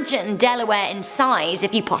imagine Delaware in size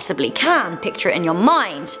if you possibly can. Picture it in your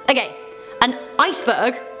mind. Okay, an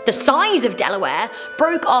iceberg the size of Delaware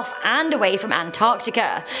broke off and away from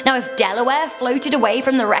Antarctica. Now if Delaware floated away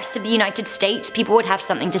from the rest of the United States, people would have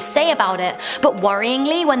something to say about it, but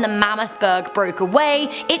worryingly, when the Mammoth Berg broke away,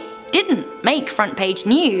 it didn't make front page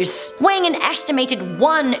news. Weighing an estimated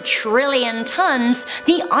 1 trillion tons,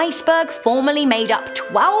 the iceberg formerly made up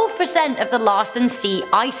 12% of the Larsen C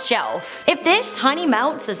ice shelf. If this honey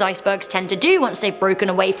melts, as icebergs tend to do once they've broken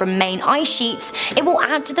away from main ice sheets, it will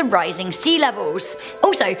add to the rising sea levels.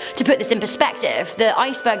 Also, to put this in perspective, the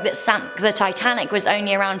iceberg that sank the Titanic was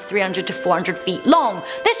only around 300 to 400 feet long.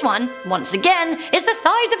 This one, once again, is the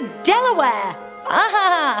size of Delaware.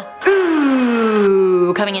 Ah!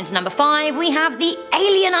 Ooh! Coming into number 5, we have the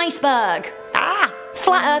alien iceberg. Ah!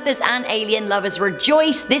 Flat earthers and alien lovers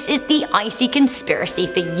rejoice, this is the icy conspiracy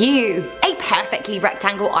for you. A perfectly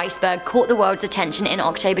rectangle iceberg caught the world's attention in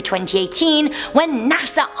October 2018 when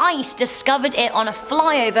NASA ICE discovered it on a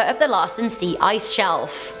flyover of the Larsen C ice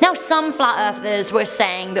shelf. Now some flat earthers were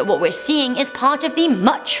saying that what we're seeing is part of the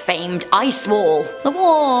much famed ice wall. The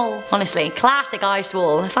wall! Honestly, classic ice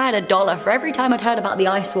wall. If I had $1 for every time I'd heard about the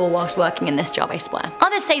ice wall whilst working in this job, I swear.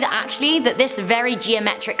 Others say that actually this very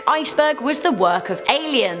geometric iceberg was the work of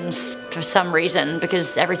aliens, for some reason,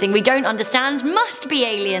 because everything we don't understand must be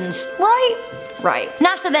aliens, right? Right.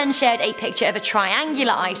 NASA then shared a picture of a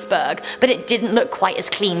triangular iceberg, but it didn't look quite as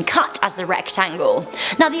clean cut as the rectangle.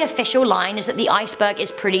 Now the official line is that the iceberg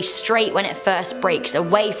is pretty straight when it first breaks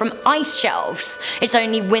away from ice shelves. It's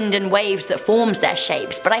only wind and waves that forms their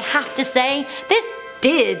shapes, but I have to say, this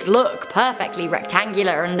did look perfectly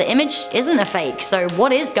rectangular and the image isn't a fake, so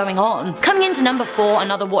what is going on? Coming into number 4,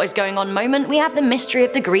 another what is going on moment, we have the mystery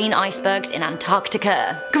of the green icebergs in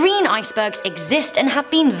Antarctica. Green icebergs exist and have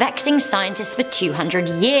been vexing scientists for 200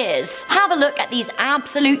 years. Have a look at these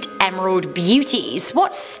absolute emerald beauties.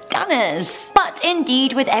 What stunners! But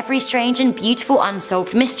indeed, with every strange and beautiful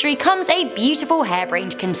unsolved mystery comes a beautiful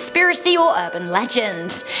harebrained conspiracy or urban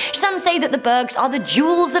legend. Some say that the bergs are the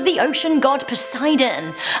jewels of the ocean god Poseidon.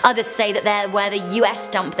 Others say that they're where the US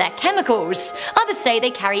dump their chemicals. Others say they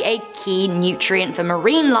carry a key nutrient for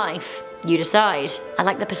marine life. You decide. I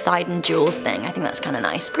like the Poseidon jewels thing, I think that's kinda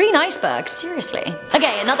nice. Green iceberg, seriously.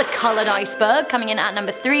 Okay, another coloured iceberg. Coming in at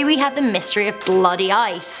number 3, we have the mystery of bloody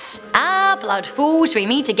ice. Ah, blood fools, we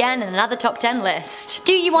meet again in another top 10 list.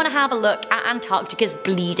 Do you want to have a look at Antarctica's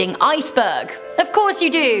bleeding iceberg? Of course you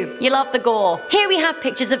do, you love the gore. Here we have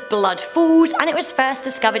pictures of blood falls, and it was first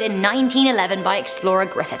discovered in 1911 by explorer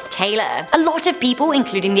Griffith Taylor. A lot of people,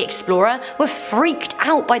 including the explorer, were freaked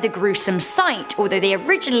out by the gruesome sight, although they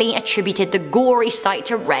originally attributed the gory sight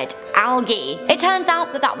to red algae. It turns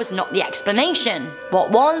out that was not the explanation. What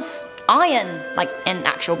was? Iron, like in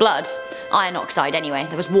actual blood. Iron oxide anyway.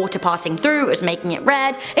 There was water passing through, it was making it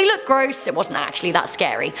red. It looked gross, it wasn't actually that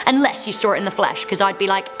scary. Unless you saw it in the flesh, because I'd be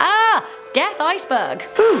like, ah! Death iceberg.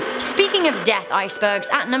 Ooh, speaking of death icebergs,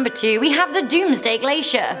 at number 2 we have the Doomsday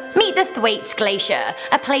Glacier. Meet the Thwaites Glacier,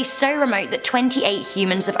 a place so remote that 28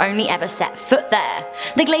 humans have only ever set foot there.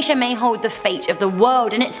 The glacier may hold the fate of the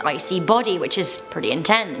world in its icy body, which is pretty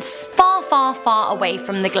intense. Far away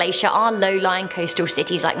from the glacier are low-lying coastal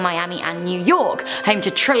cities like Miami and New York, home to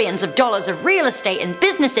trillions of dollars of real estate and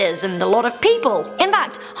businesses and a lot of people. In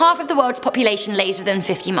fact, half of the world's population lays within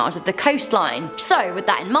 50 miles of the coastline. So with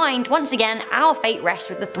that in mind, once again, our fate rests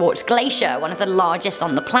with the Thwaites Glacier, one of the largest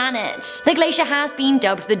on the planet. The glacier has been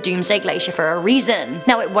dubbed the Doomsday Glacier for a reason.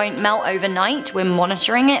 Now it won't melt overnight, we're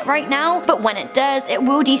monitoring it right now, but when it does, it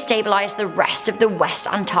will destabilize the rest of the West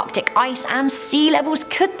Antarctic ice and sea levels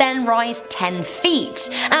could then rise 10 feet,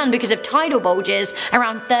 and because of tidal bulges,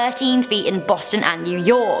 around 13 feet in Boston and New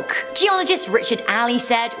York. Geologist Richard Alley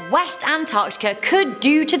said West Antarctica could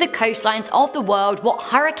do to the coastlines of the world what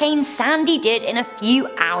Hurricane Sandy did in a few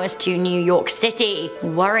hours to New New York City.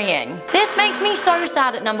 Worrying. This makes me so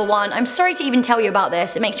sad at number 1. I'm sorry to even tell you about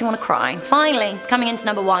this, it makes me want to cry. Finally, coming into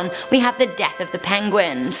number 1, we have the death of the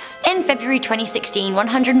penguins. In February 2016,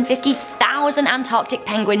 150,000 Antarctic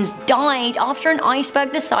penguins died after an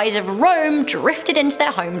iceberg the size of Rome drifted into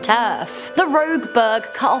their home turf. The rogue berg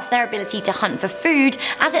cut off their ability to hunt for food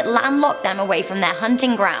as it landlocked them away from their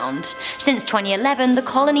hunting ground. Since 2011, the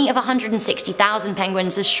colony of 160,000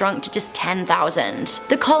 penguins has shrunk to just 10,000.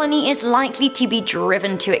 The colony is likely to be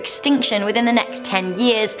driven to extinction within the next 10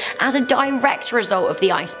 years as a direct result of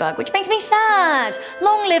the iceberg, which makes me sad.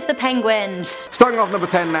 Long live the penguins. Starting off number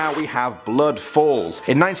 10 now, we have blood falls.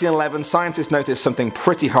 In 1911, scientists noticed something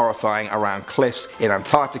pretty horrifying around cliffs in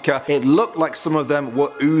Antarctica. It looked like some of them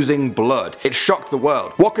were oozing blood. It shocked the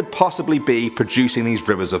world. What could possibly be producing these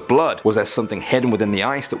rivers of blood? Was there something hidden within the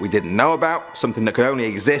ice that we didn't know about? Something that could only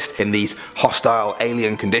exist in these hostile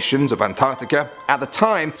alien conditions of Antarctica? At the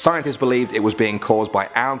time, scientists believed it was being caused by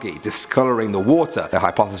algae discoloring the water. The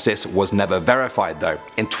hypothesis was never verified though.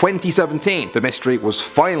 In 2017, the mystery was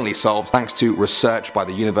finally solved thanks to research by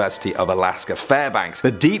the University of Alaska Fairbanks.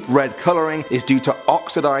 The deep red coloring is due to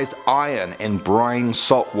oxidized iron in brine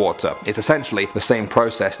salt water. It's essentially the same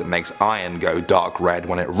process that makes iron go dark red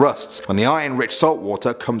when it rusts. When the iron-rich salt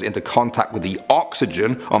water comes into contact with the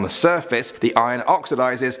oxygen on the surface, the iron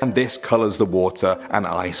oxidizes and this colors the water and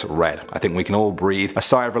ice red. I think we can all breathe a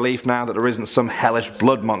sigh of relief now that there isn't some hellish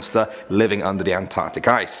blood monster living under the Antarctic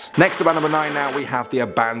ice. Next up at number 9 now, we have the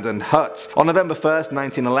abandoned huts. On November 1st,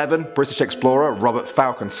 1911, British explorer Robert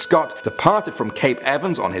Falcon Scott departed from Cape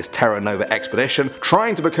Evans on his Terra Nova expedition,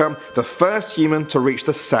 trying to become the first human to reach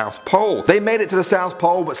the South Pole. They made it to the South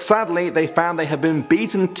Pole, but sadly they found they had been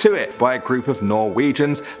beaten to it by a group of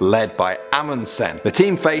Norwegians led by Amundsen. The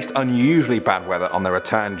team faced unusually bad weather on their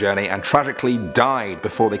return journey and tragically died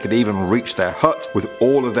before they could even reach their hut with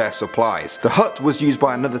all of their supplies. The hut was used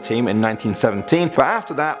by another team in 1917, but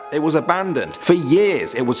after that it was abandoned. For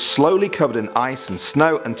years it was slowly covered in ice and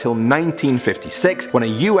snow until 1956 when a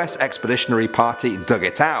US expeditionary party dug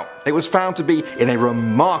it out. It was found to be in a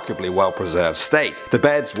remarkably well preserved state. The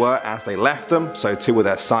beds were as they left them, so too were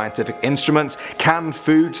their scientific instruments. Canned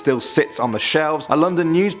food still sits on the shelves. A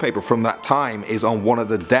London newspaper from that time is on one of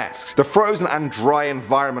the desks. The frozen and dry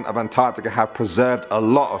environment of Antarctica have preserved a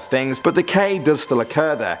lot of things, but decay does still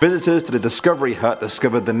occur there. Visitors to the Discovery Hut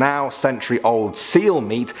discovered the now century-old seal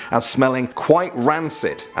meat as smelling quite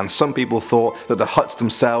rancid, and some people thought that the huts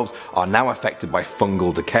themselves are now affected by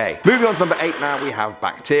fungal decay. Moving on to number 8 now, we have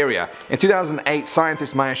bacteria. In 2008,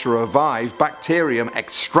 scientists managed to revive bacterium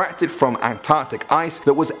extracted from Antarctic ice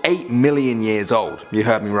that was 8 million years old. You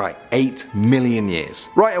heard me right, 8 million years.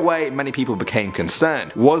 Right away, many people became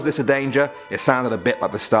concerned. Was this a danger? It sounded a bit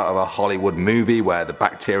like the start of a Hollywood movie where the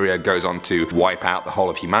bacteria goes on to wipe out the whole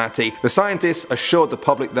of humanity. The scientists assured the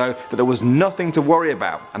public though that there was nothing to worry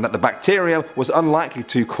about and that the bacteria was unlikely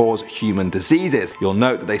to cause human diseases. You'll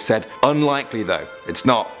note that they said unlikely though. It's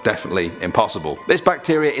not definitely impossible. This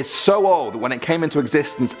bacteria is so old that when it came into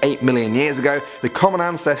existence 8 million years ago, the common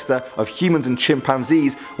ancestor of humans and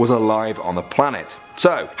chimpanzees was alive on the planet.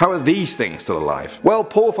 So, how are these things still alive? Well,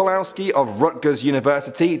 Paul Falowski of Rutgers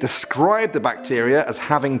University described the bacteria as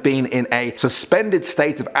having been in a suspended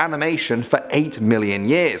state of animation for 8 million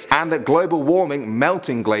years, and that global warming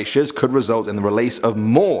melting glaciers could result in the release of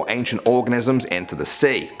more ancient organisms into the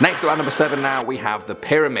sea. Next up at number 7 now, we have the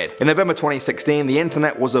pyramid. In November 2016, the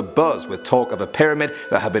internet was abuzz with talk of a pyramid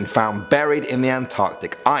that had been found buried in the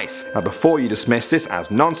Antarctic ice. Now before you dismiss this as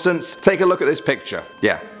nonsense, take a look at this picture.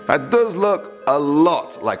 Yeah, that does look a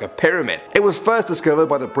lot like a pyramid. It was first discovered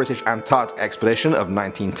by the British Antarctic expedition of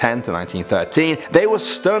 1910 to 1913. They were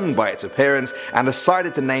stunned by its appearance and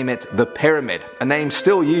decided to name it the Pyramid, a name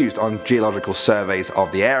still used on geological surveys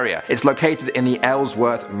of the area. It's located in the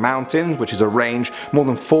Ellsworth Mountains, which is a range more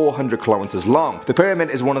than 400 kilometers long. The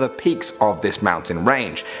pyramid is one of the peaks of this mountain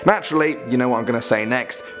range. Naturally, you know what I'm going to say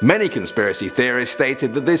next. Many conspiracy theorists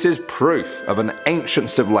stated that this is proof of an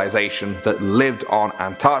ancient civilization that lived on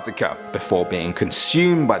Antarctica before being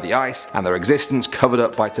consumed by the ice and their existence covered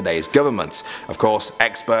up by today's governments. Of course,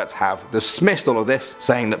 experts have dismissed all of this,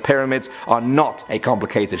 saying that pyramids are not a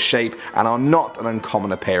complicated shape and are not an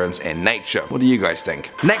uncommon appearance in nature. What do you guys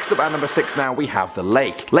think? Next up at number 6 now, we have the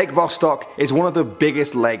lake. Lake Vostok is one of the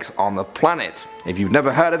biggest lakes on the planet. If you've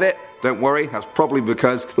never heard of it, Don't worry, that's probably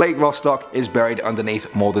because Lake Vostok is buried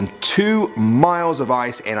underneath more than 2 miles of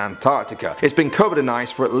ice in Antarctica. It's been covered in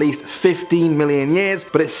ice for at least 15 million years,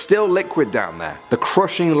 but it's still liquid down there. The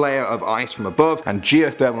crushing layer of ice from above and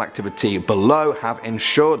geothermal activity below have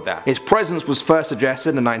ensured that. Its presence was first suggested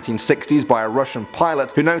in the 1960s by a Russian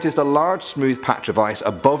pilot who noticed a large smooth patch of ice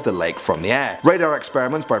above the lake from the air. Radar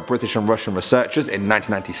experiments by British and Russian researchers in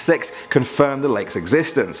 1996 confirmed the lake's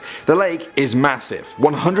existence. The lake is massive,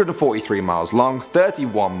 143 miles long,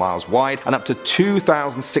 31 miles wide, and up to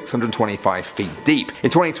 2,625 feet deep. In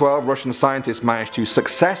 2012, Russian scientists managed to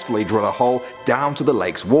successfully drill a hole down to the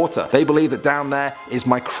lake's water. They believe that down there is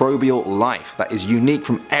microbial life that is unique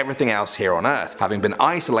from everything else here on Earth, having been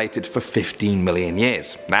isolated for 15 million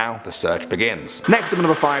years. Now the search begins. Next up at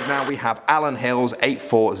number 5 now we have Allen Hills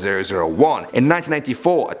 84001. In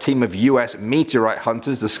 1984, a team of US meteorite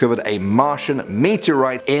hunters discovered a Martian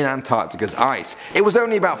meteorite in Antarctica's ice. It was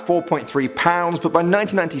only about 4.3 pounds, but by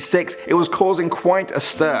 1996 it was causing quite a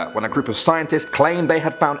stir when a group of scientists claimed they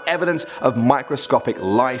had found evidence of microscopic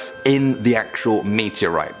life in the actual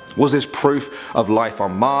meteorite. Was this proof of life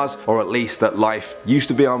on Mars, or at least that life used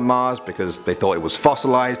to be on Mars because they thought it was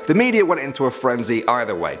fossilized? The media went into a frenzy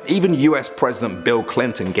either way. Even US President Bill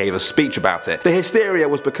Clinton gave a speech about it. The hysteria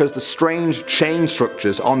was because the strange chain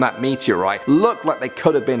structures on that meteorite looked like they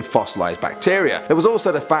could have been fossilized bacteria. There was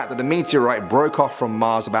also the fact that the meteorite broke off from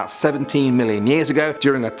Mars about 17 million years ago,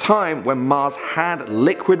 during a time when Mars had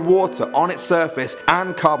liquid water on its surface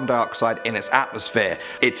and carbon dioxide in its atmosphere.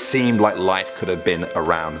 It seemed like life could have been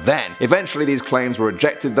around then. Eventually these claims were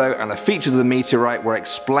rejected though, and the features of the meteorite were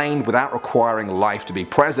explained without requiring life to be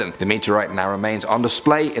present. The meteorite now remains on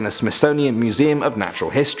display in the Smithsonian Museum of Natural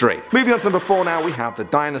History. Moving on to number 4 now, we have the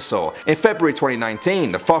dinosaur. In February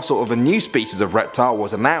 2019, the fossil of a new species of reptile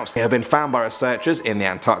was announced. It had been found by researchers in the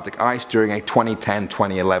Antarctic ice during a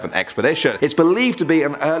 2010-2011 expedition. It's believed to be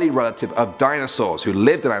an early relative of dinosaurs who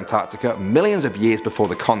lived in Antarctica millions of years before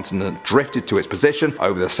the continent drifted to its position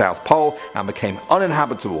over the South Pole and became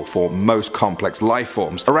uninhabitable for most complex life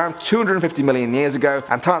forms. Around 250 million years ago,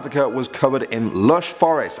 Antarctica was covered in lush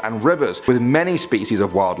forests and rivers with many species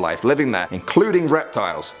of wildlife living there, including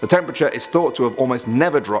reptiles. The temperature is thought to have almost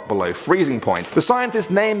never dropped below freezing point. The scientists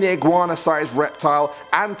named the iguana-sized reptile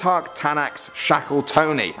Antarctanax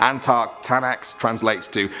shackletoni. Antarctanax translates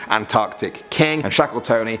to Antarctic King, and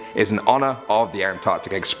Shackletoni is in honor of the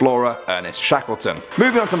Antarctic explorer Ernest Shackleton.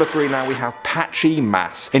 Moving on to number 3 now, we have patchy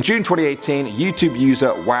mass. In June 2018, YouTube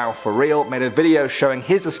user Wow For Real made a video showing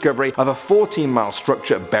his discovery of a 14-mile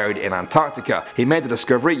structure buried in Antarctica. He made the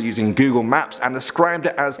discovery using Google Maps and described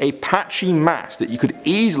it as a patchy mass that you could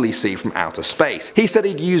easily see from outer space. He said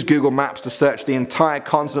he'd used Google Maps to search the entire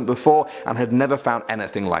continent before and had never found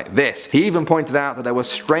anything like this. He even pointed out that there were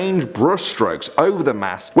strange brush strokes over the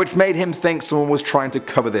mass, which made him think someone was trying to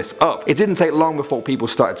cover this up. It didn't take long before people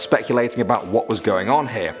started speculating about what was going on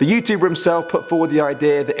here. The YouTuber himself put forward the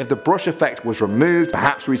idea that if the brush effect was removed,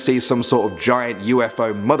 perhaps we'd see some sort of giant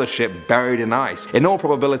UFO mothership buried in ice. In all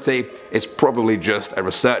probability, it's probably just a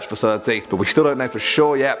research facility, but we still don't know for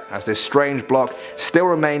sure yet, as this strange block still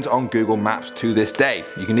remains on Google Maps to this day.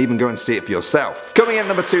 You can even go and see it for yourself. Coming in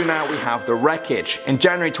number 2 now, we have the wreckage. In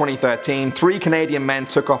January 2013, 3 Canadian men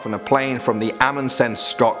took off in a plane from the Amundsen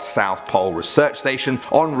Scott South Pole Research Station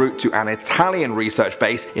en route to an Italian research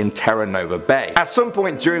base in Terra Nova Bay. At some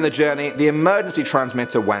point during the journey, the emergency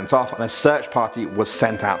transmitter went off and a search party was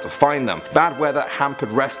sent out to find them. Bad weather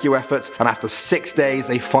hampered rescue efforts, and after 6 days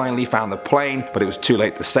they finally found the plane, but it was too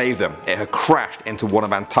late to save them. It had crashed into one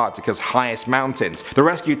of Antarctica's highest mountains. The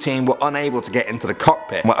rescue team were unable to get into the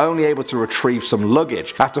cockpit and were only able to retrieve some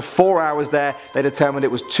luggage. After 4 hours there, they determined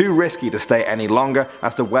it was too risky to stay any longer,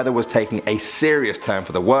 as the weather was taking a serious turn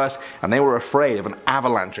for the worse and they were afraid of an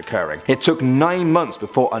avalanche occurring. It took 9 months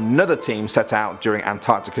before another team set out during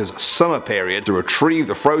Antarctica's summer period to retrieve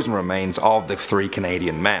the frozen remains of the 3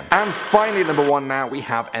 Canadian men. And finally, number 1 now, we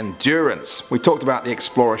have Endurance. We talked about the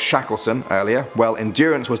explorer Shackleton earlier. Well,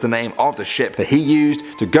 Endurance was the name of the ship that he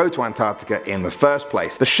used to go to Antarctica in the first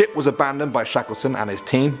place. The ship was abandoned by Shackleton and his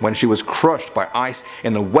team when she was crushed by ice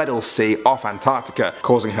in the Weddell Sea off Antarctica,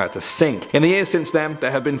 causing her to sink. In the years since then,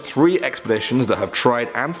 there have been 3 expeditions that have tried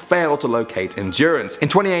and failed to locate Endurance. In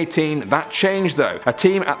 2018, that changed though. A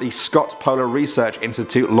team at the Scott Polar Research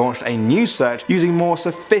Institute launched a new search using more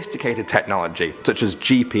sophisticated technology, such as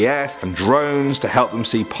GPS and drones, to help them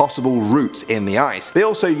see possible routes in the ice. They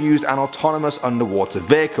also used an autonomous underwater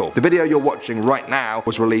vehicle. The video you're watching right now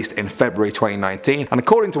was released in February 2019, and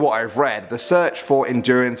according to what I've read, the search for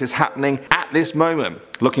Endurance is happening at this moment.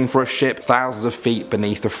 looking for a ship thousands of feet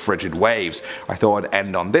beneath the frigid waves. I thought I'd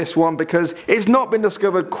end on this one because it's not been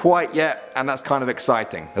discovered quite yet, and that's kind of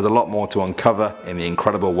exciting. There's a lot more to uncover in the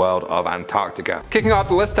incredible world of Antarctica. Kicking off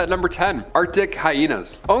the list at number 10, Arctic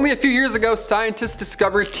hyenas. Only a few years ago, scientists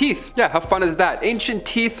discovered teeth. Yeah, how fun is that? Ancient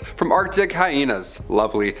teeth from Arctic hyenas.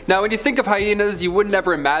 Lovely. Now, when you think of hyenas, you would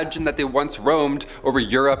never imagine that they once roamed over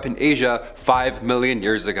Europe and Asia 5 million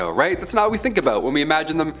years ago, right? That's not what we think about when we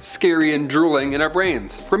imagine them scary and drooling in our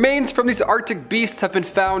brains. Remains from these Arctic beasts have been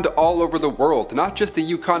found all over the world, not just the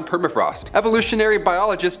Yukon permafrost. Evolutionary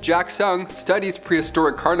biologist Jack Sung studies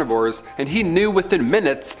prehistoric carnivores, and he knew within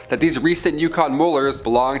minutes that these recent Yukon molars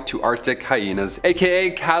belonged to Arctic hyenas,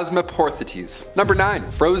 aka Chasmoporthetes. Number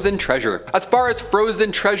 9, frozen treasure. As far as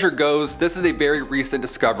frozen treasure goes, this is a very recent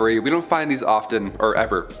discovery. We don't find these often or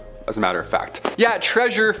ever, as a matter of fact. Yeah,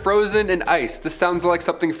 treasure frozen in ice. This sounds like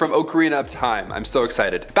something from Ocarina of Time. I'm so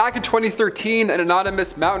excited. Back in 2013, an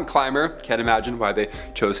anonymous mountain climber, can't imagine why they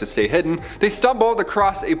chose to stay hidden, they stumbled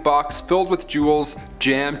across a box filled with jewels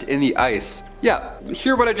jammed in the ice. Yeah,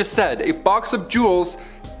 hear what I just said, a box of jewels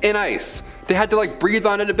in ice. They had to like breathe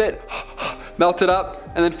on it a bit, melt it up,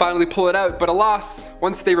 and then finally pull it out. But alas,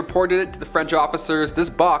 once they reported it to the French officers, this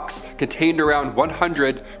box contained around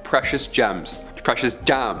 100 precious gems. Precious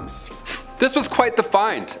gems. This was quite the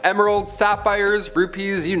find. Emeralds, sapphires,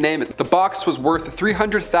 rupees, you name it. The box was worth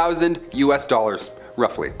 300,000 US dollars,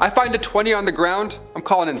 roughly. I find a 20 on the ground, I'm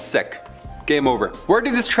calling in sick. Game over. Where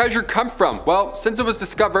did this treasure come from? Well, since it was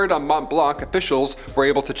discovered on Mont Blanc, officials were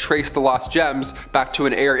able to trace the lost gems back to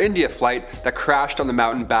an Air India flight that crashed on the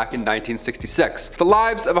mountain back in 1966. The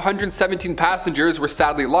lives of 117 passengers were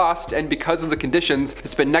sadly lost, and because of the conditions,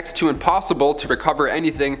 it's been next to impossible to recover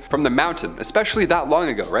anything from the mountain, especially that long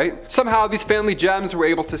ago, right? Somehow these family gems were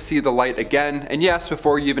able to see the light again, and yes,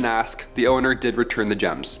 before you even ask, the owner did return the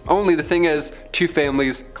gems. Only the thing is, 2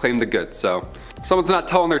 families claimed the goods, so someone's not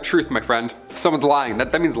telling their truth, my friend. Someone's lying.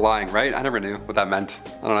 That means lying, right? I never knew what that meant.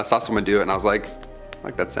 I don't know, I saw someone do it and I was like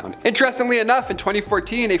that sound. Interestingly enough, in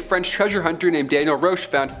 2014, a French treasure hunter named Daniel Roche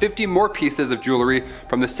found 50 more pieces of jewelry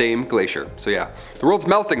from the same glacier. So yeah, the world's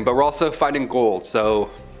melting, but we're also finding gold, so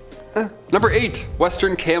Number 8,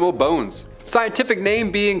 Western camel bones. Scientific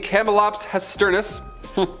name being Camelops hesternus.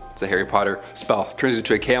 It's a Harry Potter spell, turns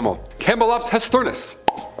into a camel. Camelops hesternus.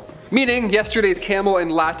 Meaning yesterday's camel in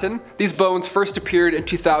Latin. These bones first appeared in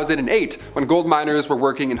 2008 when gold miners were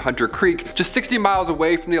working in Hunter Creek, just 60 miles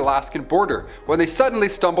away from the Alaskan border, when they suddenly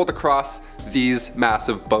stumbled across these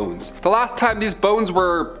massive bones. The last time these bones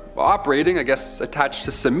were operating, I guess attached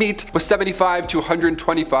to some meat, was 75 to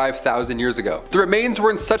 125,000 years ago. The remains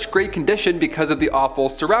were in such great condition because of the awful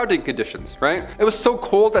surrounding conditions, right? It was so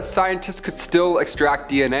cold that scientists could still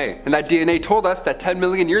extract DNA. And that DNA told us that 10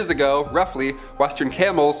 million years ago, roughly, Western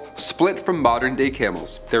camels split from modern day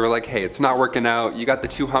camels. They were like, hey, it's not working out. You got the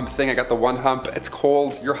 2-hump thing, I got the 1-hump. It's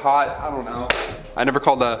cold, you're hot, I don't know. I never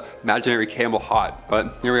called the imaginary camel hot,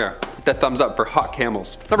 but here we are. That thumbs up for hot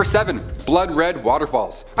camels. Number 7, blood red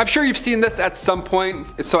waterfalls. I'm sure you've seen this at some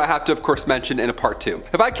point, so I have to of course mention in a part 2.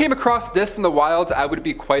 If I came across this in the wild, I would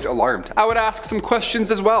be quite alarmed. I would ask some questions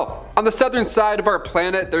as well. On the southern side of our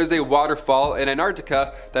planet, there's a waterfall in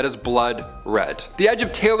Antarctica that is blood red. The edge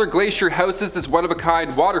of Taylor Glacier houses this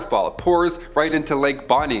one-of-a-kind waterfall. It pours right into Lake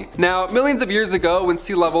Bonny. Now, millions of years ago, when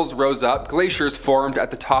sea levels rose up, glaciers formed at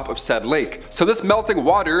the top of said lake. So this melting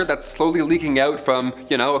water that's slowly leaking out from,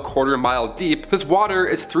 a quarter-mile deep, this water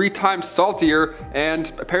is 3 times saltier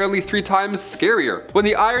and apparently 3 times scarier. When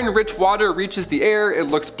the iron-rich water reaches the air, it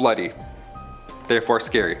looks bloody, therefore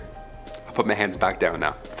scary. I'll put my hands back down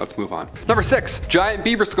now. Let's move on. Number 6, giant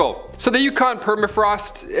beaver skull. So the Yukon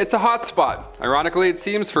permafrost, it's a hot spot. Ironically, it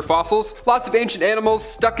seems, for fossils. Lots of ancient animals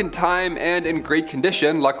stuck in time and in great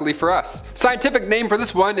condition, luckily for us. Scientific name for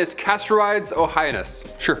this one is Castorides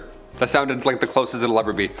ohianus. Sure. That sounded like the closest it'll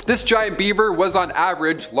ever be. This giant beaver was on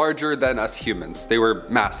average larger than us humans. They were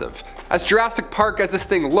massive. As Jurassic Park as this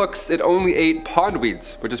thing looks, it only ate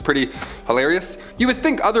pondweeds, which is pretty hilarious. You would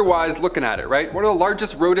think otherwise looking at it, right? One of the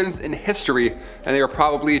largest rodents in history, and they were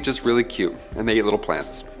probably just really cute, and they ate little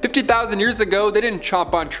plants. 50,000 years ago, they didn't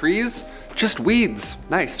chomp on trees. Just weeds.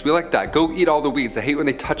 Nice, we like that. Go eat all the weeds. I hate when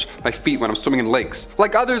they touch my feet when I'm swimming in lakes.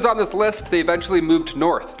 Like others on this list, they eventually moved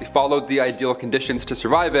north. They followed the ideal conditions to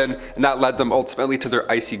survive in, and that led them ultimately to their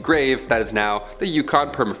icy grave that is now the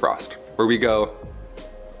Yukon permafrost, where we go,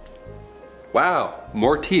 wow,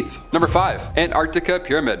 more teeth. Number 5, Antarctica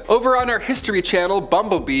Pyramid. Over on our History channel,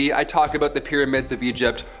 Bumblebee, I talk about the pyramids of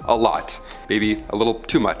Egypt a lot. Maybe a little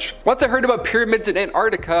too much. Once I heard about pyramids in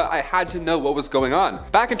Antarctica, I had to know what was going on.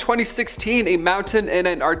 Back in 2016, a mountain in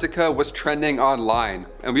Antarctica was trending online,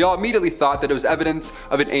 and we all immediately thought that it was evidence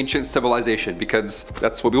of an ancient civilization, because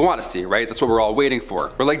that's what we want to see, right? That's what we're all waiting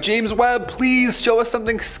for. We're like, James Webb, please show us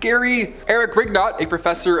something scary. Eric Rignot, a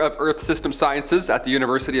professor of Earth System Sciences at the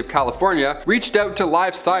University of California, reached out to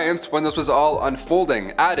Live Science when this was all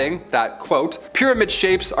unfolding, adding that, quote, pyramid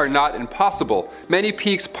shapes are not impossible. Many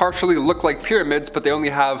peaks partially look like pyramids, but they only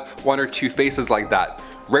have 1 or 2 faces like that.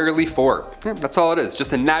 Rarely 4. Yeah, that's all it is,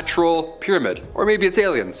 just a natural pyramid. Or maybe it's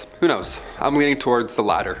aliens, who knows? I'm leaning towards the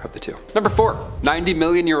latter of the two. Number 4, 90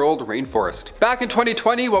 million year old rainforest. Back in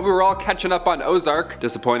 2020, while we were all catching up on Ozark,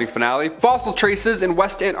 disappointing finale, fossil traces in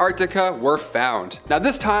West Antarctica were found. Now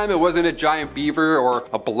this time it wasn't a giant beaver or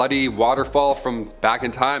a bloody waterfall from back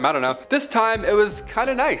in time, I don't know. This time it was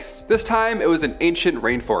kinda nice. This time it was an ancient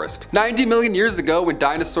rainforest. 90 million years ago, when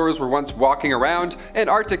dinosaurs were once walking around,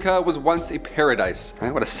 Antarctica was once a paradise.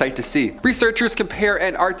 Right? What a sight to see. Researchers compare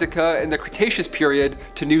Antarctica in the Cretaceous period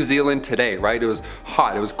to New Zealand today, right? It was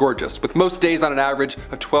hot, it was gorgeous, with most days on an average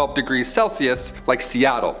of 12 degrees Celsius, like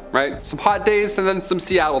Seattle, right? Some hot days and then some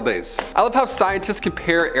Seattle days. I love how scientists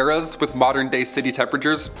compare eras with modern day city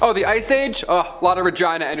temperatures. Oh, the Ice Age? Oh, a lot of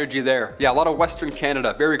Regina energy there. Yeah, a lot of Western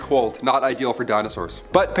Canada, very cold, not ideal for dinosaurs.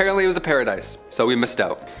 But apparently it was a paradise, so we missed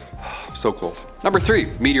out. So cold. Number 3,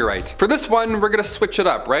 meteorite. For this one, we're gonna switch it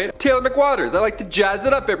up, right? Taylor McWaters, I like to jazz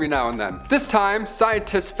it up every now and then. This time,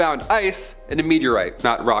 scientists found ice in a meteorite,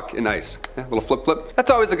 not rock and ice. Yeah, little flip flip. That's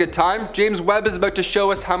always a good time. James Webb is about to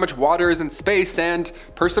show us how much water is in space, and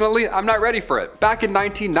personally, I'm not ready for it. Back in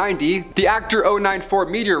 1990, the Actor 094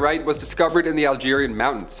 meteorite was discovered in the Algerian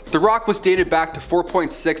mountains. The rock was dated back to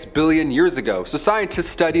 4.6 billion years ago, so scientists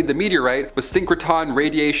studied the meteorite with synchrotron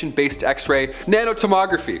radiation-based X-ray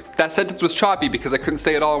nanotomography. That sentence was choppy because I couldn't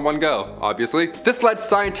say it all in one go, obviously. This led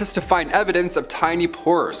scientists to find evidence of tiny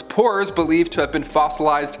pores. Pores believed to have been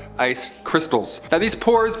fossilized ice crystals. Now these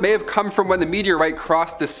pores may have come from when the meteorite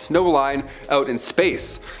crossed this snow line out in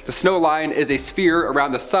space. The snow line is a sphere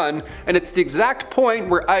around the sun, and it's the exact point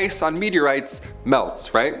where ice on meteorites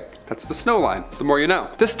melts, right? That's the snow line, the more you know.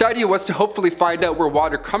 This study was to hopefully find out where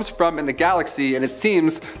water comes from in the galaxy, and it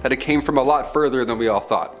seems that it came from a lot further than we all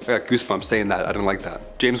thought. I got goosebumps saying that, I didn't like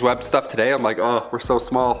that. James Webb stuff today, I'm like, oh, we're so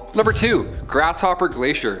small. Number 2, Grasshopper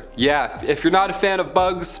Glacier. Yeah, if you're not a fan of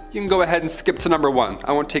bugs, you can go ahead and skip to number 1.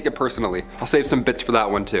 I won't take it personally. I'll save some bits for that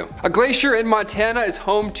one too. A glacier in Montana is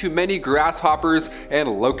home to many grasshoppers and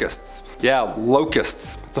locusts. Yeah,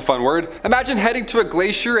 locusts, it's a fun word. Imagine heading to a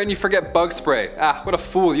glacier and you forget bug spray. Ah, what a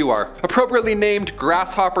fool you are. Appropriately named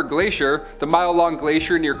Grasshopper Glacier, the mile-long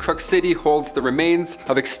glacier near Crook City holds the remains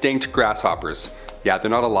of extinct grasshoppers. Yeah,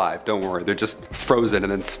 they're not alive, don't worry, they're just frozen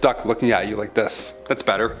and then stuck looking at you like this. That's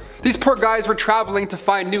better. These poor guys were traveling to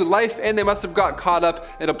find new life, and they must have got caught up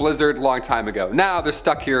in a blizzard a long time ago. Now they're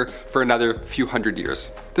stuck here for another few hundred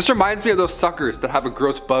years. This reminds me of those suckers that have a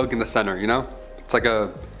gross bug in the center, you know? It's like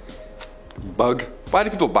a bug. Why do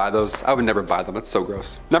people buy those? I would never buy them, that's so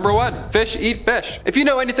gross. Number 1, fish eat fish. If you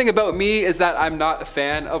know anything about me, is that I'm not a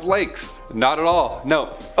fan of lakes. Not at all,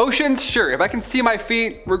 no. Oceans, sure, if I can see my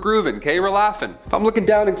feet, we're grooving, okay, we're laughing. If I'm looking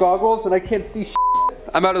down in goggles and I can't see shit,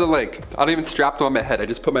 I'm out of the lake. I don't even strap them on my head, I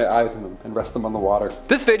just put my eyes in them and rest them on the water.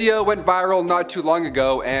 This video went viral not too long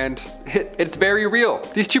ago, and it's very real.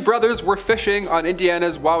 These two brothers were fishing on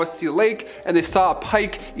Indiana's Wawasee Lake, and they saw a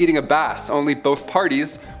pike eating a bass, only both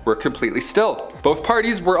parties were completely still. Both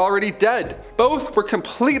parties were already dead. Both were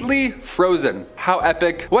completely frozen. How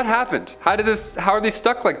epic. What happened? How are they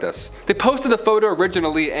stuck like this? They posted the photo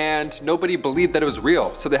originally and nobody believed that it was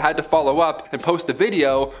real, so they had to follow up and post a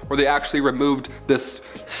video where they actually removed this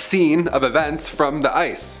scene of events from the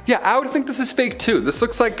ice. Yeah, I would think this is fake too. This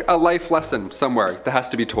looks like a life lesson somewhere that has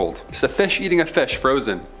to be told. Just a fish eating a fish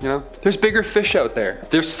frozen, you know? There's bigger fish out there.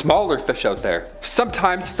 There's smaller fish out there.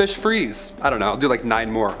 Sometimes fish freeze. I don't know, I'll do like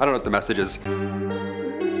 9 more. I don't know what the message is.